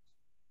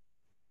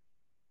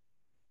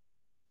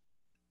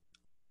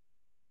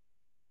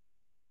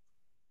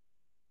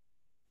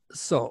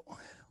 So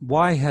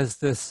why has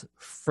this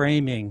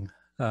framing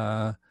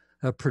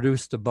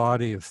produced a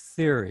body of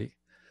theory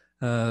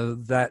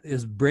that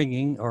is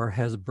bringing or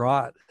has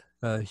brought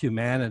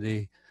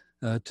humanity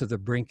to the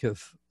brink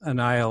of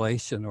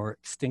annihilation or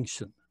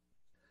extinction?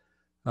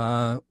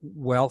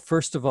 Well,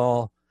 first of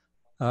all,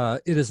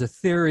 it is a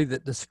theory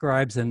that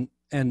describes an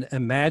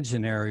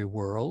imaginary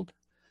world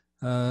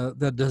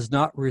that does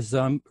not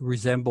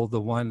resemble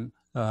the one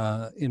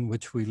in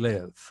which we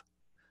live.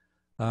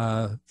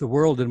 The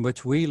world in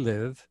which we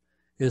live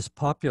is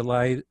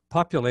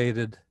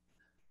populated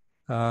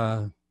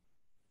by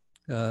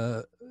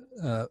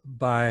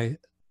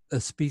a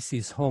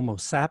species Homo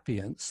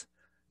sapiens,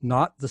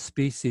 not the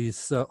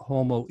species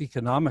Homo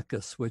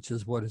economicus, which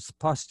is what is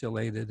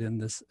postulated in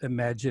this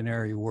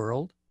imaginary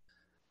world.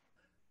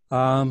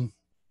 One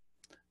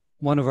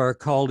of our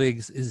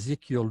colleagues,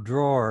 Ezekiel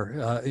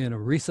Dror, in a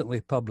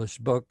recently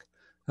published book,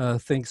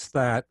 thinks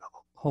that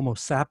Homo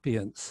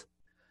sapiens,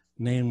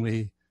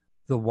 namely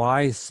the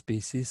wise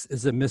species,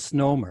 is a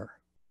misnomer.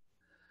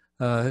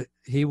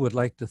 He would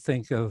like to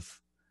think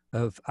of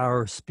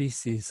our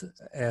species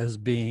as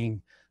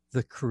being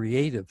the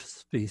creative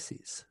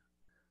species,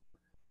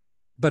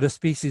 but a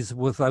species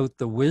without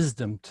the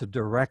wisdom to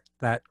direct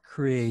that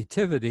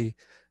creativity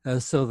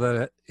so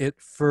that it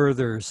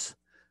furthers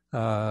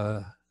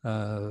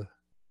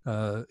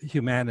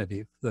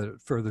humanity, that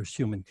it furthers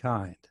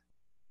humankind.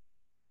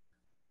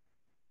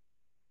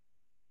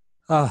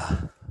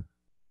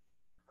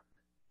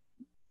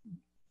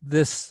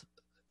 This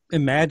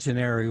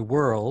imaginary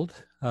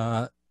world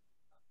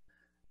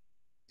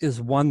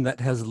is one that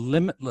has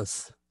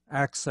limitless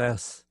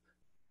access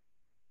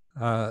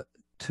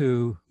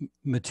to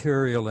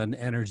material and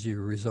energy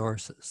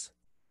resources.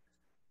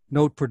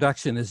 Note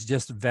production is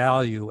just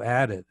value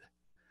added.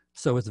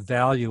 so it's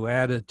value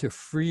added to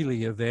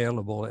freely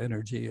available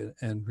energy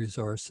and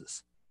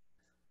resources.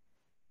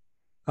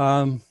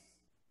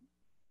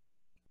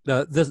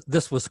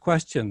 This was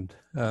questioned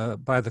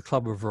by the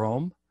Club of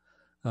Rome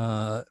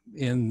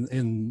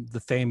in the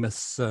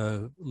famous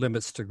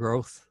Limits to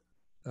Growth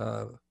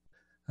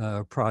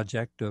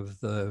project of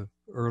the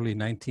early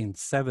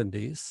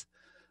 1970s.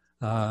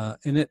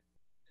 And it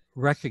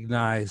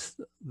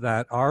recognized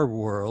that our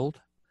world,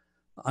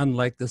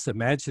 unlike this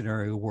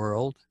imaginary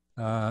world,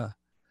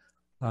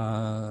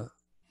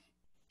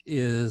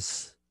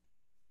 is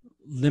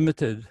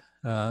limited,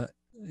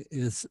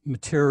 is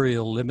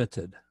material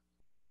limited.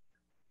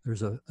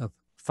 There's a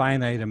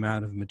finite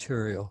amount of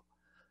material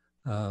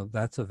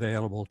that's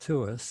available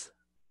to us.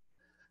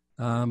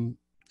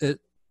 It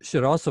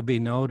should also be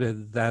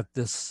noted that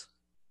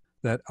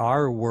that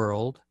our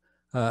world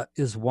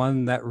is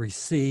one that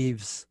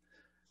receives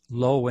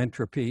low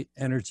entropy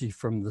energy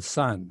from the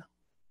sun.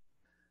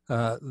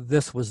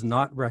 This was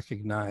not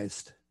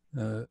recognized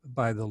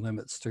by the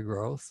Limits to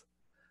Growth,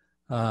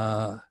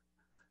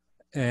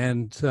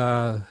 and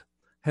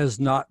has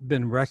not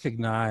been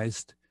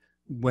recognized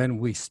when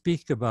we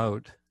speak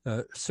about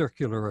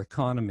circular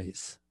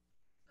economies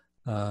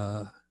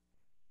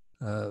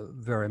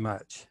very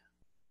much.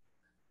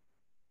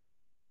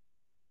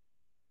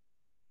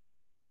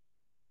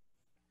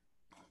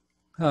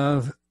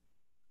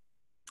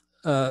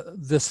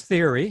 This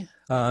theory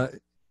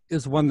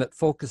is one that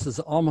focuses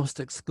almost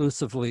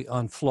exclusively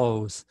on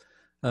flows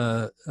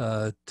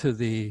to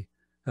the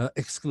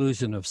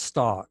exclusion of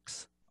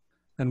stocks.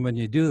 And when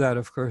you do that,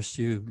 of course,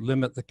 you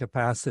limit the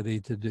capacity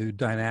to do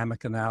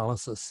dynamic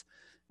analysis,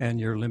 and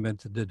you're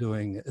limited to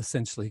doing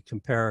essentially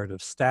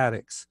comparative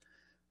statics.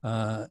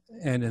 And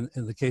in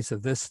the case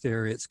of this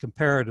theory, it's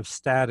comparative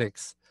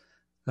statics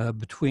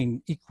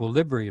between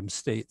equilibrium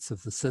states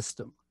of the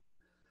system.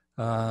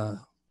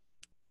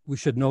 We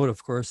should note,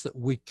 of course, that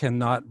we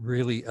cannot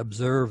really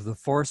observe the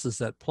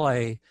forces at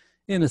play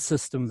in a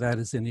system that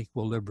is in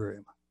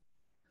equilibrium.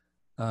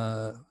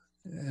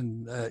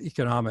 And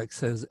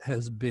economics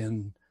has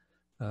been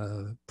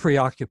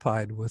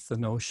preoccupied with the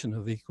notion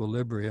of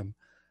equilibrium,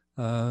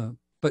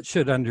 but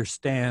should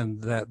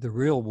understand that the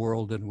real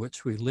world in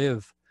which we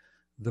live,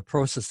 the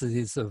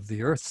processes of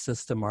the Earth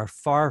system are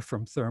far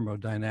from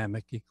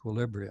thermodynamic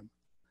equilibrium.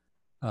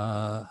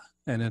 And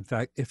in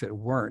fact, if it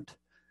weren't,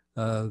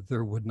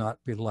 there would not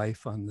be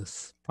life on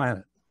this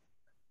planet.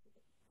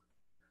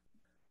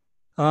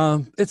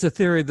 It's a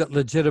theory that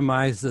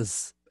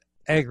legitimizes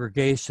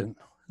aggregation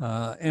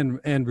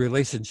and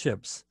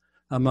relationships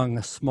among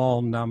a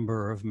small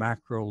number of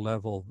macro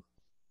level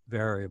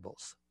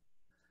variables.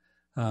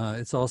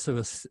 It's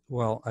also,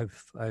 well,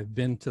 I've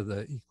been to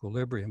the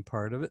equilibrium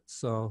part of it.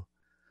 So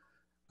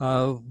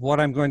what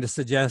I'm going to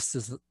suggest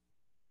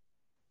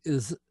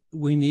is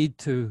we need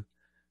to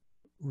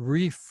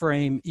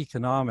reframe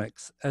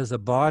economics as a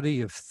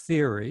body of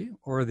theory,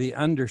 or the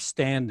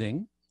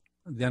understanding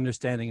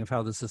of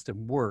how the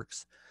system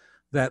works,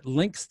 that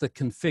links the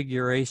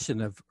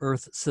configuration of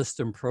Earth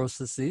system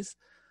processes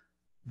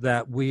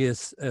that we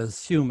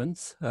as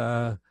humans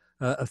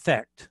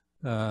affect.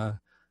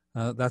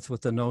 That's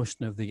what the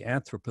notion of the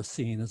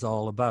Anthropocene is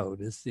all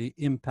about, is the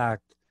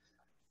impact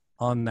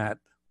on that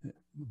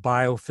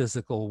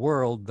biophysical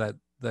world that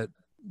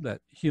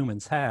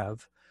humans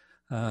have,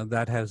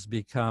 that has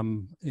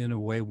become, in a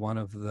way, one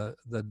of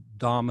the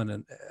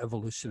dominant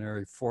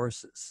evolutionary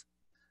forces.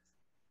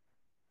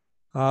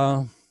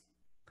 And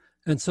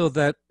so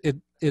that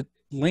it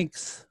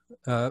links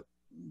the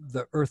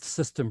Earth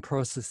system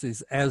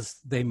processes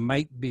as they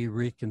might be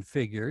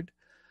reconfigured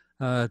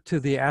to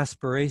the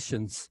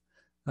aspirations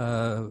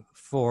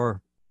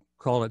for,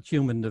 call it,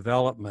 human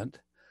development,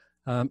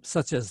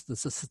 such as the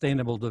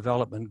Sustainable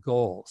Development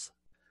Goals.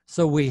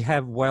 So we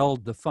have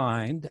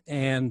well-defined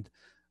and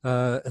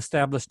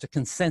established a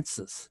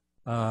consensus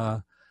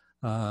of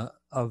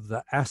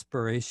the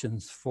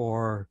aspirations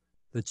for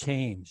the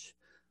change.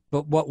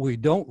 But what we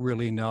don't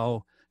really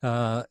know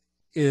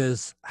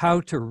is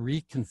how to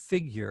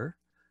reconfigure.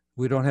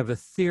 We don't have a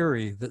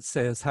theory that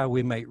says how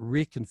we might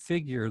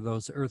reconfigure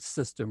those Earth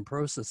system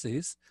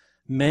processes,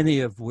 many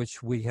of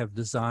which we have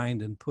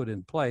designed and put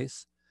in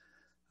place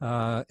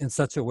in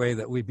such a way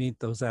that we meet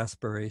those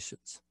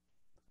aspirations.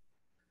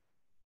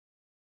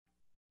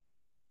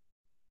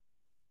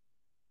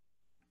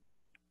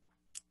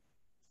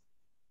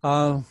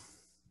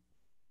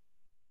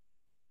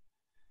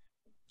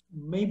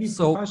 Maybe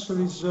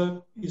Professor is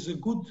a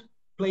good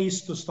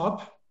place to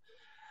stop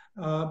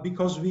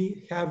because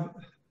we have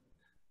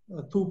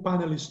two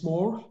panelists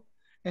more,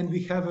 and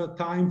we have a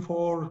time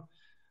for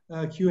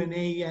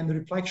Q&A and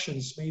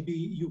reflections. Maybe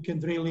you can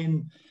drill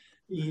in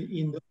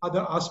the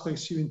other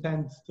aspects you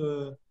intend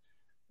to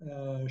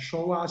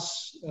show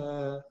us.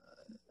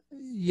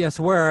 Yes,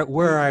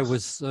 where I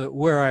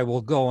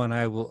will go, and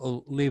I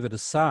will leave it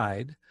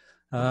aside,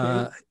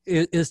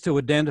 is to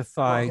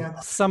identify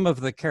some of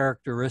the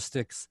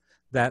characteristics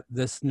that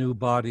this new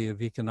body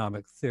of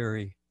economic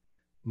theory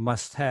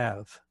must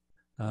have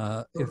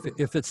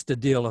if it's to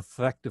deal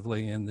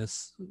effectively in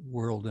this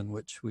world in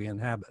which we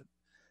inhabit.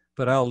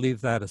 But I'll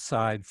leave that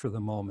aside for the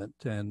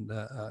moment and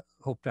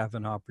hope to have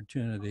an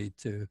opportunity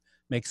to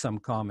make some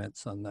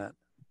comments on that.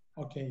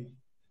 Okay,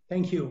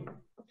 thank you.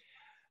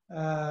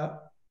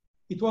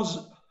 It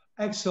was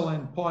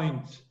excellent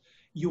point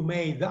you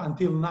made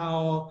until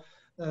now.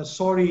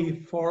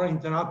 Sorry for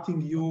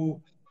interrupting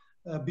you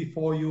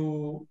before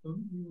you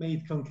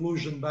made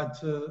conclusion, but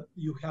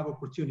you have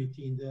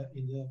opportunity in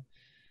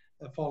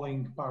the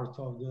following part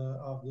of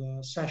the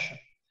session.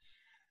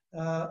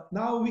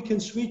 Now we can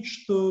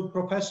switch to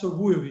Professor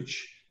Vujović.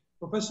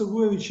 Professor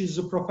Vujović is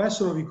a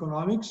professor of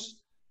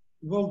economics,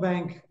 World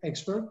Bank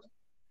expert,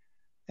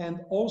 and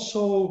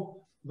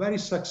also very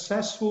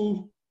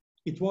successful.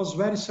 It was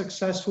very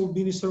successful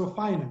Minister of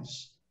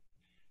Finance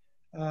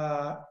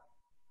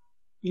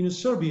in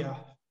Serbia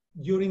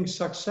during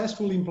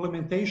successful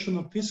implementation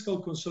of fiscal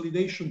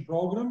consolidation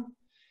program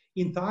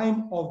in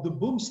time of the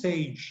boom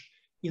stage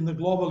in the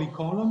global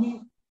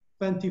economy,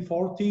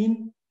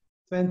 2014,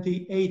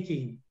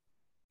 2018.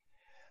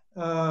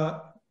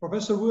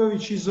 Professor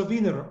Vujović is a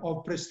winner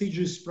of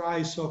prestigious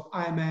prize of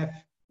IMF,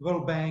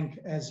 World Bank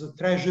as a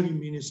Treasury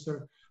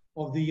Minister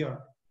of the Year.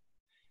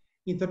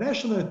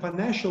 International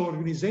financial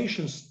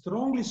organizations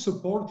strongly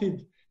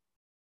supported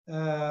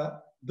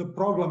the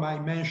program I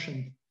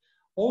mentioned,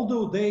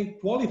 although they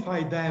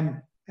qualified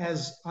them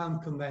as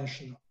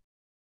unconventional.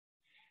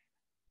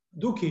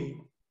 Duki,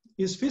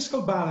 is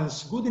fiscal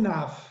balance good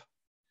enough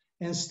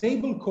and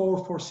stable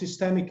core for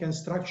systemic and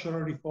structural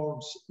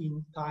reforms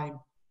in time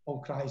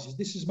of crisis?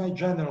 This is my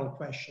general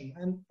question,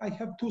 and I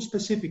have two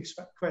specific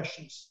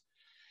questions.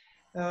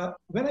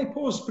 When I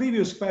posed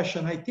previous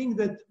question, I think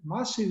that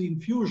massive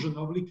infusion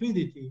of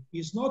liquidity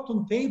is not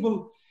on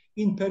table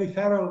in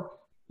peripheral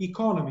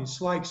economies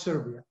like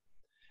Serbia.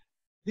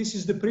 This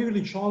is the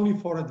privilege only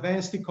for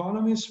advanced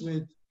economies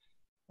with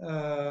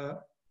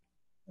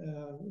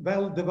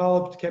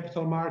well-developed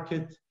capital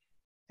market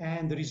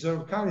and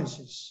reserve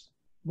currencies.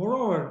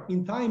 Moreover,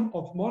 in time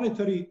of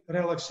monetary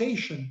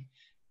relaxation,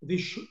 we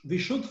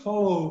should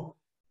follow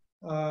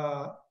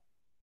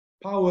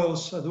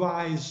Powell's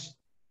advice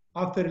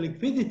after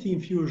liquidity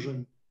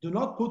infusion. Do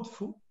not put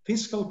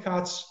fiscal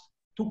cuts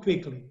too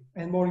quickly.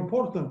 And more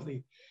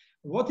importantly,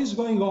 what is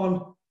going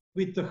on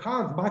with the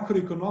hard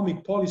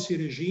macroeconomic policy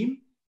regime?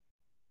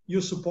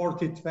 You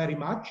support it very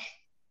much.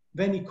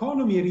 When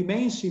economy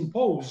remains in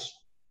pause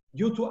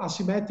due to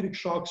asymmetric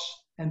shocks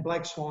and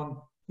black swan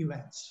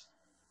events.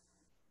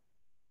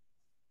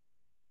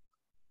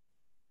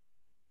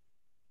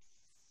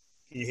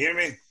 Can you hear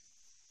me?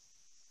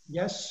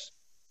 Yes.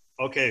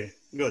 Okay,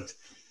 good.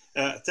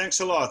 Thanks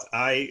a lot.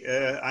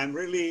 I'm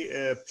really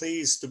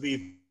pleased to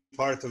be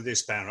part of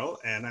this panel,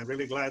 and I'm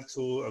really glad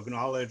to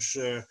acknowledge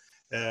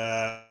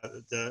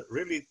the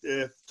really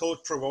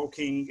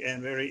thought-provoking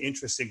and very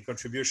interesting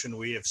contribution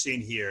we have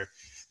seen here.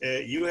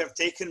 You have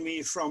taken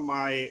me from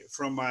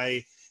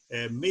my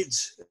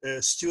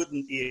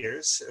mid-student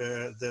years.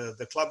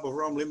 The Club of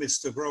Rome Limits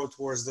to Growth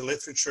was the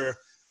literature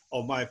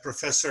of my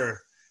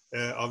professor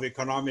of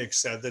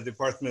economics at the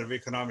Department of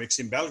Economics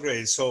in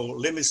Belgrade. So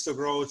limits to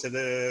growth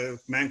and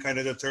mankind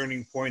at a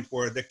turning point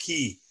were the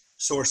key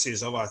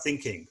sources of our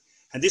thinking.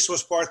 And this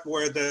was part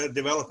where the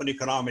development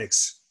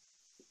economics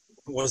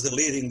was the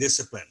leading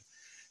discipline.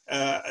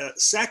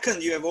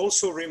 Second, you have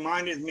also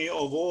reminded me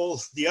of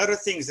all the other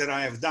things that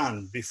I have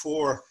done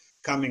before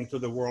coming to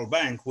the World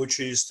Bank, which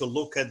is to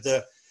look at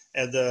the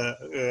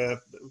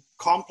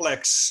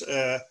complex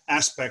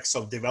aspects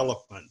of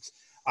development.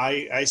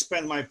 I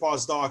spent my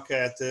postdoc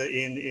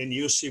in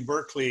UC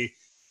Berkeley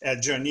at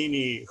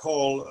Giannini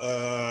Hall,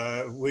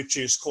 which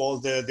is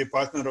called the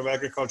Department of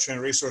Agriculture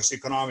and Resource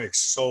Economics.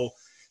 So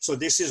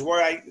this is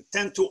where I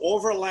tend to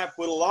overlap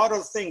with a lot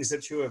of things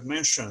that you have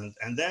mentioned.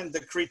 And then the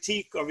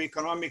critique of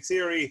economic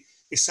theory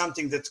is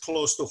something that's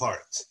close to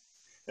heart.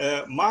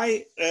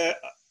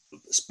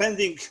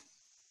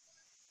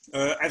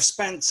 I've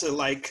spent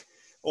like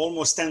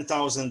almost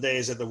 10,000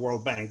 days at the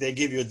World Bank. They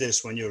give you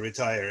this when you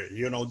retire.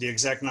 You know the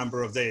exact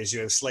number of days you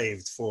have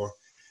slaved for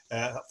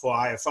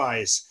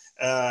IFIs.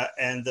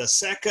 And the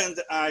second,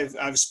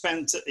 I've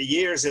spent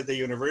years at the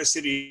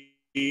university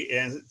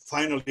and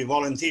finally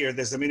volunteered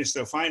as the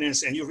Minister of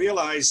Finance. And you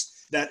realize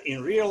that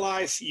in real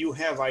life, you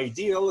have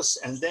ideals,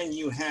 and then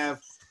you have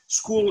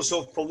schools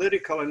of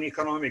political and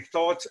economic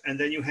thought, and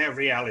then you have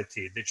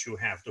reality that you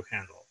have to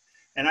handle.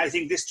 And I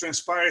think this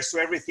transpires to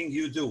everything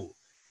you do.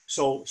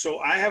 So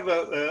I have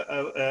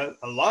a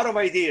lot of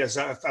ideas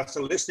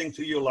after listening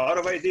to you, a lot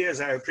of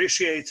ideas. I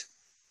appreciate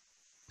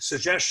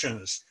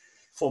suggestions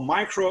for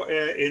micro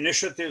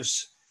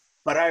initiatives,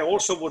 but I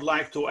also would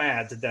like to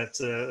add that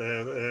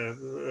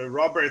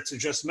Robert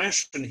just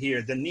mentioned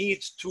here, the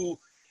need to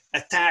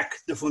attack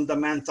the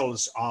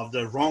fundamentals of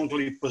the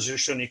wrongly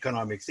positioned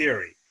economic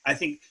theory. I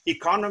think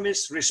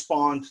economists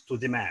respond to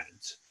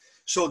demand.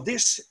 So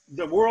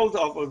the world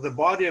of the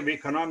body of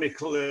economic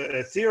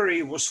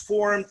theory was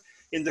formed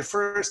in the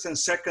first and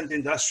second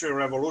industrial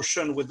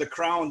revolution with the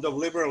crown of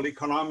liberal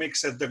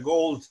economics at the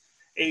gold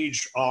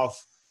age of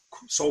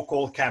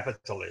so-called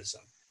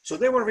capitalism. So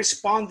they were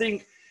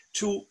responding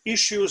to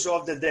issues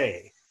of the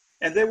day,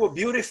 and they were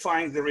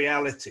beautifying the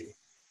reality.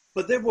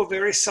 But they were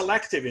very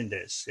selective in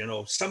this. You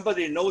know,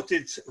 somebody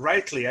noted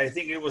rightly, I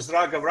think it was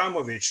Dragan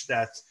Vujović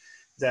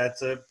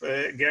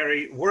that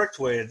Garry worked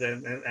with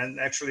and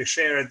actually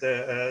shared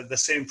the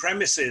same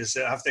premises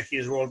after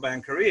his World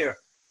Bank career,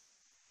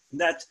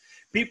 that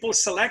people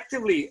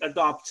selectively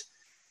adopt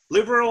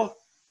liberal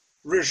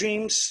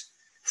regimes,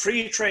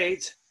 free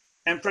trade,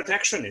 and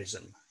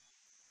protectionism.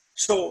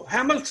 So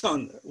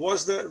Hamilton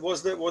was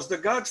the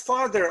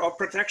godfather of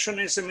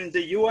protectionism in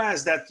the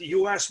US, that the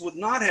US would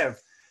not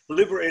have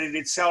liberated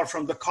itself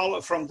from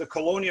the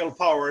colonial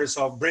powers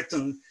of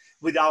Britain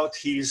without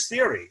his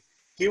theory.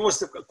 He was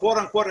the, quote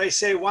unquote, I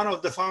say, one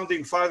of the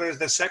founding fathers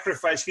that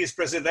sacrificed his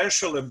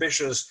presidential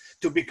ambitions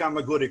to become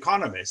a good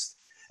economist.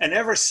 And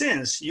ever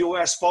since,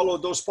 US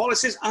followed those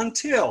policies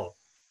until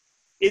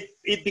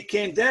it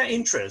became their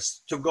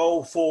interest to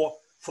go for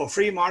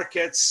free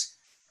markets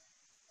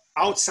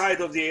outside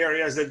of the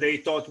areas that they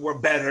thought were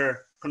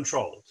better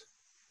controlled.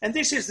 And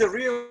this is the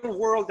real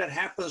world that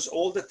happens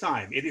all the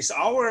time. It is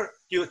our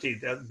duty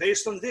that,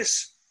 based on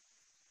this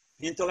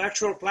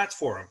intellectual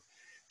platform,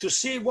 to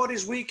see what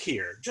is weak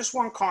here. Just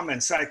one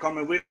comment, side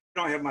comment, we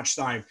don't have much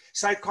time.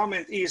 Side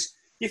comment is,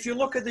 if you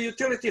look at the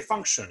utility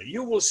function,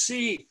 you will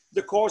see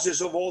the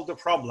causes of all the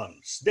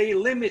problems. They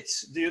limit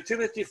the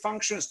utility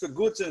functions to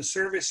goods and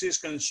services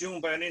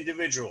consumed by an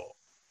individual.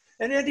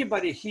 And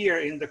anybody here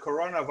in the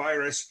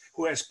coronavirus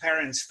who has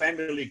parents,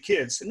 family,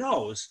 kids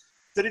knows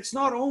that it's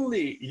not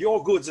only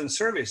your goods and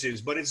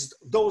services, but it's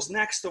those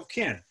next of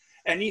kin.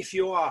 And if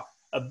you are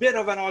a bit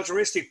of an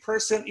altruistic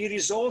person, it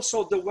is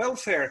also the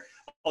welfare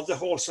of the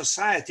whole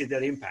society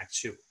that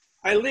impacts you.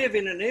 I live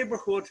in a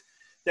neighborhood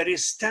that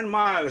is 10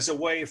 miles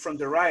away from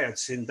the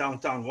riots in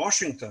downtown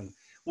Washington.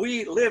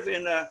 We live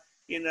in a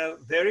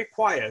very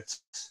quiet,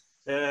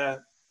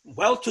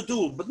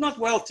 well-to-do, but not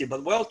wealthy,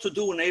 but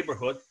well-to-do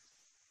neighborhood.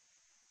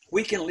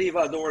 We can leave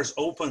our doors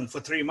open for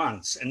 3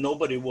 months and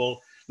nobody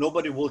will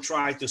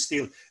try to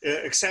steal,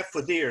 except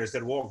for deers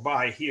that walk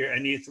by here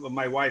and eat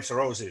my wife's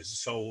roses.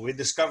 So we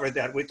discovered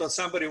that. We thought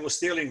somebody was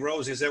stealing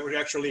roses. That were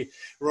actually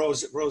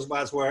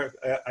rosebuds were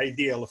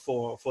ideal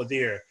for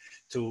deer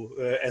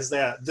to as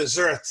their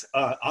dessert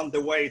on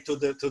the way to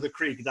the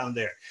creek down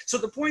there. So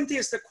the point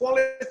is, the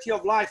quality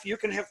of life. You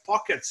can have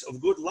pockets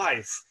of good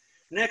life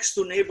next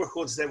to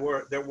neighborhoods that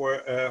were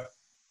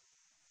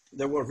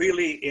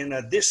really in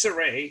a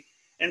disarray,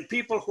 and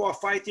people who are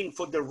fighting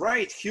for the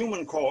right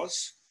human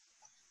cause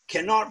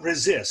cannot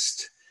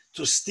resist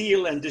to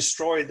steal and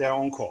destroy their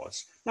own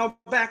cause. Now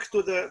back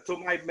to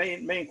my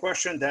main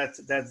question that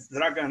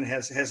Dragan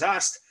has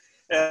asked.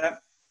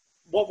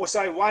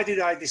 Why did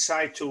I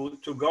decide to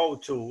go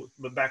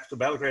back to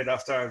Belgrade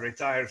after I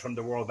retired from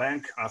the World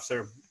Bank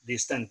after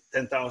these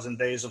 10,000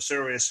 days of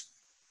service?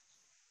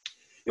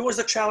 It was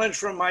a challenge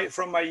from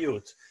my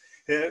youth.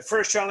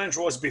 First challenge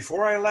was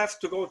before I left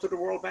to go to the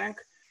World Bank.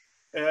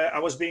 I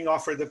was being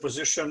offered a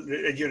position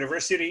at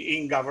university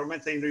in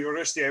government. In the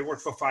university, I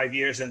worked for 5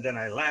 years and then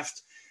I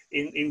left.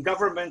 In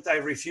government, I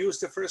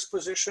refused the first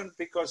position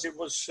because it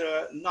was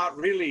not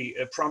really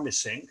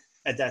promising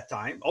at that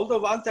time.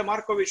 Although Ante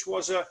Marković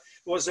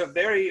was a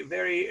very,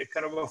 very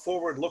kind of a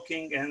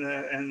forward-looking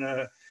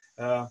and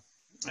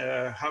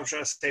how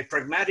should I say,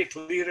 pragmatic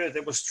leader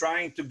that was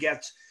trying to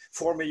get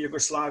former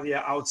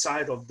Yugoslavia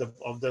outside of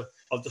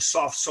the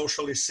soft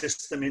socialist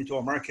system into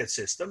a market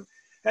system.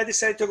 I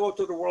decided to go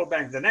to the World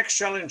Bank. The next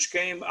challenge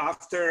came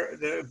after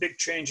the big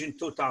change in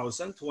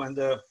 2000 when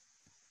the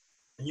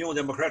new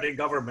democratic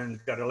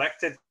government got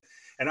elected.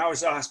 And I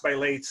was asked by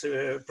late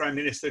Prime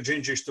Minister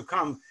Djindjic to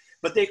come,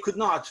 but they could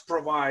not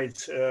provide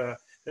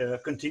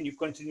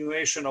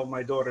continuation of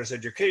my daughter's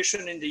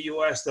education in the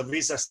US. The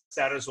visa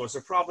status was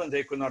a problem.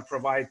 They could not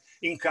provide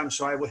income,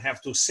 so I would have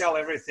to sell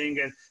everything.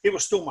 And it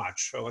was too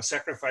much of a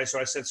sacrifice. So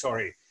I said,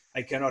 sorry,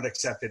 I cannot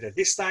accept it at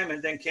this time.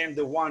 And then came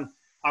the one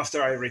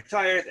after I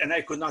retired, and I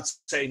could not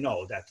say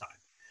no that time.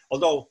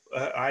 Although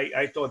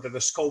I thought that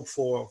the scope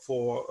for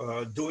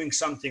doing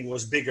something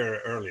was bigger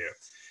earlier.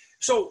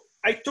 So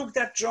I took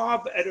that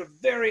job at a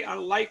very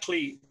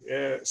unlikely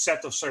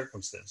set of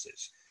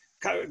circumstances.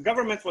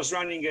 Government was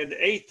running at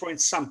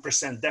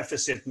 8-point-some%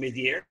 deficit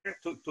mid-year,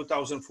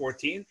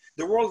 2014.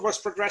 The world was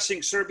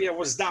progressing. Serbia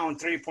was down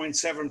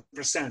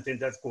 3.7% in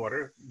that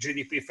quarter.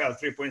 GDP fell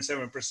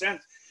 3.7%.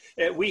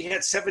 We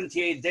had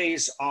 78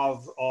 days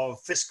of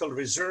fiscal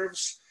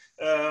reserves,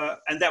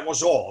 and that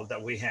was all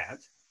that we had.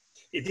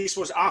 This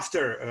was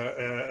after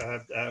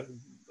a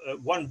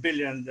 $1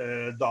 billion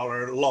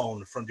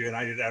loan from the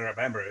United Arab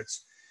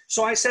Emirates.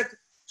 So I said,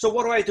 so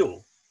what do I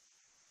do?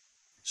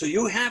 So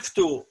you have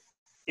to,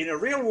 in a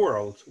real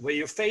world where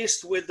you're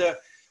faced with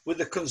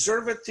the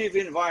conservative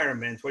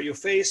environment, where you're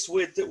faced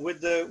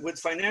with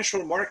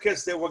financial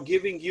markets that were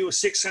giving you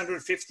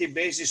 650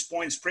 basis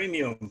points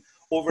premium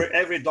over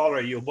every dollar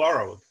you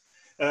borrowed,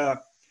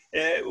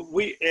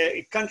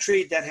 a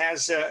country that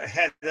has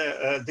had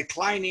a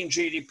declining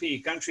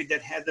GDP, country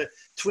that had the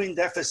twin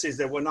deficits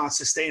that were not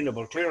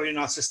sustainable, clearly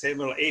not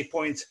sustainable,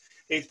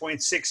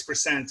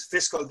 8.6%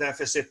 fiscal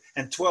deficit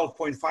and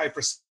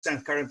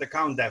 12.5% current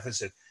account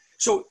deficit.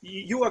 So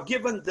you are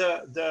given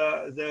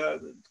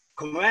the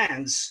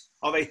commands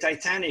of a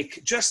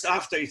Titanic just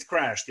after it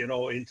crashed, you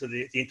know, into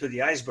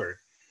the iceberg.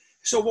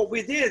 So what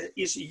we did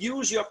is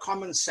use your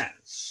common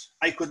sense.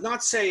 I could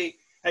not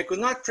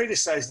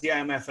criticize the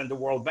IMF and the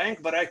World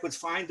Bank, but I could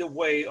find a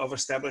way of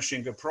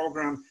establishing a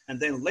program. And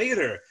then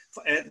later,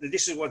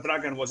 this is what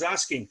Dragan was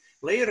asking,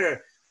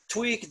 later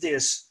tweak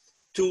this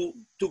to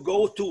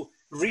go to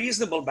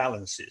reasonable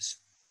balances.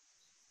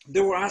 They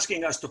were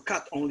asking us to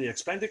cut only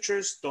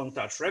expenditures, don't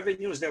touch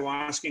revenues. They were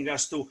asking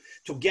us to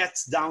get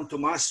down to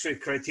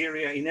Maastricht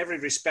criteria in every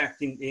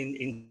respect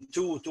in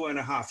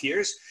 2.5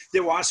 years. They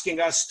were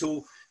asking us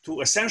to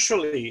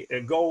essentially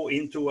go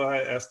into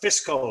a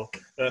fiscal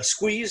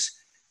squeeze.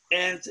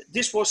 And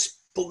this was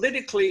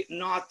politically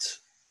not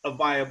a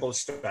viable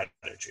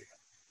strategy.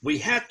 We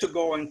had to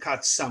go and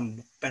cut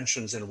some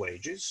pensions and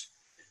wages.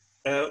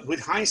 With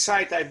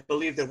hindsight, I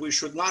believe that we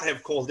should not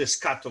have called this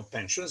cut of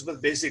pensions,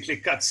 but basically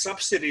cut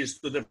subsidies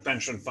to the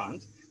pension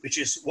fund, which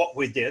is what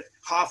we did.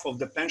 Half of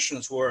the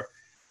pensions were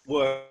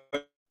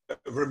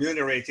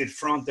remunerated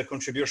from the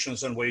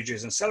contributions on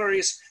wages and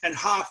salaries, and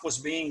half was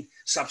being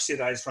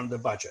subsidized from the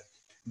budget.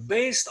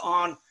 Based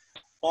on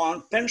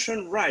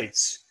pension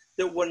rights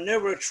that were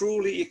never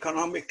truly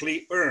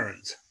economically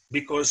earned,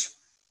 because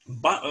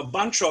a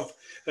bunch of,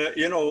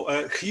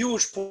 a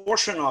huge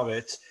portion of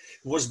it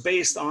was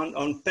based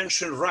on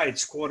pension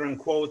rights, quote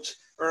unquote,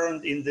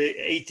 earned in the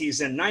 80s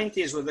and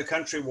 90s when the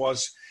country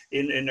was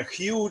in a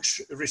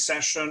huge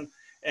recession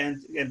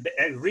and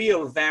a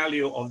real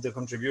value of the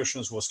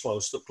contributions was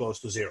close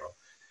to zero.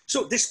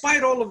 So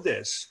despite all of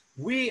this,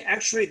 we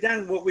actually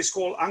then what we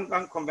call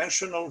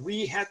unconventional,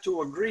 we had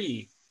to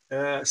agree,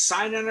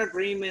 sign an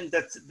agreement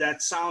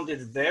that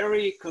sounded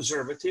very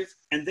conservative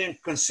and then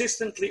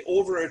consistently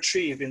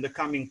overachieve in the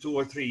coming 2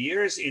 or 3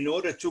 years in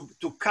order to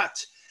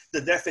cut the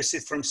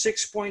deficit from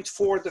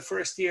 6.4 the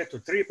first year to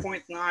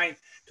 3.9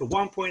 to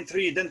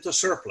 1.3, then to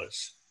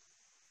surplus.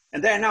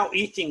 And they're now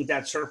eating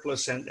that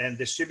surplus and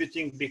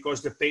distributing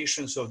because the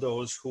patience of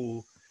those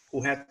who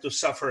had to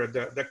suffer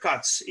the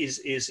cuts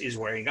is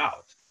wearing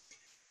out.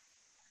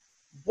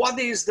 What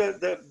is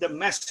the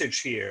message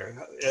here?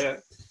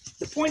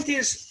 The point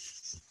is,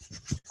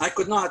 I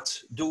could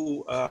not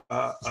do a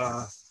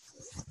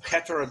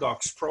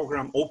heterodox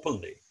program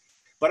openly.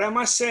 But I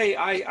must say,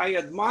 I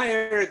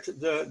admired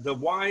the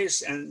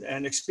wise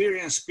and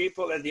experienced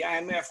people at the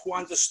IMF who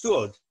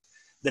understood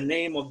the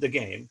name of the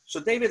game. So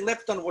David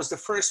Lipton was the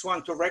first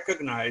one to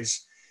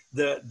recognize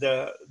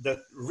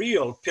the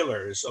real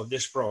pillars of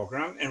this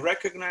program and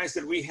recognize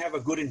that we have a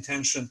good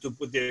intention to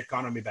put the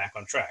economy back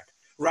on track,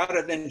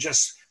 rather than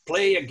just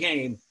play a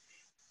game.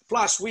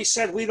 Plus, we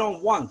said we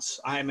don't want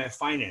IMF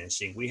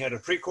financing. We had a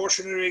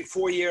precautionary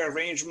 4-year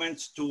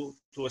arrangement to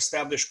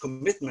establish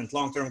commitment,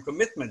 long-term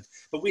commitment.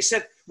 But we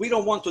said we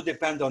don't want to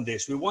depend on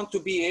this. We want to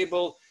be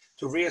able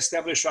to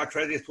reestablish our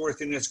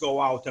creditworthiness,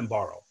 go out and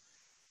borrow.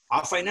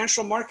 Our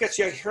financial markets,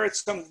 you heard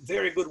some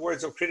very good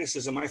words of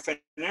criticism. Are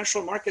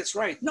financial markets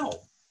right? No.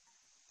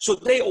 So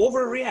they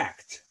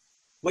overreact.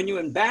 When you're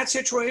in bad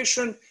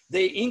situation,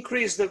 they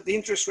increase the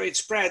interest rate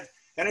spread.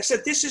 And I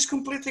said, this is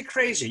completely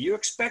crazy. You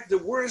expect the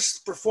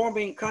worst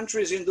performing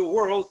countries in the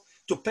world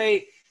to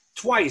pay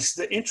twice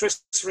the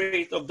interest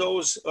rate of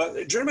those.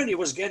 Germany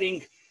was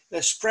getting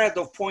a spread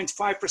of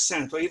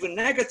 0.5% or even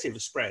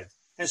negative spread.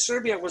 And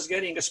Serbia was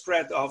getting a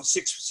spread of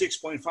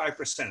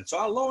 6.5%. So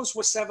our loans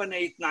were 7,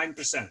 8,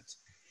 9%.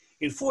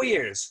 In 4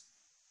 years,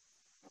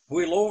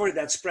 we lowered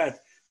that spread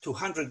to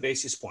 100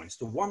 basis points,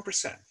 to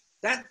 1%.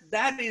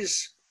 That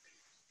is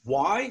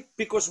why?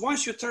 Because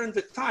once you turn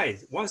the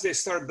tide, once they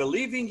start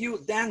believing you,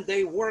 then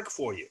they work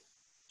for you.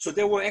 So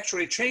they were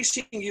actually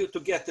chasing you to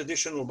get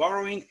additional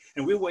borrowing,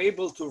 and we were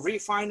able to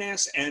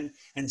refinance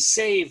and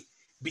save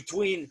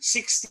between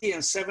 $60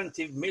 and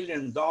 $70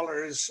 million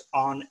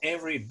on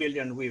every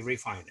billion we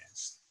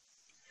refinanced.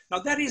 Now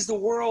that is the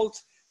world,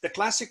 the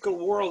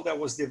classical world that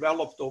was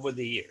developed over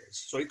the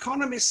years. So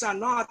economists are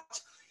not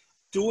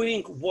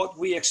doing what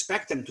we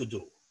expect them to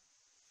do.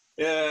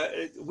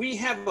 We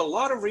have a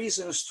lot of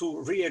reasons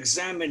to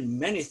re-examine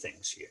many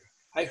things here.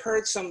 I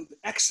heard some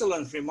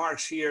excellent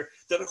remarks here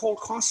that the whole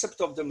concept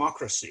of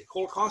democracy,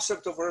 whole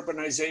concept of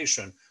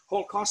urbanization,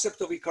 whole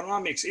concept of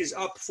economics is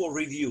up for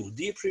review,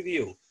 deep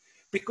review,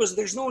 because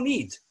there's no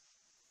need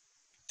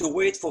to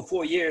wait for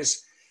 4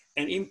 years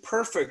an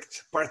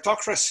imperfect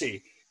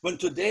partocracy when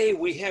today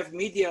we have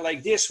media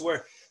like this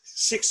where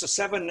 6 or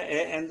 7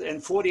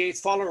 and 48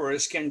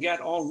 followers can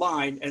get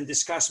online and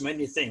discuss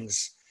many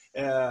things.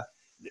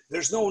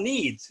 There's no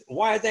need.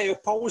 Why are they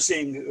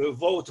opposing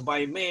vote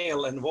by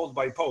mail and vote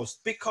by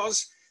post?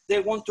 Because they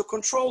want to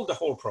control the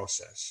whole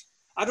process.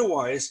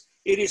 Otherwise,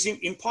 it is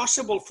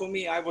impossible for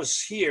me. I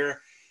was here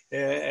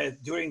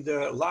during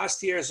the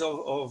last years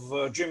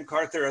of Jim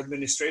Carter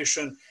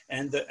administration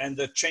and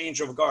the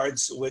change of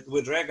guards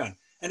with Dragan.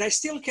 And I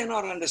still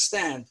cannot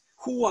understand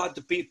who are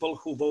the people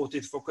who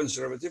voted for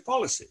conservative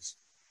policies.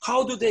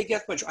 How do they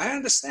get much? I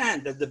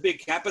understand that the big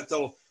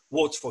capital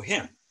votes for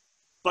him,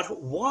 but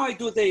why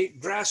do they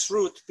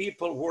grassroots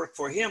people work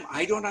for him?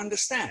 I don't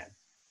understand.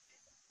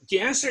 The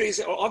answer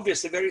is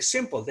obviously very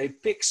simple. They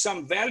pick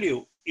some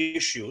value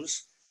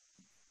issues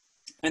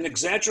and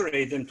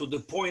exaggerate them to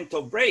the point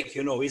of break.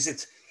 You know, is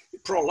it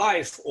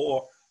pro-life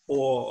or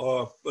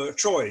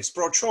choice,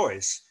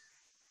 pro-choice?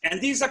 And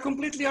these are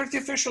completely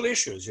artificial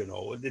issues. You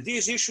know,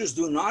 these issues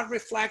do not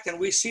reflect, and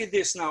we see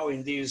this now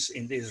in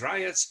these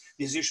riots.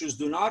 These issues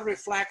do not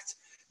reflect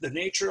the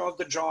nature of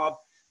the job,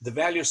 the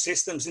value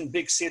systems in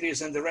big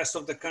cities and the rest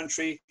of the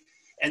country,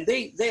 and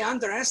they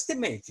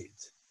underestimated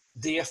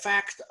the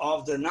effect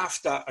of the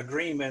NAFTA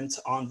agreement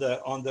on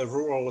the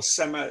rural,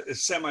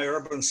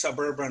 semi-urban,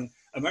 suburban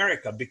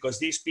America, because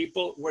these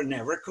people were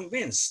never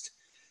convinced.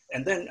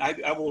 And then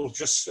I will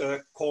just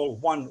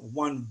call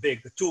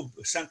two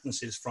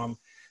sentences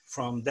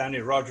from Danny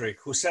Roderick,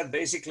 who said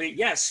basically,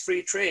 yes,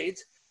 free trade,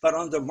 but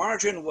on the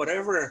margin,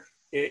 whatever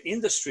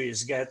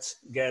industries get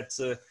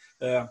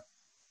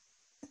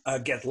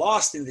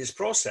lost in this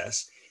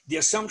process, the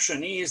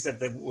assumption is that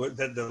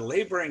the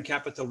labor and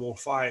capital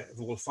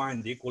will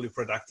find equally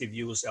productive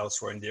use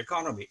elsewhere in the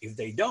economy. If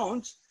they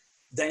don't,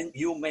 then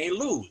you may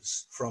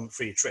lose from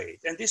free trade.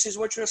 And this is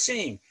what you're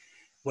seeing.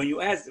 When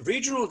you add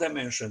regional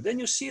dimension, then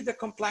you see the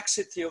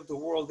complexity of the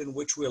world in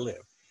which we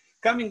live.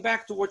 Coming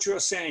back to what you're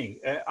saying,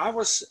 I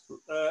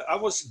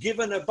was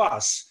given a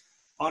bus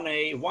on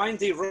a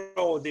windy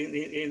road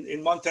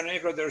in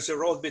Montenegro. There's a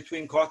road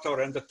between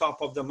Kotor and the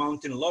top of the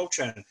mountain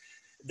Lovćen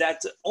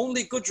that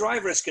only good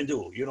drivers can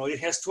do. You know, it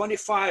has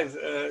 25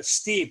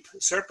 steep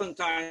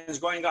serpentines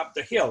going up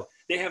the hill.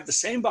 They have the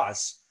same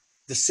bus,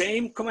 the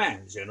same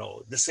commands, you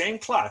know, the same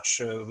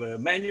clutch,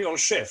 manual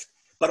shift,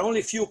 but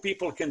only few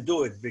people can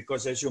do it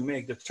because as you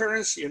make the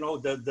turns, you know,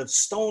 the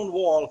stone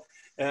wall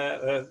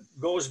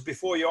goes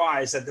before your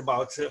eyes at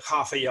about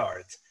half a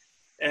yard.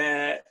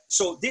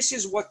 So this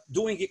is what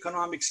doing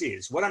economics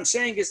is. What I'm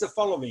saying is the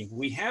following: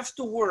 we have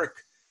to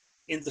work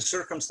in the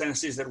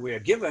circumstances that we are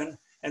given,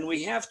 and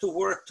we have to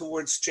work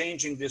towards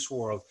changing this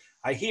world.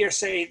 I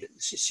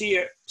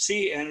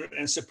see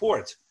and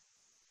support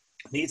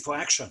need for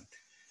action.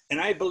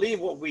 And I believe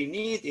what we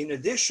need, in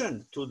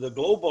addition to the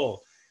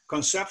global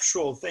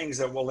conceptual things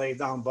that were laid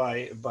down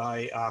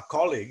by our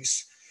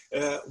colleagues,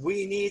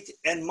 we need,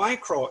 and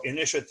micro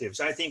initiatives.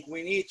 I think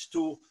we need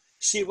to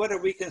see whether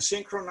we can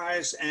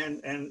synchronize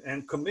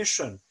and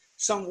commission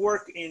some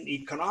work in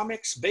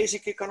economics,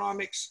 basic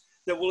economics,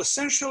 that will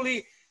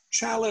essentially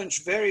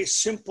challenge very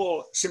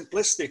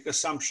simplistic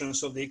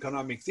assumptions of the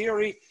economic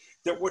theory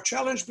that were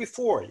challenged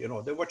before. You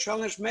know, they were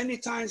challenged many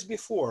times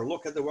before.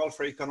 Look at the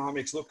welfare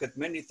economics, look at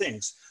many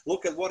things.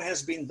 Look at what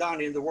has been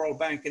done in the World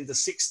Bank in the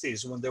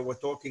 60s when they were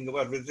talking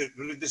about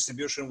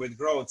redistribution with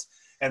growth,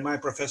 and my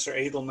professor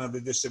Edelman,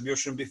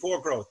 redistribution before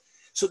growth.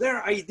 So there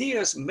are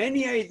ideas,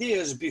 many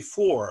ideas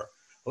before.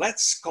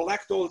 Let's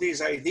collect all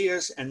these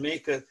ideas and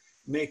make an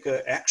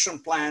action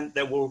plan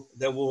that will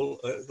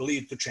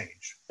lead to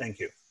change. Thank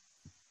you.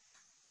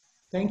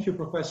 Thank you,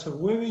 Professor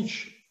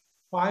Vujović.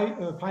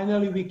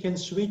 Finally, we can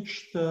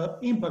switch the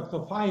impact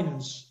of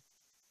finance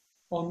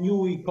on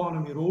new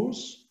economy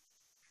rules.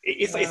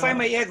 If I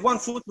may add one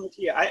footnote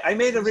here, I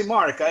made a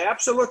remark. I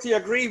absolutely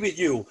agree with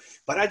you,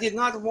 but I did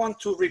not want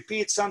to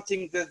repeat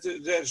something that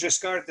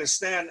Giscard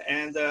d'Estaing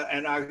and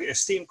our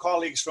esteemed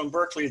colleagues from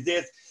Berkeley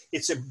did.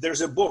 There's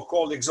a book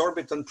called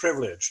Exorbitant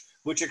Privilege,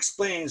 which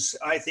explains,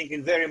 I think,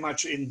 in very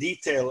much in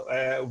detail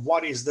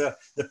what is the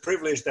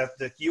privilege that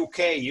the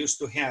UK used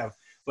to have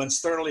when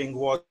sterling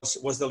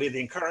was the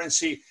leading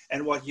currency,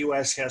 and what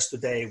US has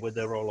today with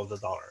the role of the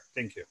dollar.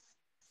 Thank you.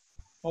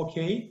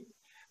 Okay.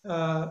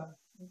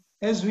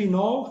 As we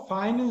know,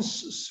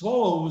 finance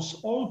swallows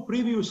all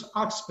previous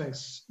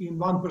aspects in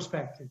one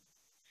perspective.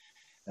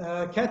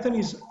 Ketan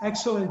is an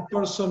excellent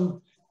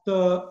person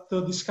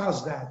to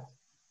discuss that.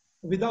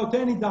 Without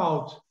any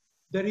doubt,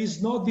 there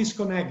is no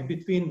disconnect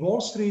between Wall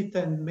Street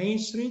and Main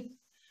Street,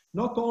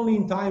 not only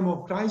in time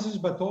of crisis,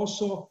 but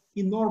also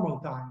in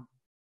normal time.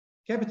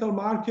 Capital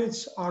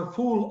markets are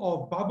full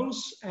of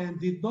bubbles and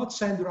did not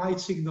send the right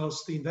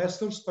signals to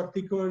investors,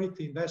 particularly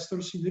to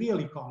investors in the real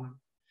economy.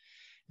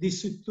 The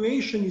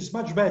situation is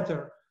much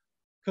better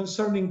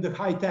concerning the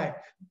high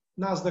tech.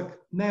 Nasdaq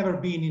never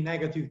been in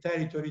negative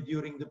territory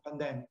during the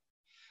pandemic.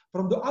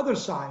 From the other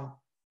side,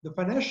 the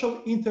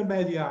financial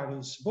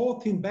intermediaries,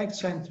 both in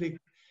bank-centric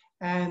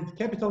and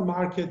capital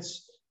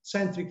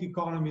markets-centric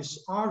economies,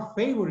 are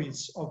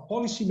favorites of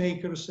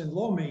policymakers and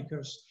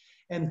lawmakers,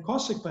 and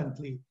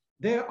consequently,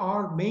 they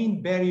are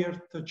main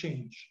barrier to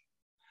change.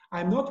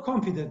 I'm not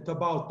confident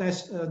about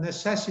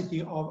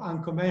necessity of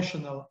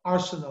unconventional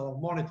arsenal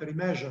of monetary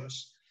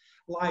measures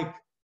like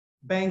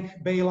bank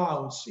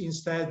bailouts,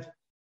 instead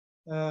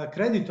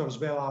creditors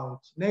bailout,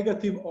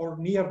 negative or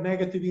near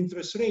negative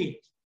interest rate,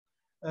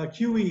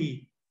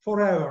 QE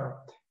forever,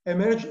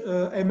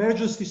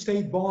 emergency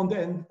state bond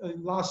and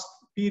last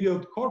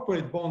period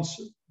corporate bonds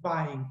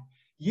buying,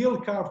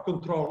 yield curve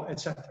control,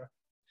 etc.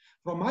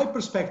 From my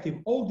perspective,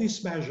 all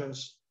these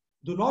measures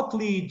do not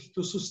lead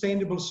to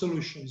sustainable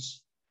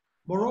solutions.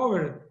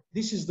 Moreover,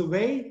 this is the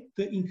way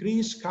to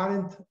increase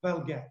current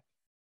wealth gap.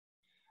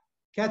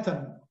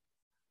 Ketan,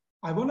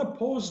 I want to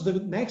pose the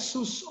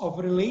nexus of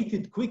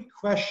related quick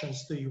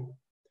questions to you.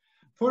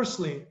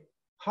 Firstly,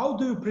 how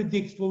do you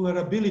predict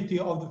vulnerability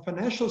of the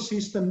financial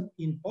system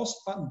in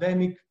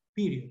post-pandemic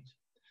period?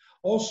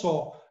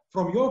 Also,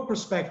 from your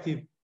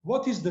perspective,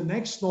 what is the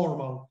next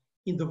normal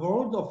in the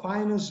world of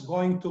finance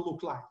going to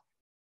look like?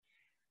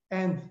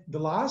 And the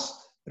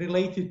last,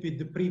 related with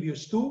the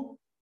previous two,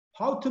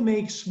 how to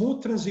make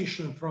smooth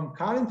transition from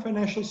current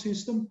financial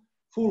system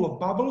full of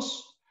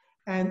bubbles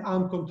and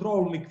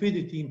uncontrolled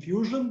liquidity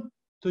infusion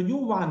to new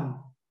one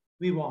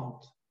we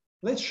want.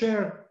 Let's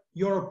share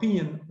your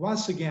opinion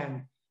once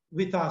again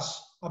with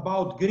us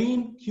about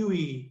green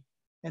QE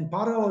and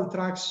parallel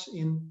tracks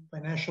in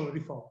financial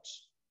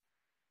reforms.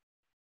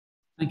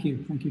 Thank you,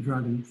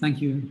 Dragan.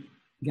 Thank you,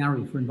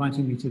 Garry, for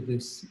inviting me to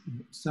this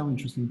so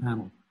interesting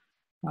panel.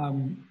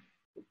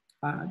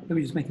 Let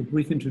me just make a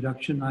brief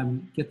introduction.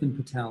 I'm Ketan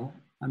Patel.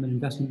 I'm an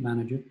investment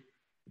manager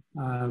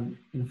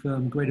in a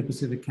firm, Greater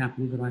Pacific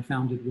Capital, that I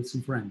founded with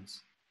some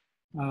friends.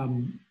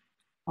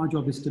 Our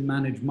job is to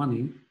manage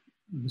money,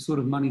 the sort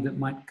of money that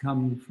might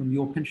come from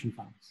your pension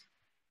funds.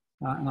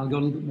 And I'll go a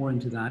little bit more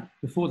into that.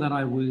 Before that,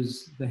 I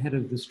was the head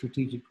of the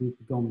strategic group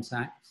of Goldman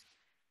Sachs.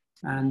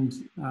 And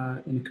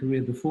in a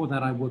career before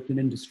that, I worked in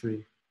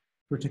industry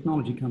for a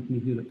technology company,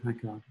 Hewlett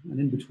Packard, and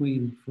in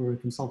between for a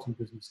consulting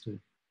business too.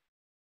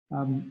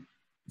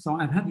 So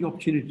I've had the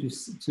opportunity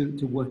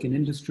to work in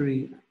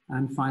industry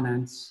and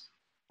finance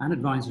and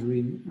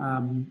advisory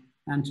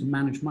and to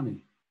manage money.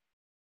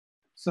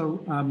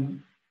 So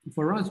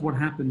for us, what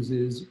happens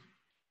is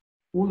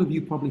all of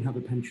you probably have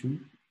a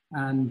pension,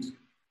 and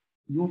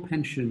your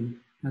pension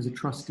has a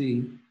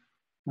trustee,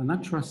 and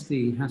that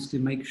trustee has to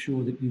make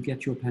sure that you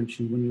get your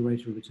pension when you're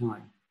ready to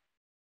retire.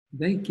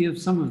 They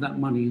give some of that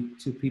money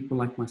to people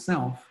like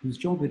myself, whose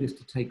job it is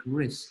to take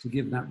risks to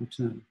give that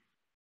return.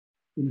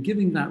 In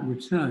giving that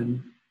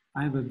return,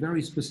 I have a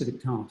very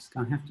specific task.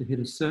 I have to hit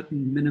a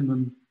certain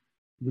minimum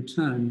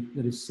return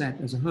that is set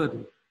as a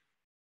hurdle.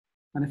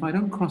 And if I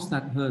don't cross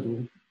that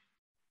hurdle,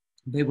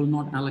 they will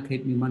not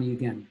allocate me money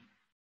again.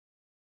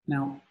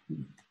 Now,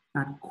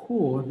 at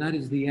core, that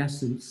is the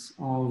essence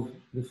of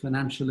the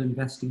financial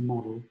investing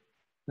model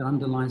that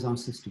underlies our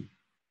system.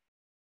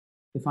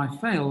 If I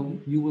fail,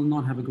 you will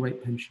not have a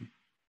great pension.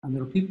 And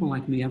there are people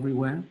like me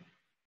everywhere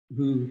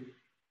who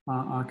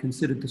are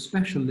considered the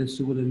specialists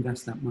who will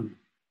invest that money.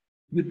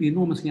 You'd be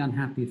enormously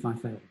unhappy if I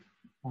failed.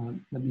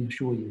 Let me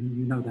assure you,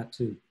 you know that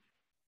too.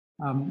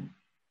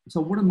 So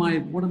what are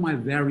my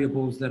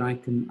variables that I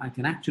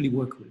can actually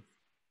work with?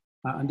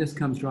 And this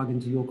comes,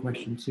 Dragan, to your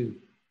question too.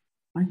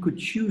 I could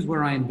choose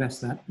where I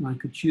invest that, and I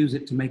could choose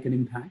it to make an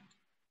impact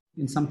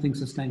in something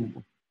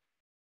sustainable.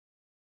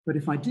 But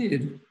if I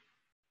did,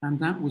 and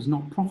that was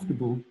not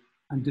profitable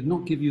and did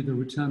not give you the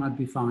return, I'd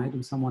be fired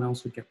and someone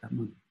else would get that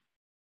money.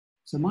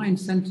 So my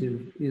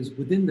incentive is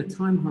within the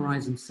time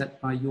horizon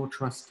set by your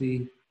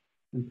trustee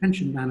and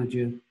pension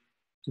manager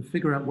to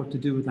figure out what to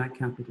do with that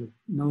capital.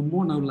 No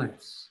more, no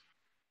less.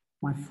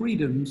 My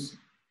freedoms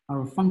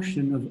are a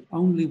function of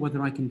only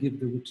whether I can give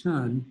the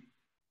return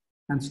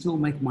and still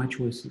make my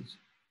choices.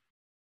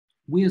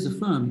 We as a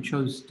firm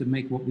chose to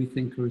make what we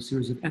think are a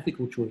series of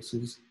ethical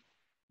choices,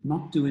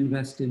 not to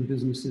invest in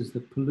businesses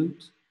that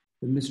pollute,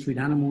 that mistreat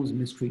animals,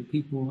 mistreat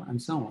people,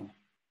 and so on.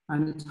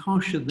 And it's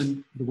harsher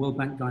than the World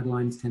Bank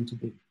guidelines tend to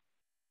be.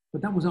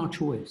 But that was our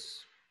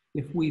choice.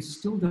 If we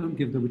still don't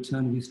give the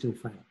return, we still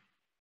fail.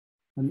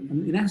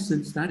 And in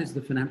essence, that is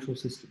the financial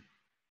system.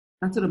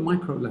 That's at a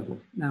micro level.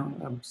 Now,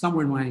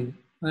 somewhere in my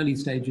early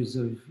stages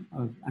of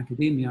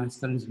academia, I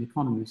studied as an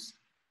economist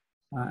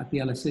at the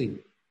LSE.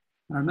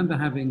 And I remember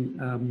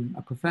having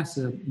a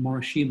professor,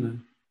 Morishima,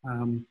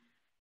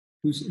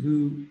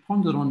 who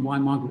pondered on why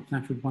Margaret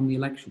Thatcher had won the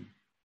election.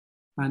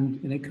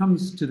 And it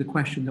comes to the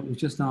question that was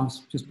just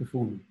asked just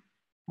before me.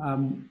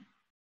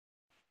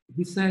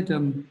 He said,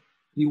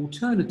 the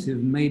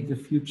alternative made the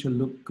future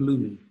look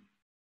gloomy.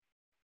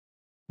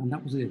 And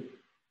that was it.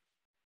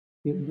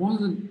 It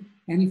wasn't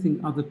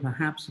anything other,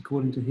 perhaps,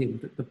 according to him,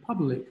 that the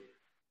public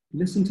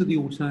listened to the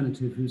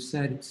alternative who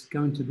said it's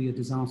going to be a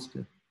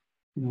disaster.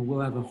 You know, we'll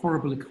have a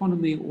horrible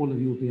economy, all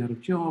of you will be out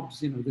of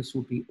jobs, you know, this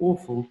will be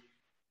awful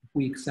if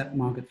we accept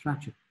Margaret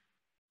Thatcher.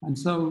 And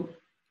so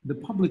the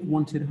public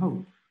wanted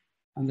hope,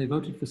 and they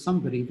voted for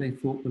somebody they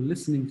thought were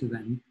listening to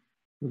them,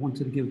 they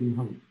wanted to give them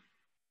hope.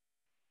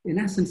 In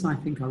essence, I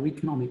think our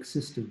economic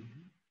system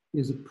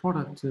is a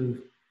product of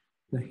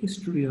the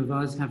history of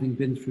us having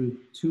been through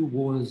 2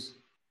 wars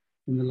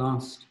in the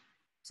last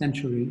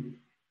century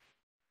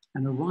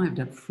and arrived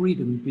at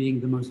freedom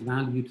being the most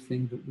valued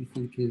thing that we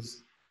think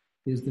is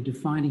the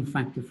defining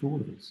factor for all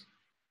of us.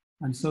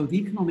 And so the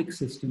economic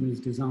system is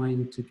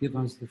designed to give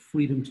us the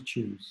freedom to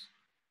choose.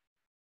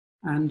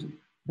 And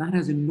that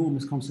has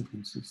enormous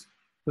consequences.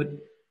 But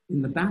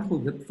in the battle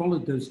that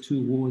followed those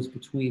two wars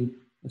between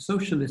a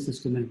socialist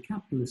system and a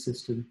capitalist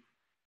system,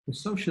 the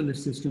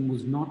socialist system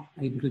was not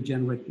able to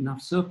generate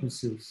enough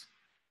surpluses,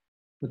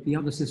 but the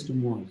other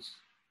system was.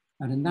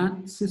 And in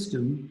that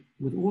system,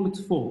 with all its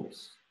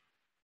faults,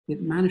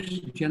 it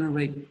managed to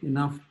generate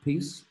enough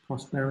peace,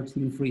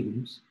 prosperity, and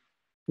freedoms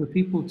for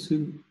people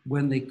to,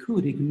 when they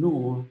could,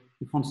 ignore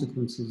the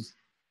consequences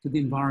to the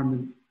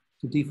environment,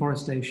 to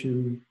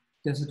deforestation,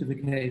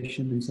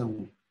 desertification, and so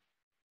on.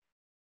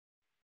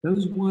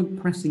 Those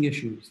weren't pressing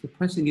issues. The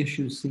pressing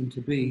issues seemed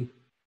to be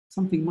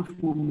something much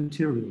more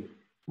material.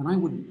 And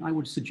I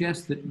would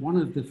suggest that one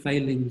of the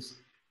failings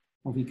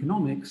of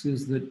economics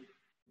is that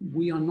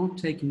we are not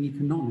taking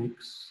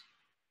economics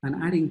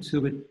and adding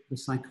to it the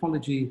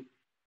psychology,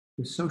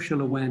 the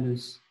social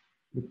awareness,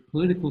 the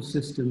political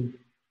system,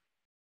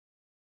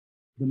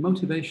 the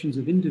motivations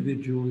of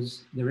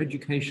individuals, their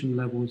education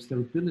levels, their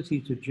ability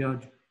to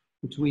judge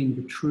between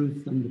the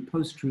truth and the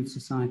post-truth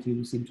society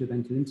we seem to have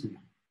entered into now.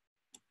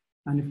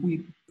 And if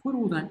we put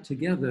all that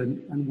together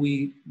and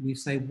we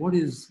say, what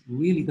is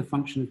really the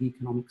function of the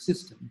economic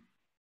system?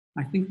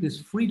 I think this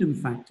freedom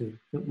factor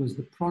that was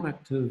the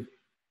product of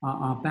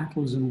our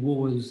battles and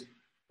wars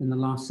in the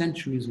last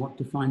century is what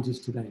defines us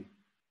today.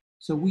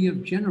 So we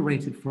have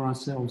generated for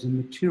ourselves a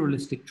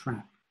materialistic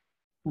trap.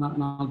 And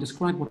I'll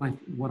describe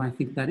what I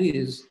think that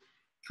is,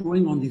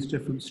 drawing on these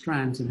different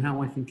strands and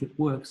how I think it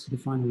works to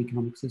define our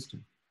economic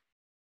system.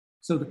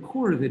 So the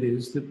core of it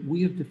is that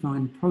we have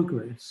defined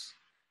progress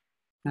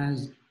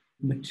as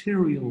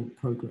material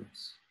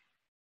progress.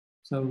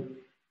 So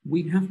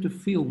we have to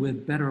feel we're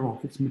better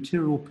off. It's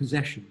material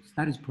possessions.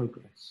 That is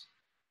progress.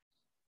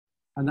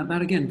 And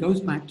that again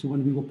goes back to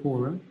when we were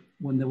poorer,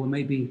 when there were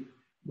maybe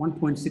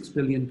 1.6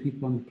 billion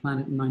people on the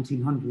planet in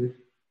 1900.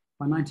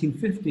 By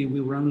 1950,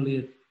 we were only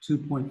at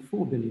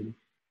 2.4 billion.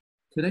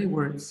 Today,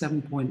 we're at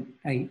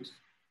 7.8.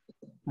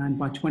 And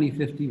by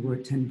 2050, we're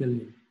at 10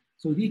 billion.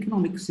 So the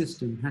economic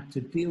system had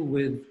to deal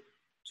with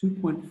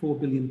 2.4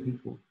 billion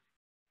people.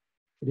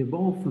 It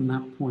evolved from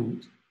that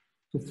point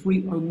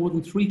to more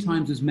than 3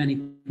 times as many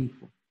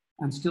people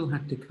and still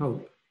had to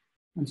cope.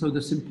 And so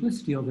the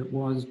simplicity of it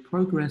was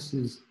progress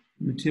is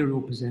material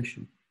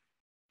possession.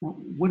 Now,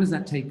 what does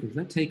that take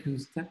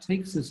us? That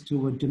takes us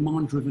to a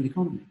demand-driven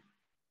economy,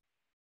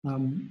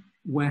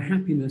 where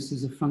happiness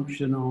is a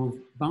function of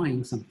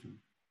buying something.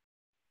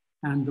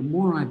 And the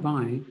more I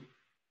buy,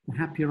 the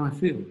happier I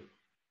feel.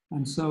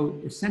 And so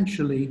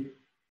essentially,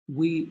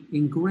 we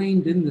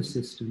ingrained in the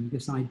system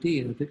this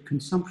idea that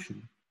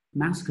consumption,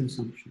 mass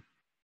consumption,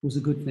 was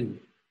a good thing.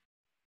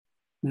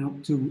 Now,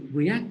 to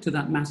react to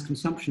that mass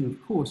consumption,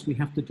 of course, we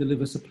have to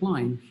deliver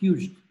supply in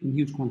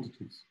huge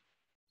quantities.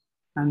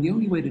 And the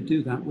only way to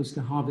do that was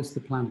to harvest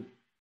the planet.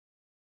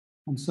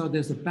 And so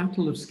there's a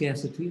battle of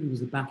scarcity, and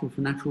there's a battle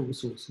for natural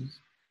resources,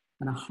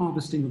 and a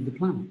harvesting of the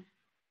planet.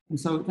 And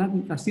so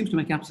that seems to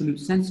make absolute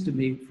sense to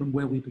me from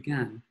where we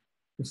began.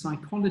 The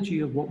psychology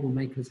of what will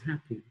make us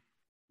happy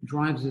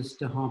drives us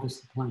to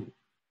harvest the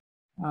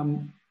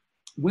planet.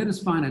 Where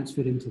does finance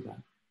fit into that?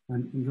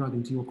 And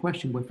Dragan, to your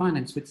question, where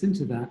finance fits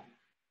into that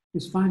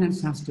is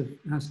finance has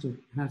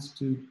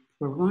to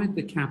provide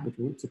the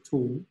capital, it's a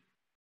tool,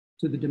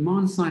 to the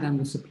demand side and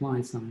the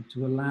supply side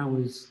to allow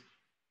us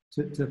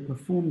to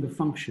perform the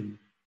function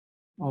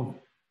of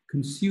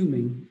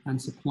consuming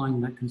and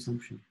supplying that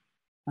consumption.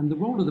 And the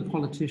role of the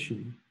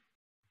politician,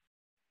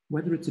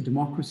 whether it's a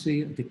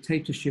democracy, a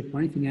dictatorship, or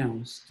anything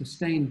else, to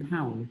stay in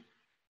power,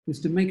 is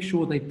to make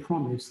sure they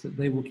promise that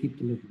they will keep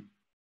delivering.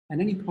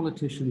 And any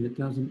politician that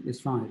doesn't is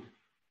fired.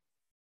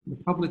 The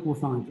public will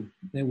fire them.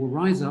 They will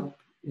rise up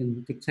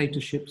in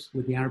dictatorships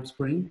with the Arab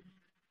Spring,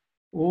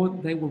 or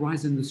they will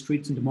rise in the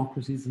streets in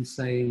democracies and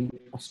say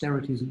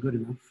austerity isn't good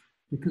enough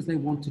because they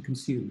want to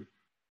consume.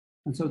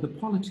 And so the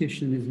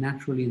politician is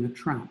naturally in a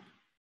trap,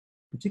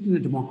 particularly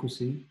in a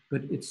democracy,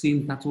 but it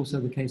seems that's also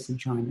the case in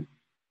China,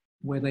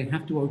 where they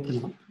have to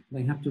open up,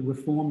 they have to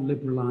reform,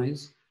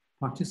 liberalize,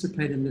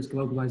 participate in this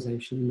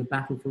globalization, in the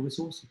battle for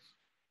resources.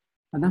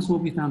 And that's where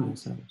we found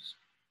ourselves.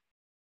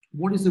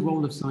 What is the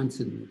role of science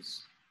in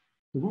this?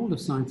 The role of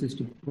science is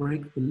to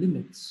break the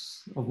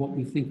limits of what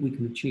we think we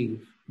can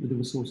achieve with the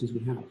resources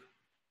we have.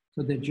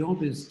 So their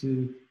job is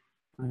to,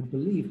 I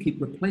believe,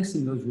 keep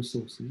replacing those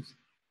resources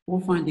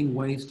or finding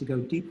ways to go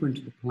deeper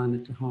into the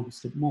planet to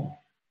harvest it more.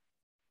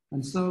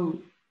 And so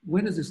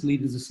where does this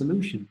lead as a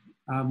solution?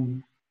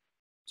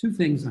 2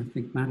 things I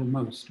think matter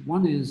most.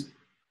 One is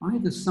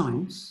either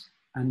science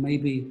and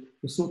maybe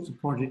the sorts of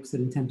projects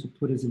that intend to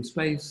put us in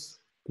space,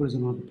 put us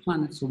on other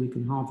planets so we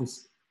can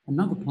harvest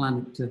another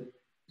planet to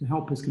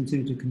help us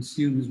continue to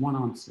consume is one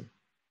answer.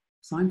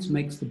 Science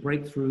makes the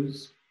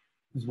breakthroughs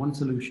as one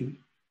solution,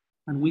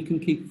 and we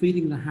can keep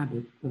feeding the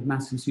habit of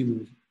mass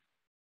consumerism.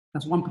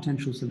 That's one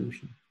potential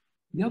solution.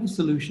 The other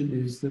solution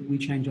is that we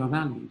change our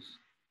values.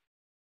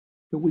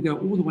 That we go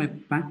all the way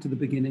back to the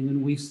beginning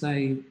and we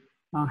say,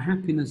 our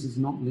happiness is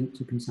not linked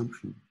to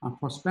consumption. Our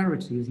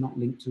prosperity is not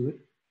linked to it.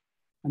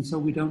 And so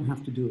we don't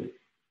have to do it.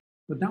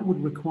 But that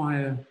would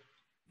require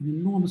an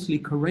enormously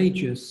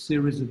courageous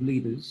series of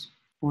leaders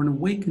or an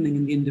awakening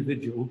in the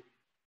individual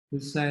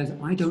that says,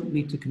 I don't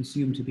need to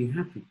consume to be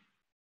happy.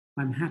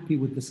 I'm happy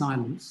with the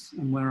silence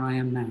and where I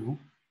am now.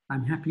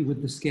 I'm happy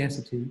with the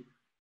scarcity.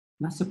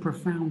 That's a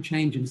profound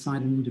change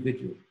inside an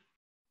individual.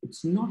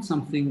 It's not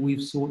something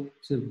we've sought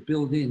to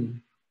build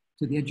in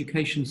to the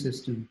education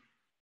system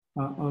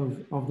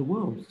of the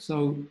world.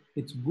 So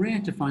it's rare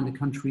to find a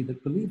country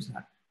that believes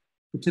that.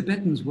 The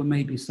Tibetans were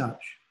maybe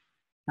such,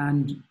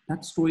 and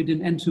that story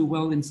didn't end too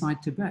well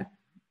inside Tibet.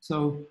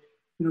 So,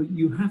 you know,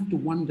 you have to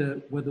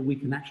wonder whether we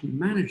can actually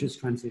manage this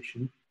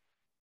transition.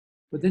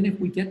 But then if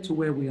we get to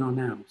where we are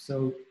now,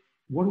 so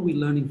what are we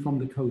learning from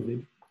the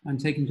COVID and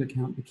taking into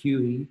account the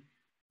QE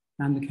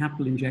and the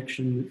capital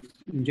injections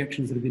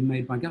that have been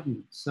made by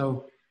governments?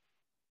 So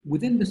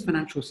within this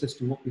financial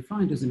system, what we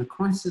find is in a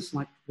crisis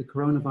like the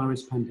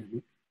coronavirus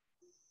pandemic,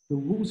 the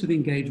rules of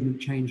engagement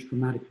changed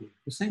dramatically.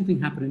 The same thing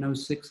happened in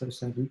 06,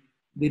 07,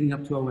 leading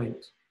up to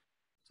 08.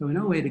 So in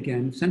 08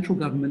 again, central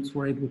governments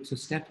were able to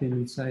step in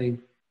and say,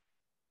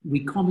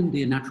 we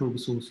commandeer natural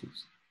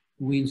resources.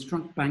 We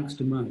instruct banks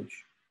to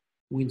merge.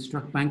 We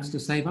instruct banks to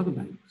save other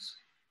banks.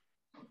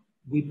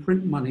 We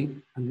print money,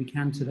 and we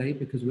can today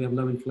because we have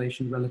low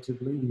inflation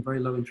relatively and very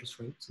low interest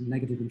rates and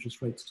negative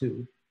interest rates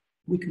too.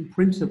 We can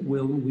print at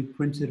will, and we've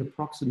printed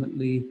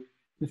approximately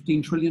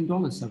 $15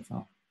 trillion so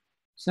far,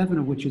 7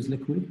 of which is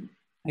liquid,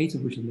 8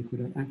 of which is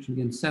liquid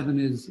actually, and 7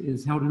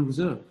 is held in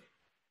reserve.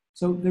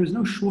 So there is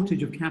no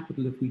shortage of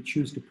capital if we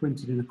choose to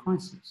print it in a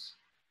crisis.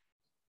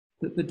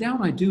 The doubt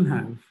I do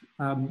have,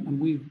 and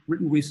we've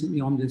written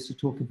recently on this to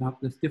talk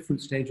about the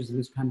different stages of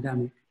this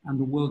pandemic and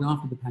the world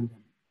after the pandemic,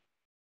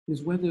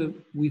 is whether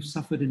we've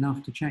suffered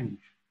enough to change.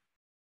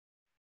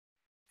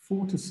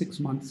 4 to 6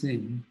 months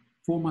in,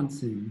 4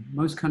 months in,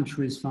 most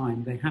countries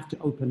find they have to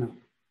open up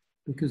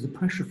because the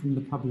pressure from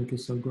the public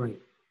is so great.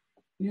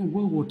 You know, in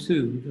World War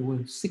II, there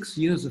were 6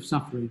 years of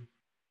suffering,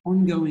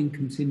 ongoing,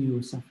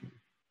 continuous suffering.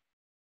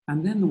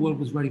 And then the world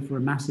was ready for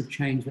a massive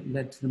change that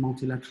led to the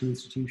multilateral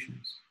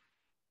institutions.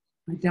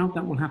 I doubt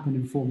that will happen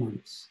in 4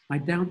 months. I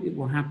doubt it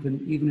will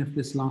happen even if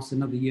this lasts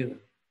another year.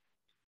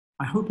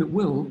 I hope it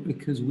will,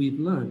 because we've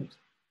learned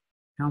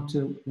how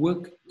to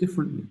work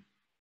differently.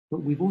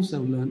 But we've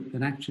also learned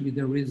that actually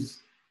there is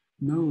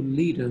no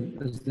leader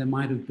as there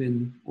might have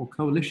been, or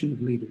coalition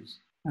of leaders,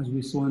 as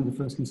we saw in the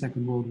First and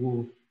Second World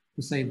War,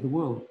 to save the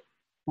world.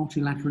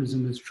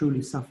 Multilateralism has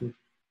truly suffered,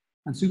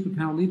 and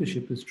superpower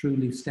leadership has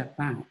truly stepped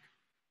back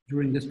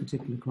during this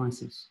particular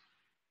crisis.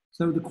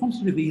 So the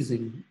quantitative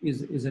easing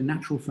is a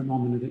natural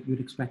phenomenon that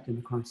you'd expect in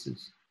a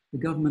crisis. The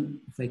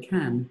government, if they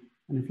can,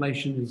 and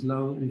inflation is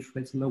low and interest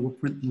rates low, will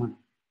print money.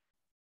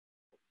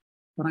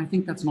 But I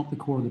think that's not the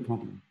core of the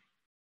problem.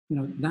 You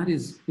know, that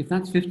is, if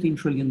that's $15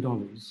 trillion,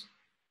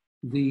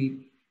 the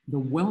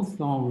wealth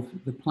of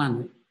the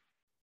planet,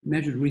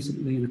 measured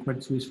recently in a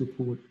Credit Suisse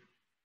report,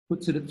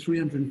 puts it at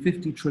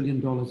 $350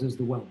 trillion as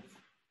the wealth.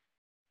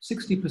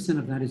 60%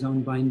 of that is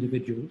owned by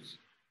individuals,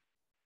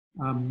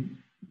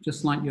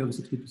 just slightly over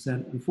 60%,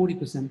 and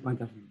 40% by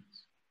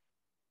governments.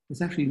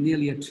 It's actually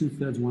nearly a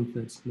 2/3,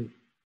 1/3 split.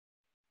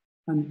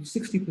 And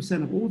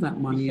 60% of all that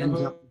money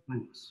ends up with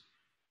banks.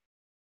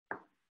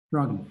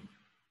 Dragan.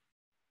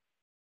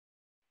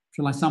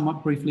 Shall I sum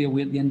up briefly? Are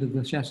we at the end of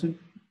the session?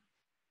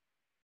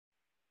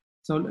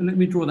 So let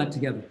me draw that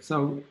together.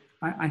 So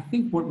I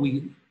think what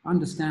we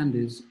understand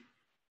is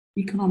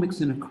economics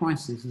in a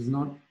crisis is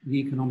not the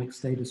economic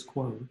status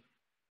quo,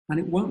 and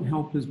it won't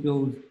help us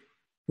build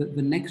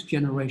the next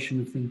generation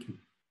of thinking.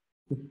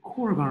 The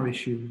core of our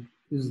issue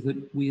is that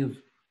we have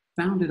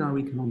founded our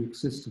economic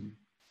system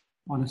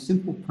on a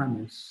simple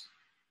premise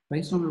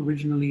based on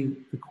originally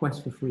the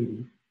quest for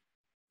freedom,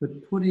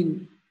 but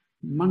putting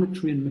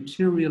monetary and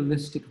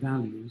materialistic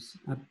values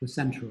at the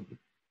center of it.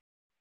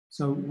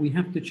 So we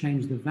have to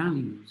change the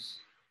values,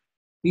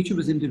 each of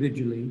us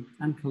individually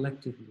and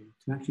collectively,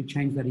 to actually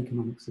change that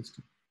economic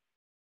system.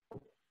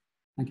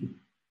 Thank you.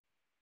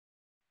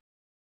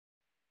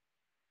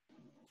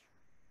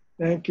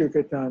 Thank you,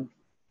 Ketan.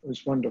 It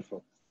was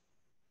wonderful.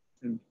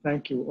 And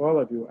thank you, all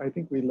of you. I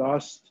think we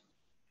lost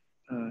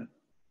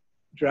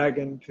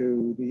Dragan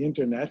to the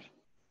internet.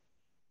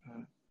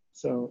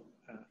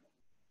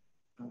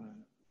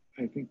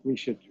 I think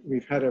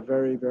we've had a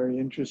very, very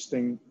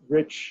interesting,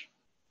 rich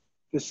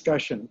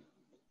discussion.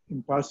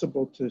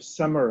 Impossible to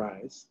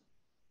summarize.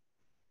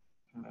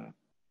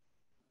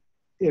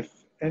 If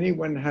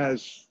anyone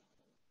has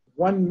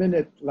 1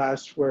 minute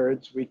last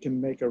words, we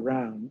can make a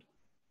round.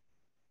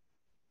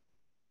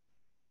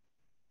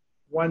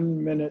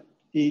 1 minute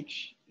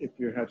each, if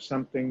you have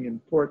something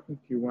important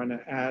you want to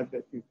add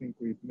that you think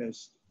we've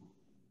missed.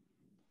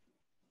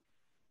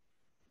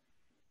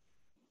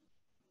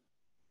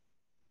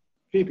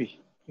 Phoebe,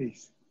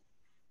 please.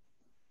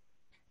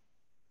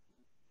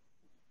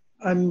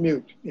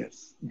 Unmute,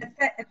 yes.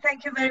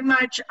 Thank you very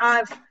much.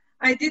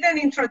 I didn't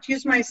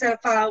introduce myself.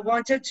 I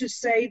wanted to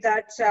say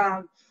that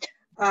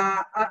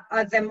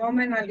at the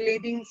moment I'm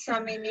leading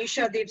some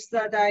initiatives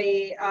that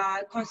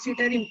I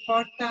consider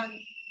important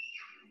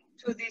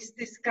to this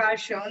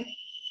discussion.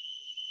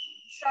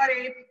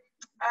 Sorry.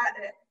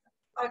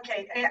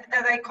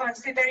 that I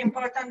consider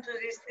important to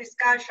this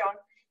discussion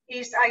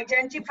is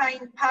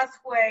identifying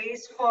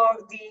pathways for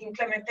the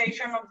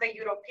implementation of the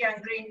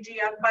European Green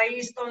Deal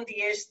based on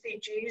the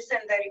SDGs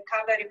and the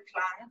recovery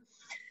plan.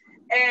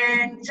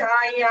 And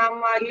I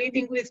am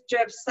leading with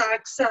Jeff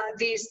Sachs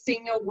this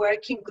senior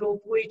working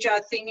group, which I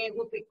think it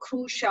would be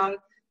crucial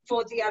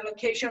for the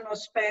allocation of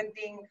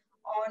spending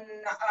on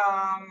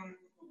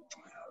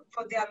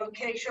for the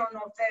allocation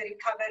of the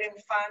recovery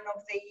fund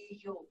of the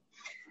EU.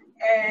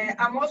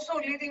 I'm also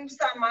leading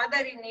some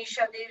other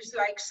initiatives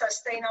like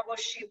sustainable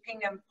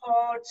shipping and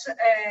ports,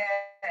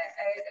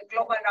 a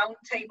global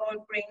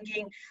roundtable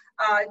bringing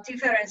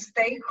different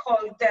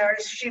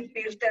stakeholders,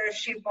 shipbuilders,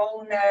 ship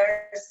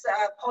owners,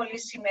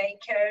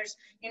 policymakers,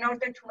 in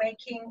order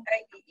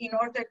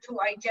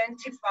to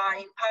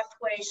identify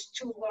pathways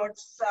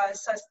towards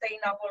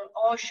sustainable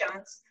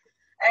oceans.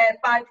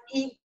 But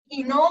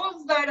in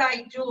all that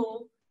I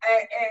do,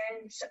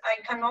 and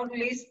I cannot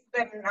list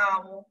them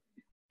now,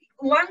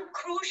 one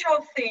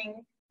crucial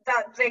thing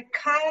that the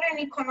current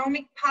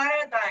economic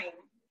paradigm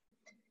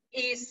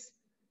is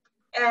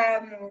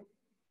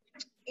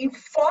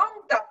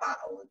informed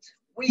about,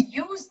 we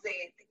use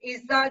it,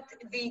 is that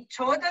the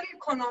total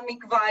economic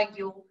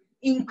value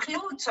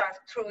includes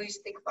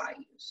altruistic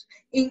values,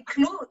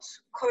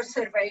 includes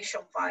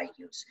conservation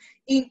values,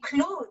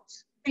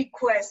 includes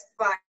bequest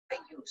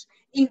values,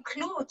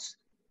 includes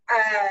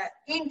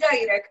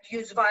indirect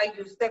use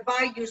values, the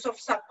values of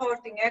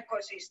supporting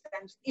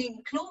ecosystems,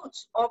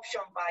 includes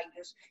option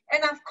values,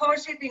 and of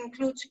course it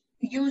includes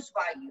use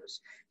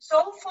values.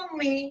 So for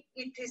me,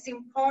 it is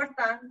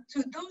important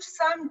to do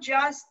some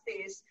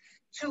justice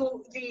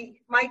to the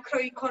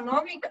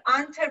microeconomic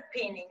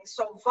underpinnings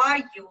of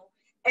value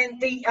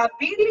and the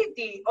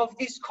ability of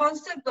this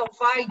concept of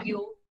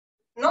value,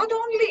 not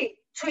only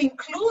to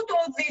include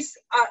all these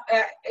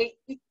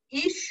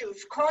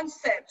issues,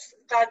 concepts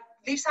that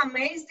this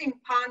amazing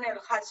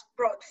panel has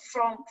brought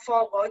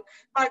forward,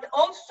 but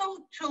also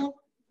to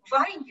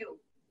value,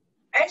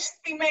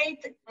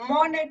 estimate,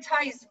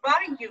 monetize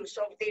values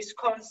of these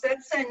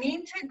concepts and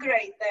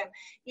integrate them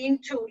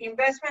into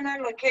investment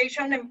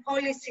allocation and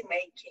policy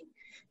making.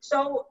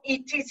 So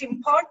it is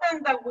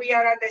important that we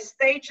are at a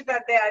stage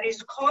that there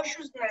is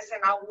cautiousness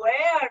and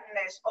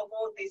awareness of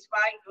all these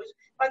values,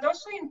 but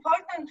also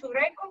important to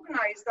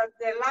recognize that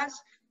the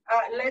last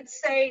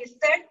let's say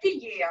 30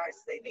 years,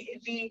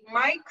 the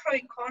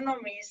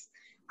microeconomists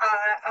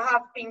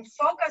have been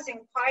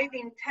focusing quite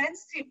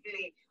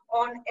intensively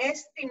on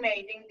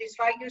estimating these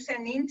values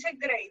and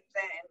integrating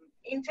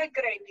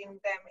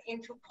them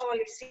into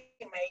policy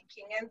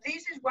making. And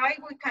this is why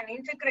we can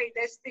integrate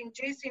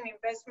SDGs in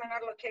investment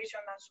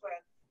allocation as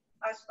well.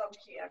 I'll stop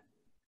here.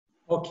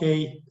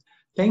 Okay,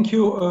 thank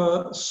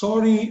you.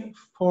 Sorry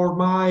for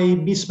my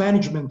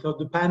mismanagement of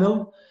the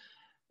panel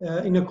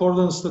in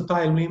accordance to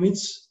time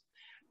limits.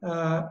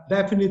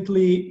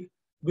 Definitely,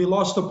 we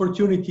lost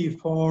opportunity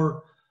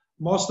for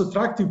most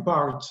attractive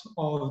part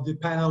of the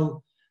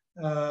panel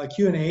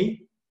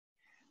Q&A.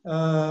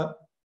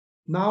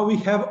 Now we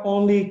have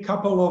only a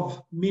couple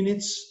of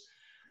minutes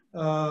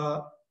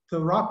to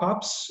wrap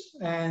ups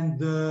and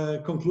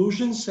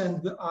conclusions,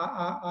 and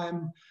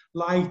I'm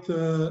like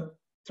to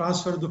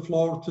transfer the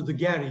floor to the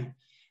Garry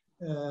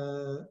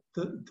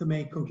to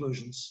make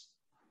conclusions.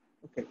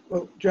 Okay,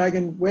 well,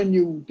 Dragan, when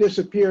you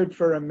disappeared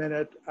for a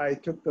minute, I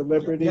took the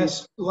liberty.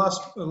 Yes,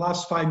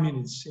 last 5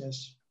 minutes,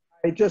 yes.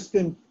 I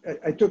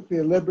took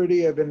the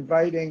liberty of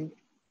inviting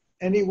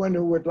anyone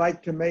who would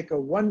like to make a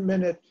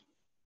 1-minute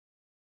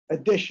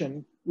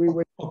addition. We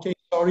would. Okay,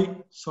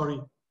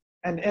 sorry.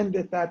 And end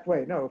it that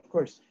way. No, of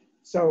course.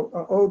 So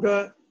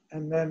Olga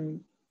and then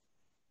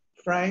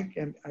Frank,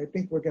 and I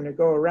think we're going to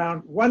go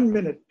around. 1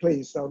 minute,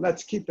 please. So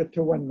let's keep it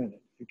to 1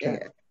 minute. You can.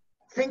 Yeah.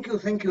 Thank you.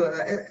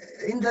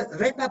 In the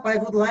wrap-up, I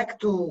would like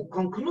to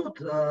conclude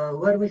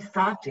where we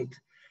started.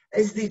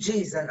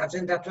 SDGs and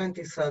Agenda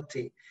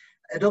 2030,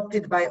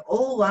 adopted by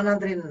all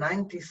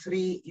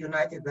 193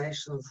 United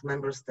Nations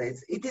member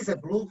states. It is a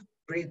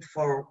blueprint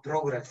for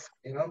progress,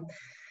 you know.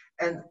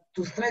 And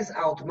to stress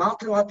out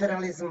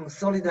multilateralism,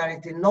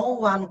 solidarity, no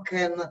one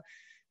can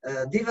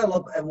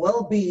develop a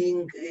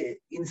well-being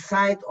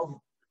inside of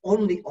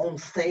only own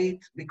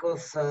state,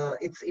 because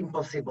it's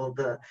impossible.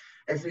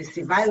 As we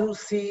see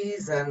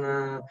viruses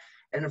and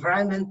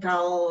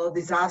environmental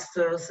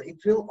disasters, it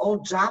will all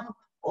jump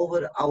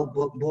over our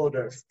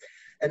borders.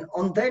 And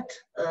on that,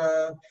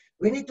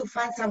 we need to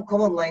find some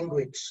common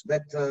language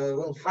that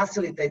will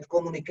facilitate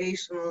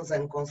communications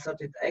and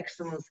concerted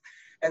actions.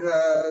 And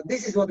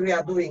this is what we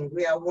are doing.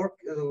 We are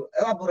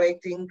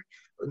elaborating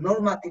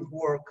normative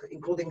work,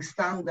 including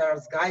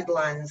standards,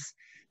 guidelines,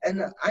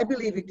 and I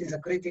believe it is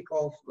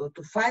critical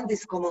to find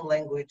this common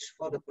language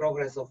for the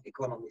progress of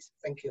economies.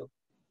 Thank you.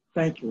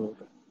 Thank you,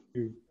 Olga.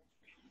 Thank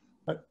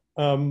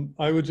you.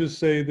 I would just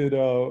say that,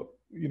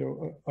 you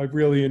know, I've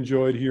really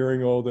enjoyed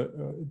hearing all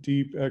the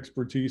deep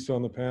expertise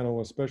on the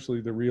panel, especially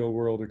the real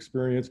world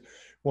experience.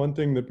 One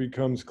thing that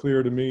becomes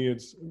clear to me,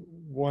 it's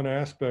one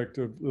aspect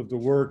of the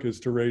work is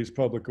to raise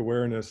public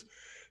awareness.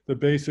 the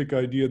basic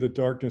idea that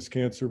darkness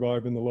can't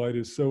survive in the light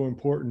is so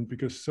important,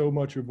 because so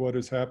much of what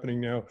is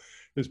happening now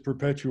is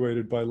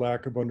perpetuated by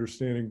lack of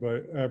understanding by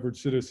average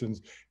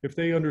citizens. If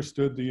they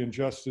understood the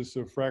injustice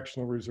of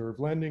fractional reserve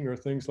lending or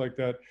things like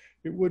that,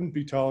 it wouldn't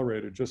be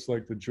tolerated, just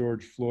like the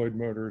George Floyd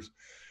murders.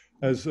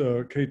 As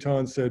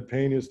Ketan said,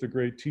 pain is the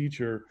great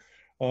teacher.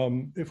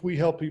 If we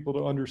help people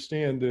to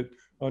understand that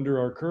under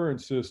our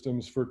current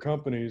systems for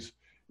companies,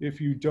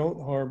 if you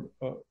don't harm,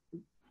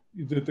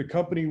 that the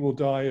company will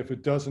die if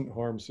it doesn't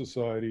harm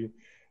society,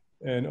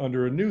 and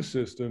under a new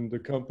system, the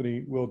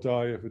company will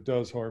die if it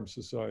does harm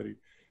society.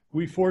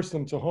 We force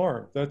them to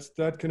harm.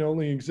 That can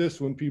only exist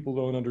when people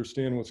don't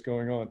understand what's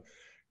going on.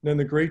 Then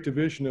the great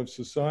division of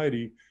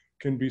society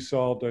can be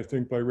solved, I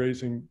think, by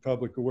raising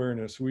public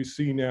awareness. We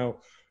see now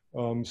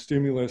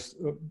stimulus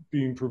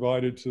being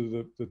provided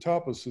to the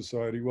top of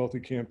society,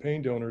 wealthy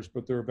campaign donors,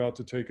 but they're about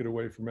to take it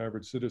away from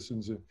average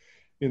citizens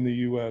in the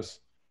US.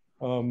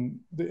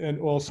 And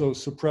also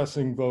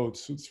suppressing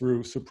votes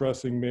through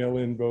suppressing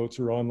mail-in votes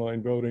or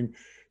online voting,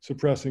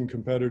 suppressing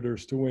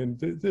competitors to win.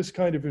 This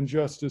kind of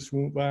injustice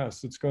won't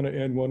last. It's going to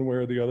end one way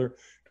or the other.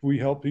 If we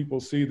help people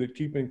see that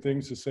keeping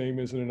things the same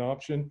isn't an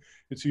option,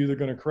 it's either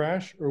going to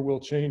crash or we'll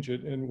change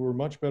it, and we're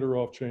much better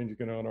off changing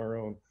it on our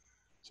own.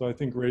 So I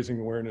think raising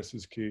awareness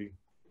is key.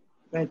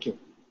 Thank you.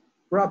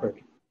 Robert,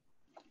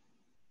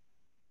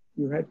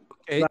 you had?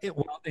 Okay,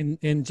 well,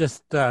 in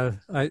just, I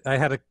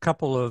had a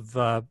couple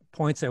of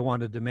points I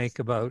wanted to make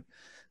about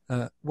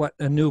what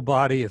a new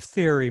body of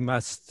theory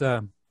must...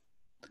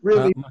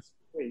 Really,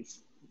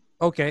 please.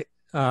 Okay,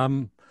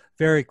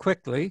 very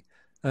quickly,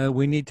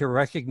 we need to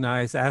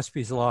recognize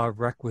Aspie's law of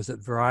requisite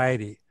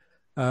variety.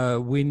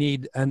 We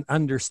need an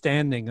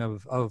understanding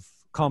of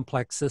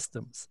complex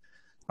systems.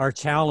 Our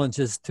challenge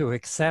is to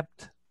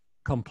accept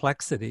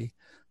complexity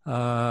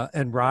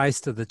and rise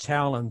to the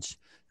challenge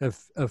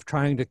of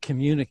trying to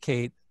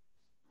communicate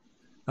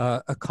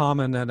a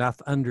common enough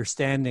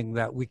understanding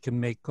that we can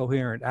make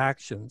coherent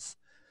actions.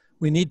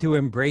 We need to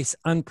embrace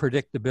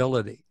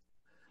unpredictability.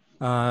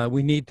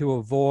 We need to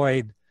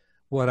avoid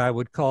what I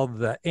would call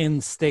the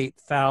end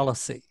state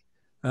fallacy,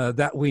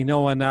 that we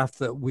know enough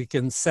that we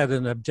can set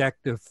an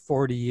objective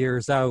 40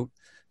 years out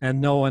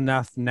and know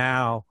enough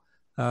now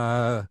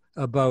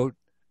about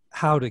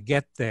how to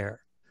get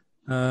there.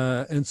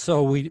 And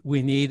so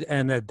we need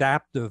an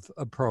adaptive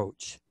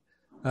approach.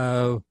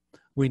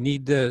 We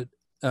need to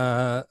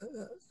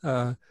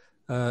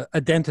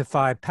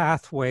identify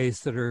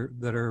pathways that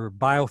are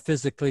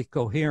biophysically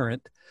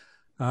coherent,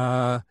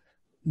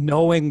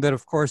 knowing that,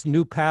 of course,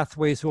 new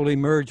pathways will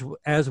emerge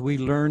as we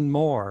learn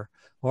more,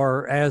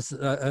 or as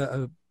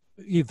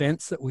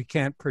events that we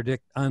can't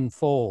predict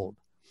unfold.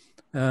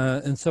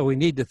 And so we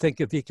need to think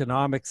of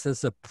economics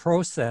as a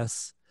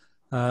process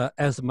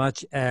as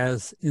much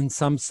as, in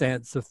some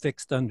sense, a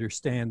fixed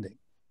understanding.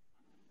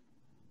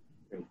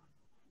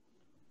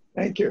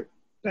 Thank you.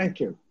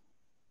 Thank you.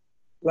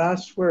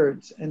 Last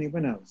words,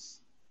 anyone else?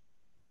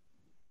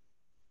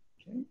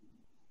 Okay.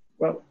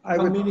 Well, I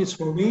would... 1 minute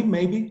for me,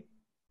 maybe.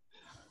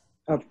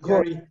 Of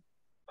course. Garry.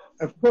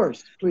 Of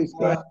course, please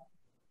go ahead.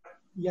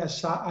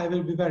 Yes, I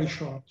will be very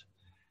short.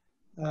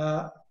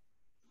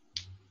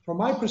 From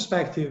my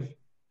perspective,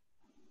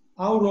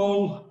 our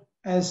role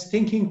as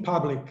thinking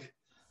public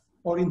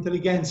or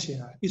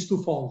intelligentsia is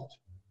twofold: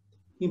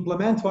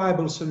 implement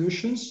viable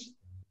solutions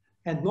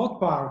and not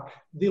park,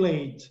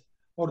 delayed,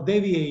 or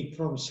deviate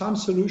from some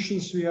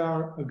solutions we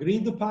are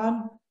agreed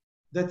upon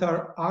that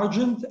are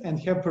urgent and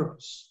have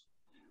purpose.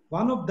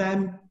 One of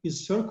them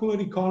is circular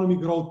economy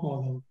growth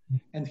model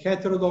and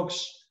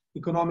heterodox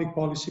economic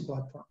policy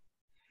platform.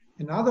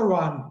 Another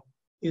one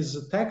is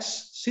a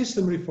tax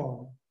system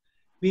reform.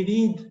 We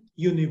need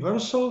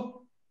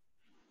universal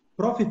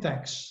profit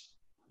tax,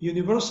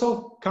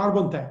 universal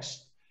carbon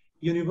tax,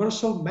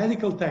 universal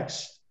medical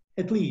tax,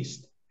 at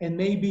least, and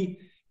maybe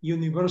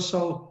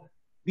universal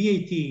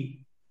VAT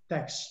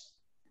tax.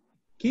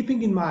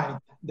 Keeping in mind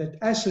that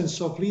essence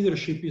of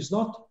leadership is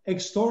not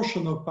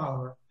extortion of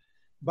power,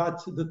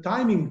 but the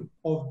timing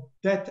of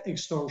that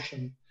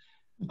extortion,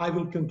 I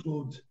will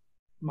conclude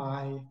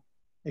my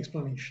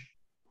explanation.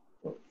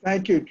 Well,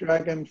 thank you,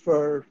 Dragan,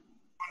 for...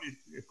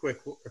 A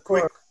quick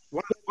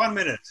 1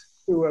 minute.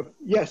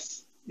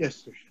 Yes,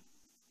 Dusan.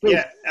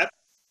 Yeah,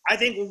 I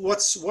think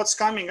what's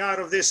coming out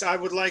of this, I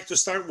would like to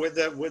start with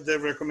the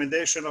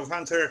recommendation of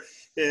Hunter.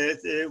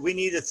 We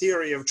need a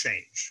theory of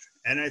change.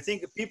 And I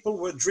think people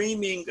were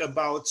dreaming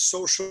about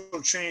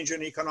social change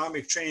and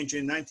economic change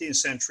in 19th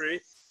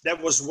century.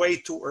 That was way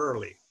too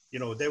early. You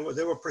know, they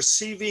were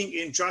perceiving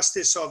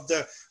injustice of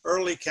the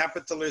early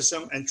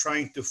capitalism and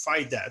trying to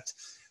fight that.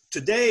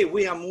 Today,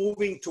 we are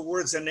moving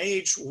towards an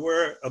age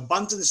where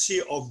abundancy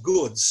of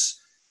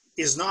goods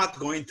is not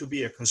going to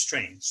be a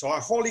constraint. So our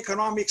whole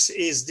economics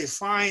is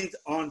defined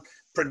on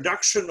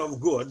production of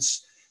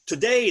goods.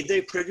 Today,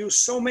 they produce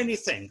so many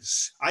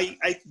things.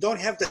 I don't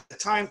have the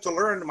time to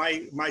learn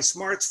my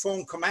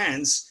smartphone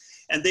commands,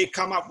 and they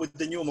come up with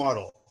the new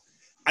model.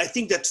 I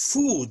think that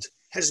food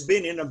has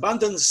been in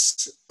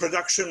abundance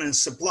production and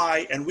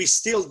supply, and we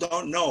still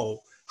don't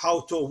know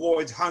how to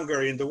avoid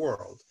hunger in the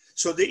world.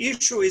 So the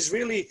issue is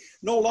really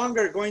no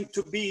longer going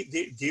to be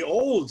the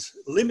old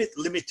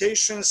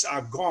limitations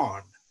are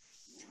gone.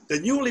 The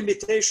new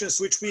limitations,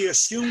 which we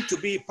assume to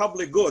be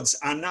public goods,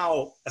 are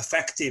now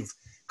effective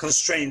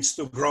constraints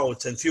to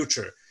growth and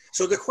future.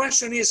 So the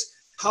question is,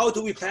 how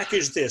do we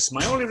package this?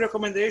 My only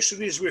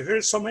recommendation is, we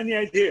heard so many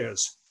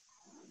ideas.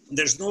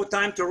 There's no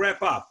time to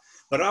wrap up,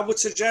 but I would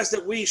suggest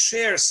that we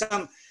share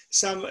some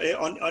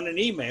on an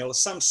email,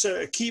 some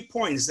key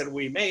points that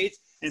we made,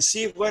 and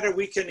see whether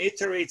we can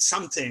iterate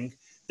something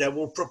that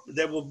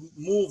will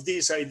move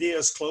these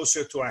ideas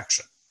closer to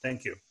action.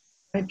 Thank you.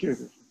 Thank you.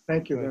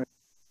 Thank you very much.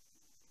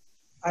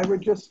 I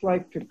would just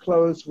like to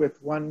close with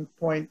one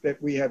point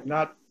that we have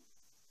not,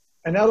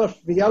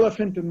 the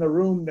elephant in the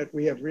room that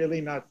we have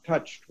really not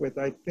touched with,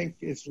 I think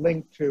is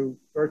linked to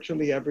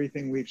virtually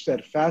everything we've said.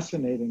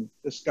 Fascinating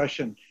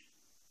discussion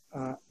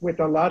with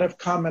a lot of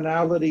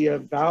commonality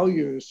of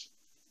values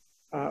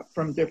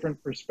from different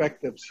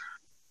perspectives.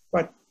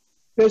 But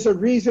there's a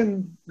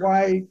reason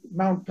why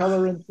Mount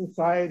Pelerin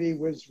Society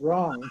was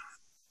wrong.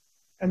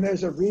 And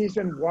there's a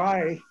reason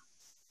why,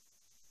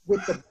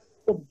 with the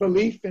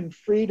belief in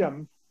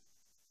freedom,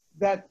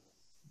 that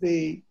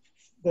the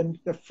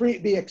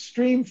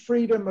extreme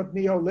freedom of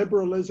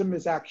neoliberalism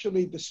is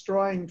actually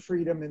destroying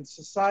freedom in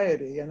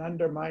society and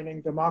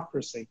undermining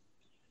democracy.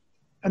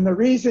 And the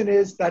reason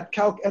is that,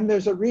 and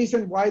there's a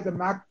reason why the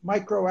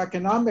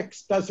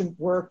microeconomics doesn't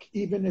work,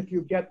 even if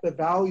you get the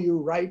value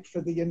right for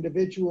the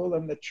individual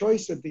and the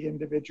choice of the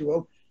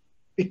individual,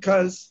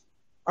 because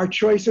our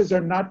choices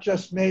are not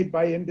just made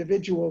by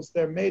individuals,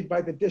 they're made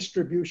by the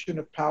distribution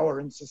of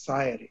power in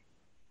society.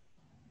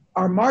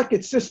 Our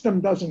market system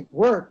doesn't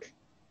work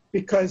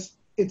because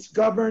it's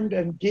governed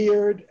and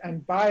geared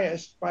and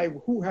biased by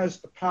who has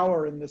the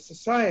power in the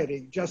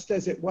society, just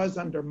as it was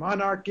under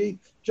monarchy,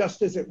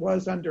 just as it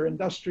was under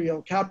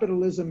industrial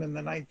capitalism in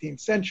the 19th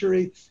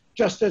century,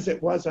 just as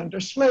it was under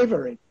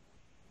slavery.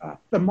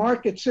 The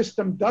market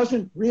system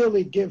doesn't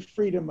really give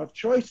freedom of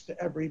choice to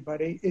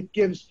everybody. It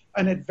gives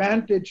an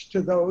advantage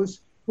to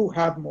those who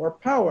have more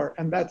power.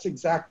 And that's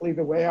exactly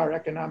the way our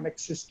economic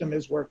system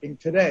is working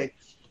today.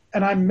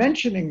 And I'm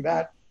mentioning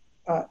that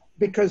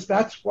because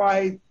that's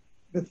why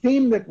the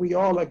theme that we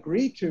all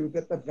agree to,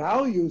 that the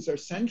values are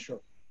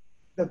central.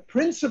 The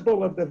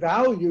principle of the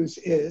values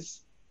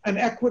is an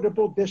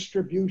equitable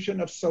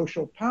distribution of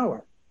social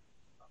power.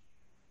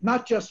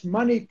 Not just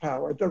money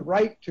power, the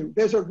right to.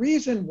 There's a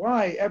reason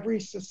why every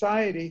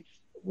society,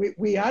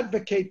 we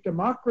advocate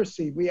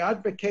democracy, we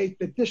advocate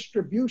the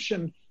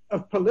distribution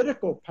of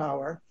political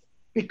power,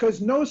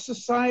 because no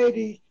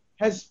society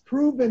has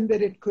proven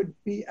that it could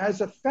be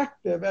as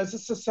effective as a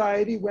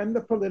society when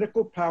the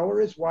political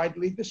power is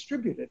widely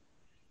distributed.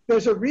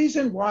 There's a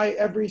reason why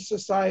every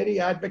society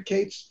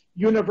advocates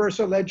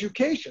universal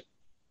education,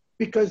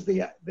 because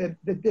the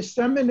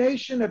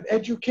dissemination of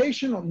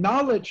educational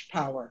knowledge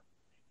power,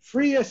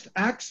 freest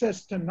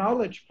access to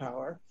knowledge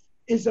power,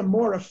 is a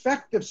more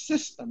effective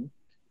system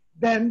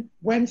than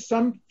when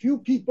some few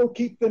people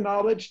keep the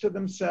knowledge to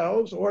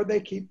themselves, or they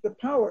keep the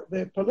power,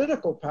 the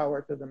political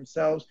power, to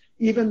themselves,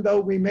 even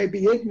though we may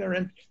be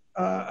ignorant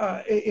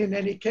in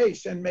any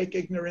case and make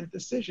ignorant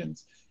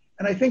decisions.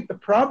 And I think the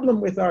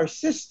problem with our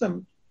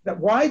system, that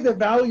why the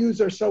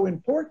values are so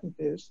important,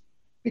 is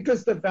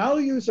because the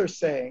values are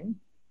saying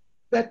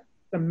that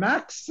the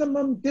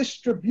maximum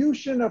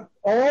distribution of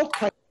all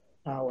types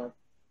of power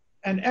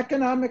and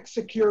economic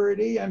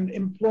security and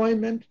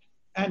employment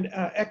and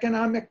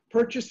economic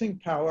purchasing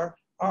power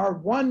are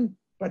one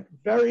but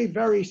very,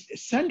 very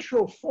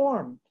central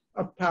form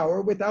of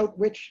power, without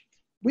which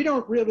we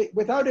don't really,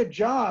 without a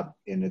job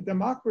in a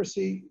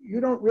democracy, you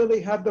don't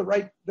really have the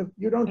right,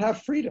 you don't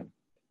have freedom.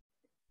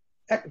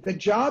 The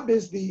job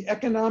is the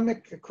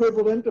economic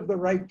equivalent of the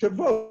right to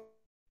vote.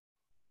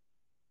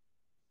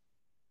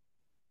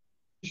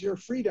 Your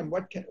freedom,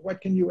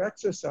 what can you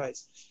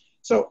exercise?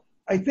 So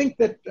I think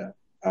that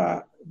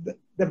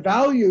the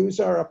values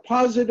are a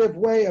positive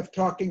way of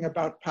talking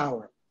about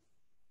power.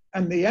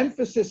 And the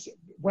emphasis,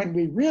 when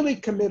we really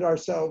commit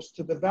ourselves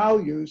to the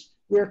values,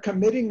 we're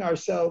committing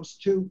ourselves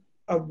to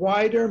a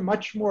wider,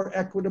 much more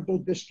equitable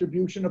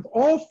distribution of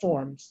all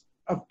forms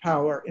of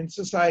power in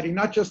society,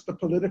 not just the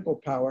political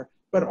power,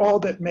 but all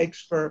that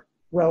makes for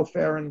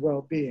welfare and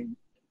well-being.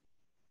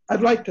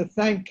 I'd like to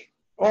thank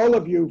all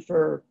of you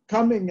for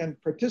coming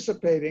and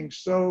participating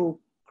so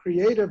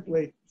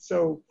creatively,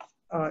 so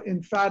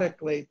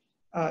emphatically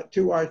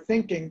to our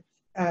thinking.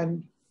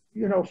 And,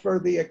 you know, for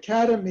the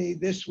Academy,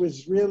 this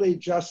was really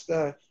just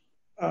a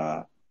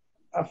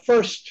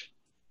first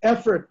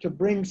effort to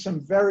bring some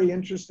very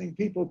interesting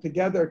people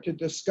together to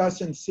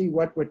discuss and see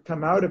what would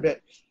come out of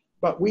it.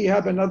 But we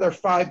have another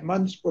 5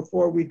 months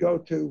before we go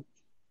to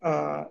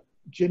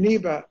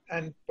Geneva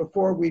and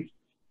before we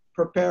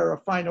prepare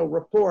a final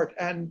report,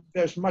 and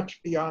there's much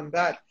beyond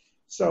that.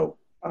 So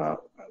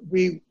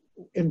we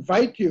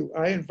invite you,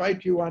 I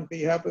invite you on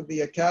behalf of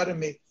the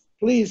Academy,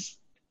 please,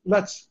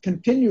 let's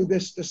continue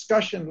this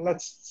discussion.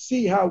 Let's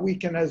see how we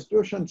can, as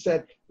Dusan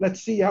said,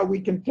 let's see how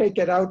we can take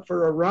it out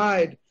for a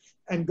ride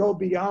and go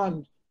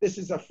beyond. This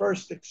is a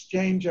first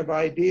exchange of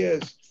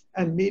ideas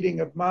and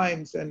meeting of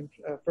minds. And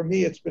for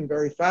me, it's been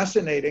very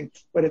fascinating,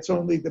 but it's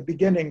only the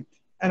beginning.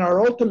 And our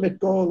ultimate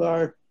goal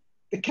are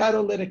the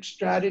catalytic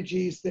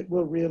strategies that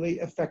will really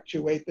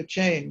effectuate the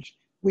change.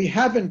 We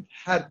haven't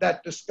had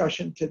that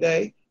discussion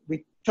today.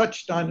 We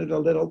touched on it a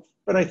little,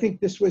 but I think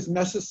this was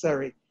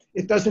necessary.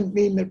 It doesn't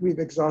mean that we've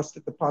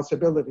exhausted the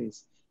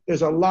possibilities.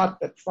 There's a lot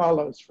that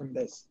follows from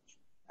this.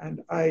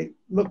 And I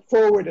look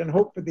forward and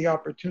hope for the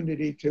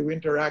opportunity to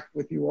interact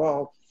with you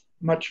all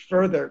much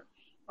further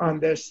on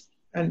this.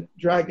 And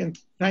Dragan,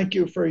 thank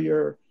you for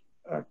your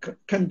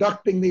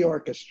conducting the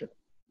orchestra.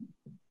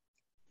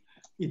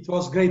 It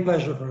was a great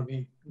pleasure for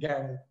me,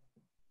 Garry.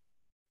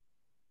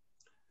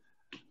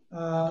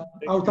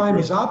 Our time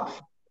is up.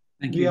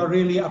 We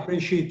really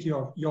appreciate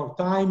your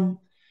time,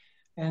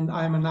 and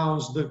I'm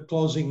announced the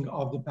closing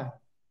of the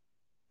panel.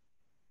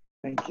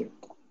 Thank you.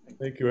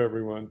 Thank you,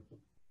 everyone.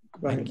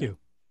 Bye. Thank you.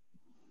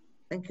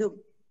 Thank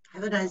you.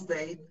 Have a nice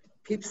day.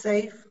 Keep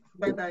safe.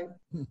 Bye-bye.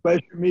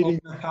 Pleasure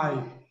meeting you.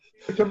 Hi.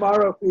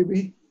 Tomorrow,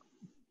 Phoebe.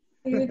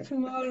 See you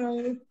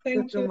tomorrow.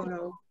 Thank you.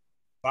 Tomorrow.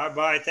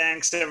 Bye-bye.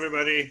 Thanks,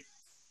 everybody.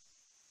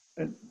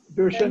 And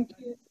Dusan, Thank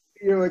you.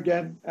 see you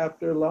again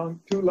after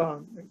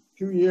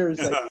 2 years.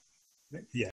 Yeah.